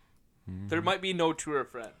 Mm-hmm. There might be no truer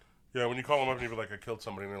friend. Yeah, when you call them up and you're like, I killed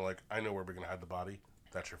somebody, and they're like, I know where we're going to hide the body.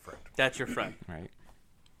 That's your friend. That's your friend. Right.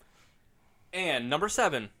 And number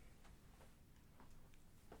 7.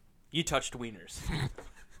 You touched wieners.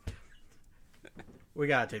 We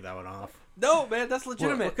gotta take that one off. No, man, that's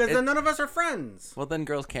legitimate. Because then none of us are friends. Well, then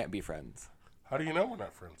girls can't be friends. How do you know we're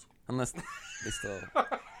not friends? Unless they still...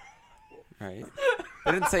 Right?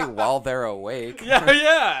 They didn't say while they're awake.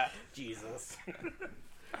 yeah. Jesus.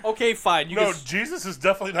 Okay, fine. No, Jesus is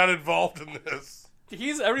definitely not involved in this.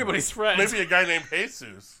 He's everybody's friend. Maybe a guy named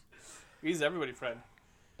Jesus. He's everybody's friend.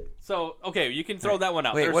 So, okay, you can throw that one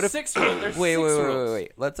out. Wait, There's what if... 6 rules. There's wait, 6 wait, rules.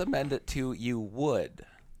 wait. Let's amend it to you would.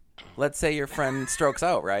 Let's say your friend strokes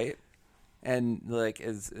out, right? And, like,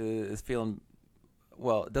 is feeling...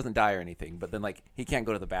 Well, it doesn't die or anything, but then, like, he can't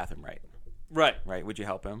go to the bathroom, right? Right. Right? Would you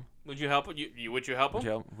help him? Would you help? Would you help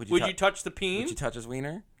him? Would Would you touch the peen Would you touch his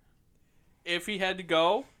wiener? if he had to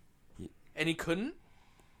go Ye- and he couldn't?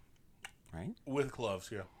 Right? With gloves,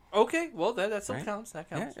 yeah. Okay, well, that still Right? counts. That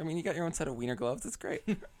Yeah, counts. I mean, you got your own set of wiener gloves. It's great.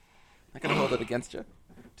 Not going to hold it against you.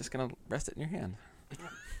 Just going to rest it in your hand.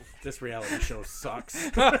 This reality show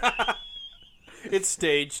sucks. It's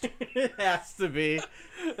staged. It has to be.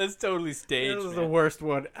 That's totally staged. This is man. the worst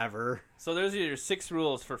one ever. So there's your 6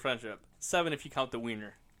 rules for friendship. 7 if you count the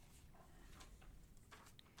wiener.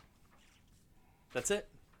 That's it.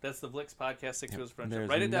 That's the Vlixx Podcast 6 rules of friendship. There's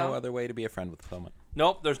Write it down. no other way to be a friend with Clement.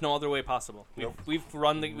 Nope, there's no other way possible. Nope. We've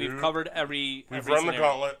covered every. We've every run the scenario.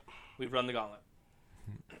 gauntlet. We've run the gauntlet.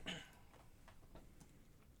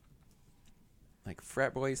 Like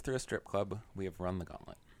frat boys through a strip club, we have run the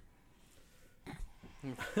gauntlet.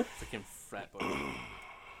 Freaking frat boy.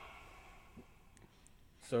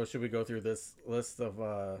 So should we go through this list of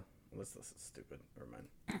this is stupid. Never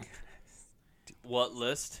mind. What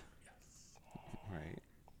list? Right.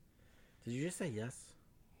 Did you just say yes?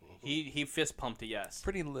 He fist pumped a yes.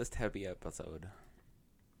 Pretty list heavy episode.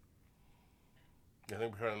 I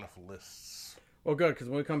think we've had enough lists. Well, good, because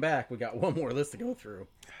when we come back, we got one more list to go through.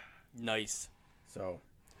 Nice. So,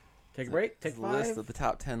 take a break. Take The 5. list of the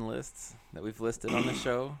top 10 lists that we've listed on the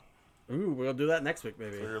show. Ooh, we'll do that next week,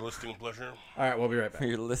 maybe. For your listing pleasure. All right, we'll be right For back.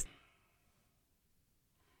 your list.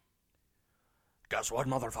 Guess what,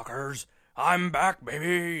 motherfuckers? I'm back,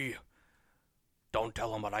 baby. Don't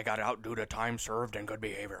tell them, but I got out due to time served and good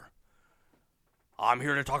behavior. I'm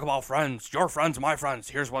here to talk about friends. Your friends, my friends.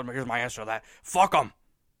 Here's my answer to that. Fuck them.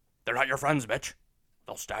 They're not your friends, bitch.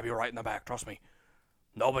 They'll stab you right in the back, trust me.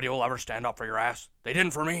 Nobody will ever stand up for your ass. They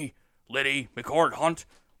didn't for me. Liddy, McCord, Hunt,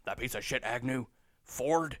 that piece of shit Agnew,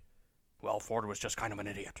 Ford. Well, Ford was just kind of an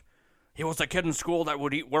idiot. He was the kid in school that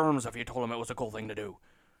would eat worms if you told him it was a cool thing to do.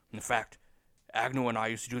 In fact, Agnew and I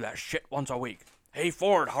used to do that shit once a week. Hey,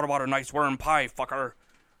 Ford, how about a nice worm pie, fucker?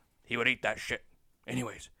 He would eat that shit.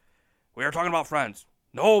 Anyways, we are talking about friends.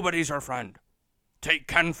 Nobody's our friend. Take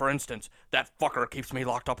Ken, for instance. That fucker keeps me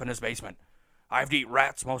locked up in his basement. I have to eat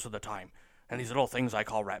rats most of the time, and these little things I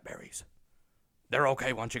call rat berries. They're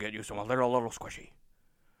okay once you get used to them. They're a little squishy.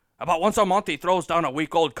 About once a month, he throws down a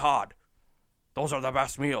week-old cod. Those are the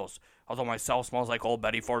best meals, although my cell smells like old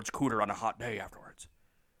Betty Ford's cooter on a hot day afterwards.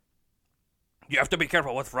 You have to be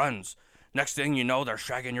careful with friends. Next thing you know, they're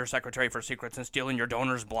shagging your secretary for secrets and stealing your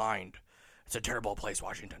donors blind. It's a terrible place,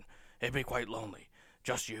 Washington. It'd be quite lonely.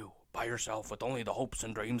 Just you, by yourself, with only the hopes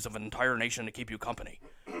and dreams of an entire nation to keep you company.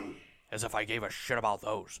 As if I gave a shit about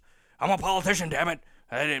those. I'm a politician, damn it.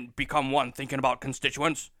 I didn't become one thinking about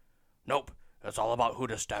constituents. Nope, it's all about who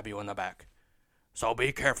to stab you in the back. So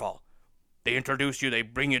be careful. They introduce you, they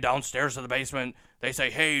bring you downstairs to the basement, they say,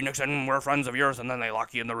 hey, Nixon, we're friends of yours, and then they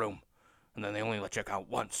lock you in the room. And then they only let you count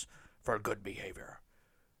once for good behavior.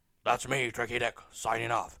 That's me, Tricky Dick, signing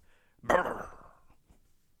off. Brr.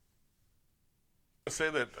 I say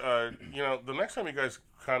that, the next time you guys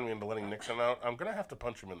con me into letting Nixon out, I'm going to have to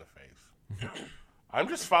punch him in the face. I'm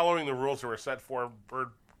just following the rules that were set forward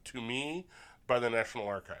to me by the National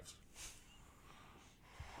Archives.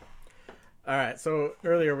 All right, so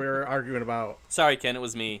earlier we were arguing about... Sorry, Ken, it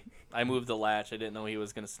was me. I moved the latch. I didn't know he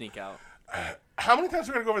was going to sneak out. How many times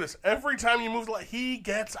are we going to go over this? Every time you move the latch, he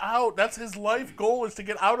gets out. That's his life goal, is to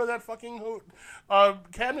get out of that fucking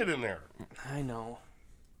cabinet in there. I know.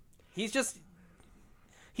 He's just...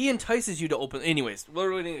 He entices you to open... Anyways, where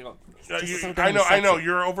do we need to go? I know.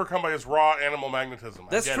 You're overcome by his raw animal magnetism.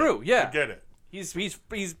 That's true, yeah. I get it. He's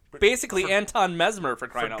basically Anton Mesmer, for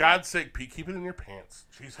crying For out God's sake, Pete, keep it in your pants.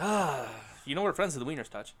 Jesus. You know we're friends with the Wiener's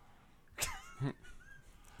touch.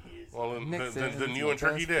 Well, then you and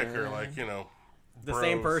Turkey Dick are like, The bros.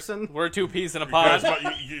 same person? We're two peas in a You pod.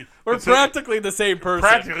 guys- We're practically the same person.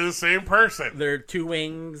 practically the same person. They're 2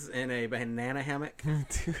 wings in a banana hammock.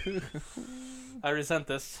 I resent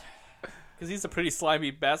this. Because he's a pretty slimy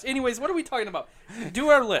bastard. Anyways, what are we talking about? Do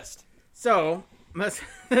our list. So,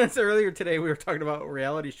 earlier today we were talking about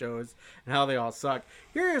reality shows and how they all suck.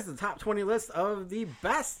 Here is the top 20 list of the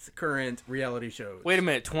best current reality shows. Wait a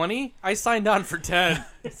minute, 20? I signed on for 10.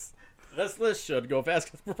 This list should go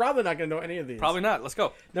fast because we're probably not going to know any of these. Probably not. Let's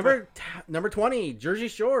go. Number 20, Jersey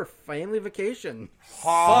Shore, Family Vacation.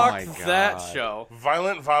 my Fuck God. that show.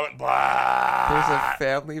 Violent vomit. Blah. There's a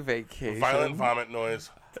family vacation. Violent vomit noise.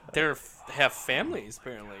 They have families,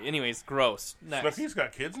 apparently. Anyways, gross. Next. Snooki's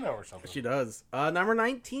got kids now or something. She does. Number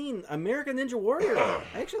 19, American Ninja Warrior. I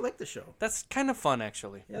actually like the show. That's kind of fun,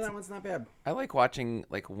 actually. Yeah, that one's not bad. I like watching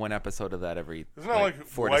like one episode of that every Isn't that like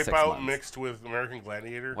 4 to 6 Wipeout months. mixed with American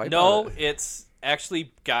Gladiator? Wipeout. No, it's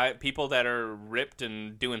actually people that are ripped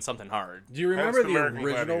and doing something hard. Do you remember the the American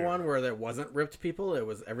original Gladiator. one where there wasn't ripped people? It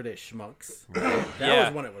was Everyday Schmucks. Yeah. That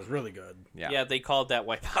was when it was really good. Yeah, they called that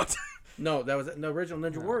Wipeout. No, that was the original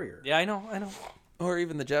Ninja Warrior. Yeah, I know. Or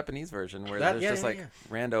even the Japanese version where That- there's yeah, just yeah, like yeah.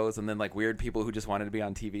 randos and then like weird people who just wanted to be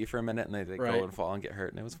on TV for a minute and they Right. go and fall and get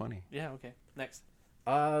hurt and it was funny. Yeah, okay. Next.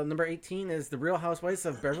 Number 18 is The Real Housewives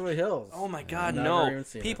of Beverly Hills. Oh my God, Never no! even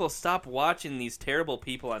seen People, stop watching these terrible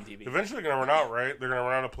people on TV. Eventually they're going to run out, right? They're going to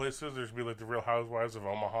run out of places. There's going to be like the Real Housewives of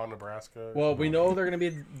Omaha, Nebraska. Well, we know they're going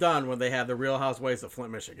to be done when they have The Real Housewives of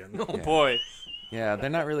Flint, Michigan. Oh boy! Yeah, they're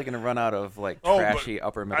not really going to run out of like Oh, but trashy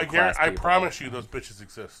upper middle class I people. promise you those bitches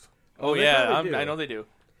exist. Oh they yeah, probably do. I know they do.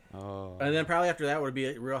 Oh. And then probably after that would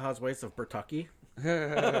be Real Housewives of Bertucky.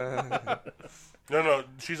 No,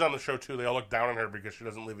 she's on the show too. They all look down on her because she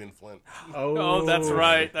doesn't live in Flint. Oh, that's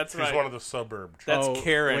right. That's She's right. one of the suburb. That's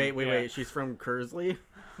Karen. Wait. Yeah. She's from Kersley.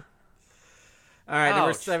 All right, number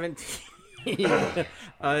Ouch. 17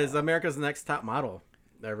 is America's Next Top Model.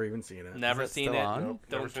 Never even seen it. Never Is that seen still it. on? Nope,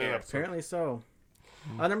 Don't never seen an care. episode. Apparently so.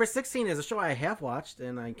 Number 16 is a show I have watched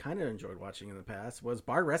and I kind of enjoyed watching in the past. Was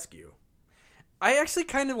Bar Rescue. I actually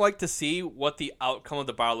kind of like to see what the outcome of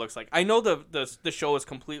the bar looks like. I know the show is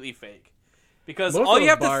completely fake because Most all of you those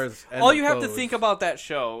have bars to end all up you have to closed. think about that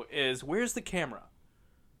show is where's the camera.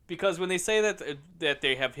 Because when they say that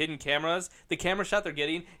they have hidden cameras, the camera shot they're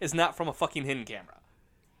getting is not from a fucking hidden camera.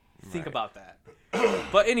 Think about that.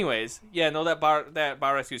 But anyways, yeah, no, that bar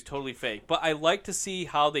rescue is totally fake. But I like to see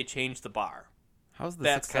how they change the bar. How's the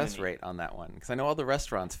That's success kinda neat. rate on that one? Because I know all the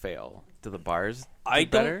restaurants fail. Do the bars do I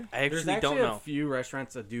better? There's actually actually don't a know. few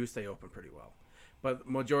restaurants that do stay open pretty well, but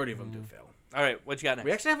majority of them do fail. All right, what you got next?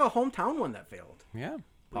 We actually have a hometown one that failed. Yeah.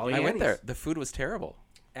 Polly I went Annie's. there. The food was terrible.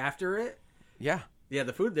 After it, Yeah. yeah,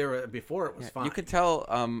 the food there before it was fine. You could tell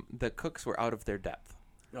the cooks were out of their depth.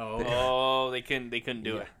 Oh, they couldn't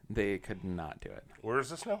do it. They could not do it. Where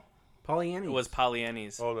is this now? Polly Annie's. It was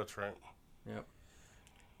Pollyanni's. Oh, that's right. Yep.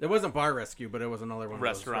 It wasn't Bar Rescue, but it was another one.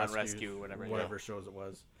 Restaurant of those Rescue, whatever. shows it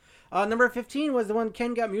was. Number 15 was the one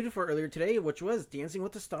Ken got muted for earlier today, which was Dancing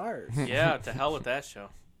with the Stars. Yeah, to hell with that show.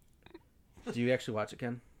 Do you actually watch it,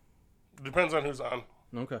 Ken? Depends on who's on.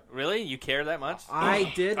 Okay. Really? You care that much?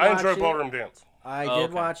 I did. I watch enjoy it. ballroom dance. I Oh, did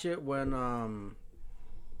okay. watch it when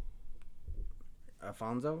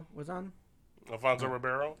Alfonso was on. Alfonso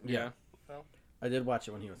Ribeiro. Yeah. I did watch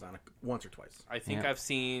it when he was on once or twice. I think Yeah. I've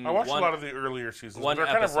seen I watched one. a lot of the earlier seasons. one They're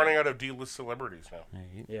kind of episode. running out of D-list celebrities now.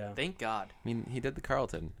 Right. Yeah. Thank God. I mean, he did the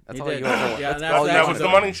Carlton. That's He all did. you ever Yeah, that's that's all you That actually was ever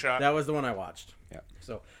the the- money shot. That was the one I watched. Yeah.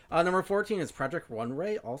 So number 14 is Project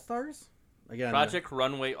Runway All Stars. Again, Project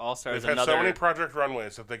Runway All Stars. They've had Another. so many Project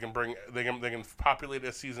Runways that they can populate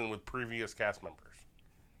a season with previous cast members.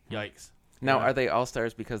 Yikes. Now, are they all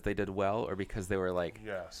stars because they did well, or because they were like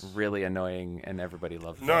Yes. really annoying and everybody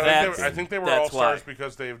loved No, them? I think they were all That's stars why.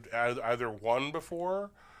 because they've either won before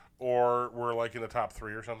or were like in the top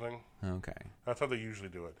 3 or something. Okay. That's how they usually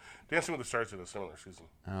do it. Dancing with the Stars did a similar season.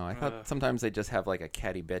 Oh, I thought sometimes they just have like a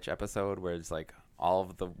catty bitch episode where it's like all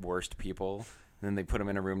of the worst people, and then they put them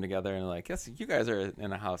in a room together and like, yes, you guys are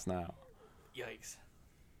in a house now. Yikes.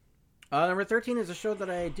 number 13 is a show that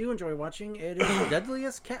I do enjoy watching. It is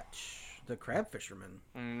Deadliest Catch, the Crab Fisherman.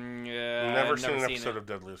 Yeah. Never I've seen an it. episode of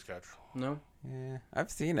Deadliest Catch. No? Yeah,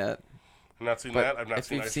 I've seen it. I've not seen But that. I've not if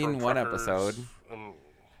seen you've Ice seen Storm one Truckers, episode-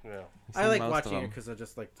 yeah. I've I seen like most of watching it them. because I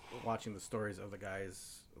just like watching the stories of the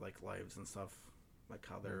guys' like lives and stuff, like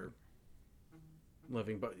how they're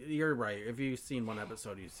living. But you're right. If you've seen one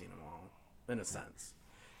episode, you've seen them all, in a sense.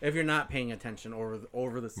 If you're not paying attention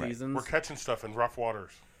over the seasons, We're catching stuff in rough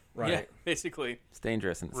waters. right? Yeah, basically. It's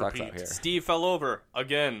dangerous and it sucks out Repeat. here. Steve fell over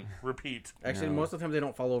again. Repeat. Actually, No. most of the time they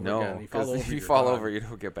don't fall over No, again. You fall because over, if you you're fall gone. over, you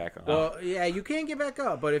don't get back on. Well, yeah, you can get back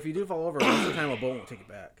up, but if you do fall over, most of the time a boat won't take you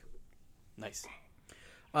back. Nice.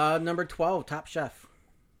 Number 12, Top Chef.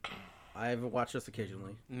 I've watched this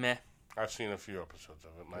occasionally. Meh. I've seen a few episodes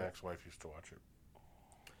of it. My ex-wife used to watch it.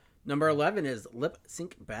 Number 11 is Lip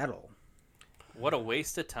Sync Battle. What a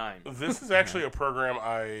waste of time. This is actually a program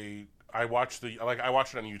I watch I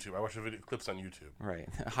watch it on YouTube. I watch the video clips on YouTube. right.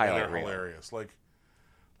 And Highlight they're reel. hilarious. Like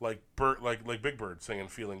Big Bird singing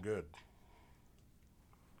 "Feeling Good."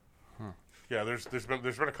 Yeah, there's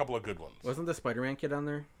been a couple of good ones. Wasn't the Spider-Man kid on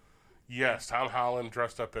there? Yes, Tom Holland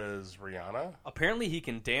dressed up as Rihanna. Apparently he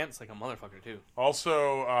can dance like a motherfucker, too.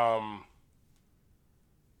 Also,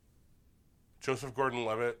 Joseph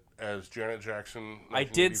Gordon-Levitt as Janet Jackson. I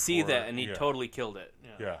did see 1984. that, and he Yeah. totally killed it.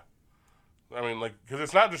 Yeah. I mean, like, because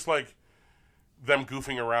it's not just like them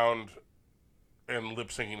goofing around and lip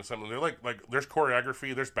syncing to something. They're like there's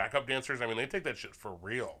choreography, there's backup dancers. I mean, they take that shit for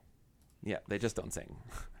real. Yeah, they just don't sing.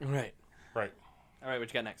 Right. Right. All right, what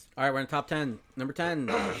you got next? All right, we're in top 10. Number 10,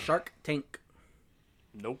 Shark Tank.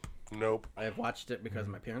 Nope. Nope. I have watched it because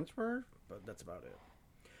my parents were, but that's about it.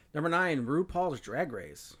 Number 9, RuPaul's Drag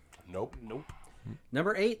Race. Nope. Nope.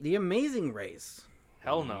 Number 8, The Amazing Race.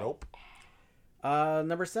 Hell no. Nope.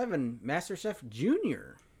 Number 7, MasterChef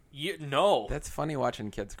Junior. No. That's funny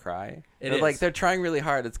watching kids cry. It they're is. like they're trying really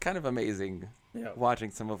hard. It's kind of amazing Yeah.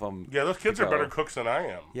 watching some of them. Yeah, those kids are go. better cooks than I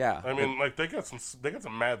am. Yeah. I mean, like they got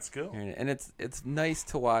some mad skill. And it's nice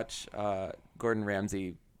to watch Gordon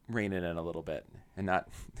Ramsay rein it in a little bit and not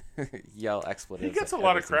yell expletives. He gets a at lot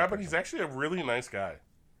every of crap, single but he's person. actually a really nice guy.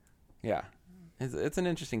 Yeah. It's an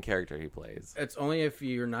interesting character he plays. It's only if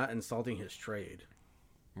you're not insulting his trade.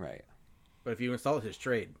 Right. But if you insult his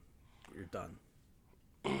trade, you're done.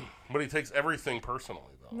 But he takes everything personally,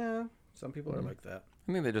 though. No, some people are like that.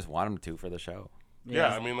 I think they just want him to for the show. Yeah,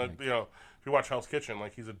 I mean, like, you know, if you watch Hell's Kitchen,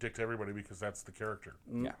 like he's a dick to everybody because that's the character.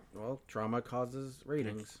 Yeah. Well, trauma causes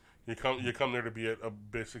ratings. You come there to be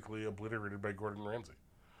basically obliterated by Gordon Ramsay.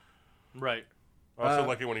 Right. I also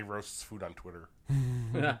like it when he roasts food on Twitter.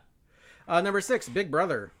 Yeah. Number 6, Big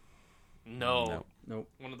Brother. No. Nope.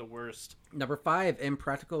 One of the worst. Number 5,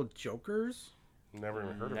 Impractical Jokers. Never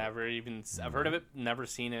even heard of it. Never even. I've heard of it. Never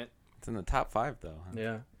seen it. It's in the top 5 though. Huh?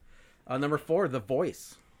 Yeah. Number 4, The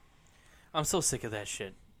Voice. I'm so sick of that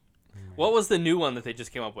shit. What was the new one that they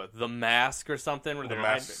just came up with? The Mask or something? Where The they're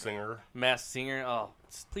Masked Singer. Masked Singer. Oh,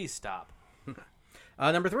 please stop.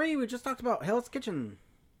 Number 3, we just talked about Hell's Kitchen.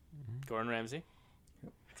 Gordon Ramsay.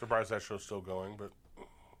 Surprised that show's still going, but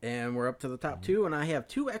And we're up to the top 2, and I have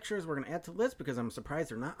 2 extras we're going to add to the list because I'm surprised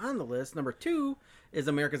they're not on the list. Number 2 is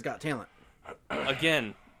America's Got Talent.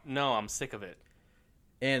 Again, no, I'm sick of it.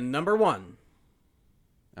 And number 1.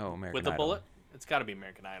 Oh, American With the Idol. bullet, it's got to be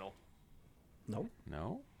American Idol. Nope.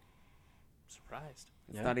 No, Surprised.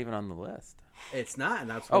 it's Yeah. not even on the list. It's not, and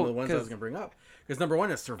that's one of the ones I was 'cause- going to bring up. Because number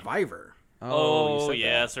 1 is Survivor. Oh, you said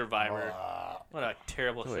yeah, that. Survivor. What a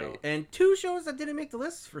terrible show. Wait. And 2 shows that didn't make the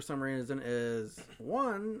list for some reason is,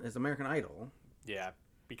 1 is American Idol, Yeah,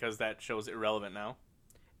 because that show's irrelevant now.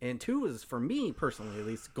 and 2 is, for me personally at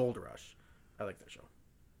least, Gold Rush. I like that show.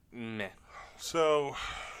 Meh. so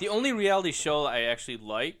The only reality show I actually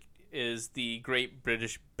like is the Great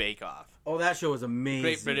British Bake Off. Oh, that show is amazing.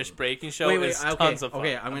 Great British Baking Show Wait, is okay, tons of fun.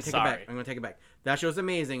 okay, I'm going to take sorry. it back. I'm going to take it back. That show's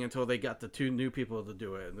amazing until they got the 2 new people to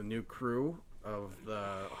do it. The new crew of the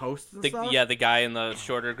hosts and stuff. The guy and the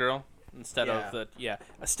shorter girl instead Yeah. of the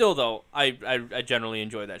Still though, I generally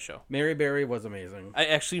enjoy that show. Mary Berry was amazing. I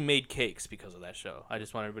actually made cakes because of that show. I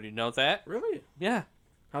just want everybody to know that. Really? Yeah.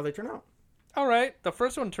 How'd they turn out? All right. The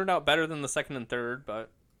first one turned out better than the second and third, but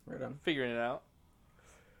Right on. figuring it out.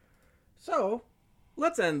 So,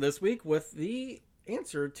 let's end this week with the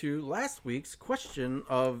answer to last week's question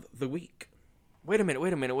of the week. Wait a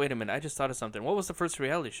minute. I just thought of something. What was the first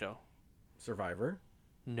reality show? Survivor.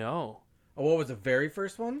 No. Oh, what was the very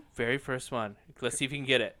first one? Very first one. Let's see if you can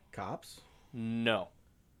get it. Cops. No.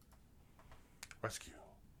 Rescue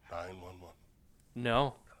 911.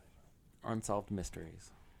 No. Unsolved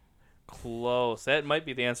Mysteries. Close. That might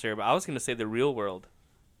be the answer, but I was going to say The Real World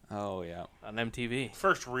Oh yeah. on MTV.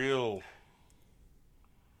 First real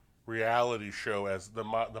reality show as the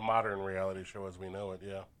modern reality show as we know it.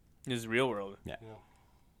 Yeah. It was Real World. Yeah.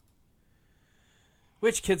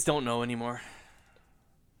 Which kids don't know anymore.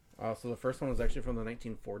 So the first one was actually from the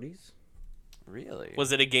 1940s. Really?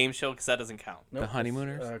 Was it a game show? Because that doesn't count. Nope, The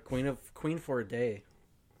Honeymooners? it's, Queen for a Day.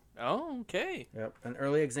 Oh, okay. Yep, an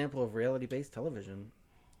early example of reality-based television.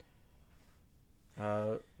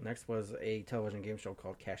 Next was a television game show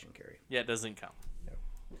called Cash and Carry. Yeah, it doesn't count. Yep.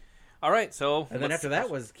 All right, so... And then after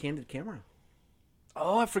that was Candid Camera.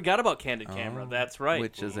 Oh, I forgot about Candid Camera. That's right.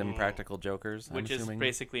 Which is Impractical Jokers. I'm Which is assuming.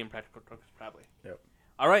 basically Impractical Jokers, probably. Yep.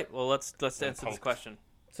 All right, well, let's answer this Punks. question.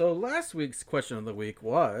 So last week's question of the week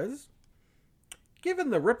was,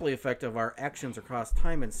 given the ripple effect of our actions across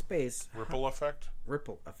time and space... Ripple effect.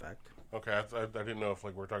 Ripple effect. Okay, I didn't know if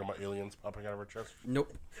we're talking about aliens popping out of our chest.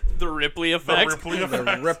 Nope. The Ripley effect. Ripley The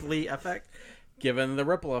effect. Ripley effect. Given the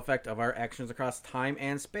ripple effect of our actions across time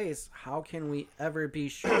and space, how can we ever be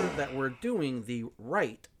sure that we're doing the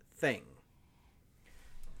right thing?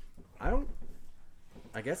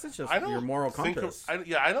 I guess it's just I don't your moral think compass.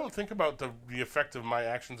 I don't think about the effect of my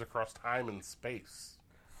actions across time and space.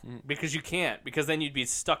 Because you can't. Because then you'd be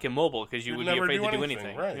stuck immobile because you You'd would be never afraid do to do anything,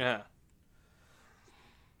 anything. right. Yeah.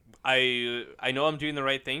 I know I'm doing the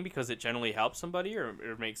right thing because it generally helps somebody or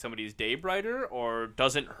makes somebody's day brighter or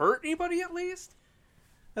doesn't hurt anybody at least.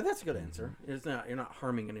 And that's a good answer. It's not. You're not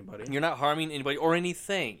harming anybody. You're not harming anybody or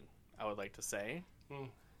anything, I would like to say.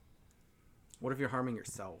 What if you're harming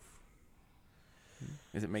yourself?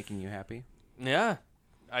 Is it making you happy? Yeah.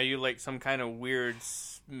 Are you like some kind of weird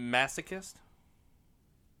masochist?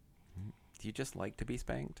 Do you just like to be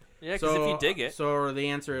spanked? Yeah, because if you dig it. So the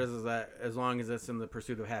answer is that as long as it's in the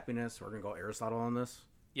pursuit of happiness, we're gonna go Aristotle on this.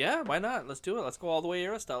 Yeah, why not? Let's do it. Let's go all the way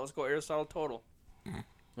Aristotle. Let's go Aristotle total.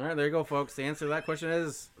 All right, there you go, folks. The answer to that question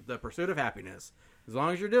is the pursuit of happiness. As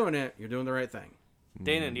long as you're doing it, you're doing the right thing.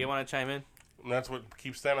 Danen, do you want to chime in? And that's what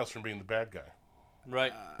keeps Thanos from being the bad guy.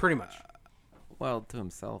 Right. Pretty much. Well, to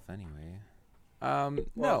himself anyway. Well,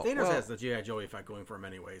 No. Thanos well, has the G.I. Joe effect going for him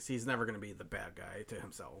anyways. He's never going to be the bad guy to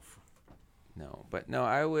himself. No,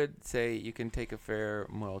 I would say you can take a fair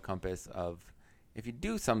moral compass of if you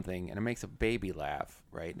do something and it makes a baby laugh,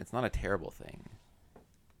 right? It's not a terrible thing.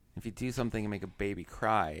 If you do something and make a baby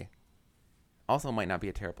cry, also might not be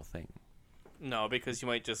a terrible thing, No, because you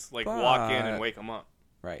might just like walk in and But- wake them up.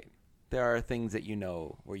 right? There are things that you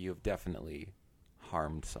know where you have definitely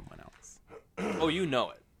harmed someone else. Oh, you know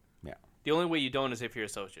it. Yeah. The only way you don't is if you're a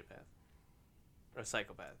sociopath or a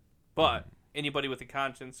psychopath. But anybody with a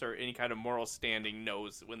conscience or any kind of moral standing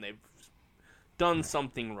knows when they've done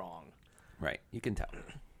something wrong. Right, you can tell.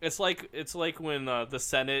 It's like when the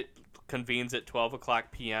Senate convenes at 12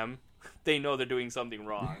 o'clock p.m. They know they're doing something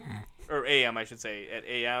wrong. Or a.m., I should say. At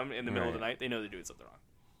a.m. in the middle of the night, they know they're doing something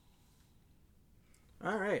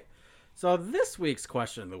wrong. All right. So this week's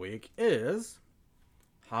question of the week is,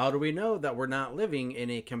 how do we know that we're not living in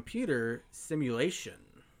a computer simulation?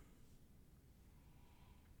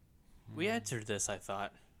 We answered this, I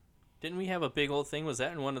thought. Didn't we have a big old thing? Was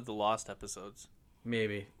that in one of the Lost episodes?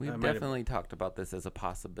 Maybe. We've definitely talked about this as a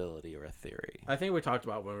possibility or a theory. I think we talked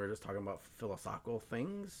about when we were just talking about philosophical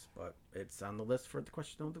things, but it's on the list for the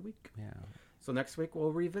question of the week. Yeah. So next week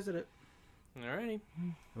we'll revisit it. Alrighty.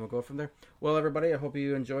 And we'll go from there. Well, everybody, I hope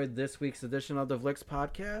you enjoyed this week's edition of the Vlixx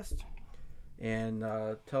Podcast. And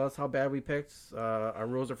tell us how bad we picked our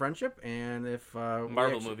rules of friendship, and if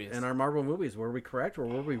movies. And our Marvel movies, were we correct or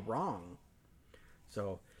were we wrong?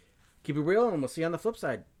 So keep it real, and we'll see you on the flip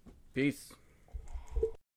side. Peace.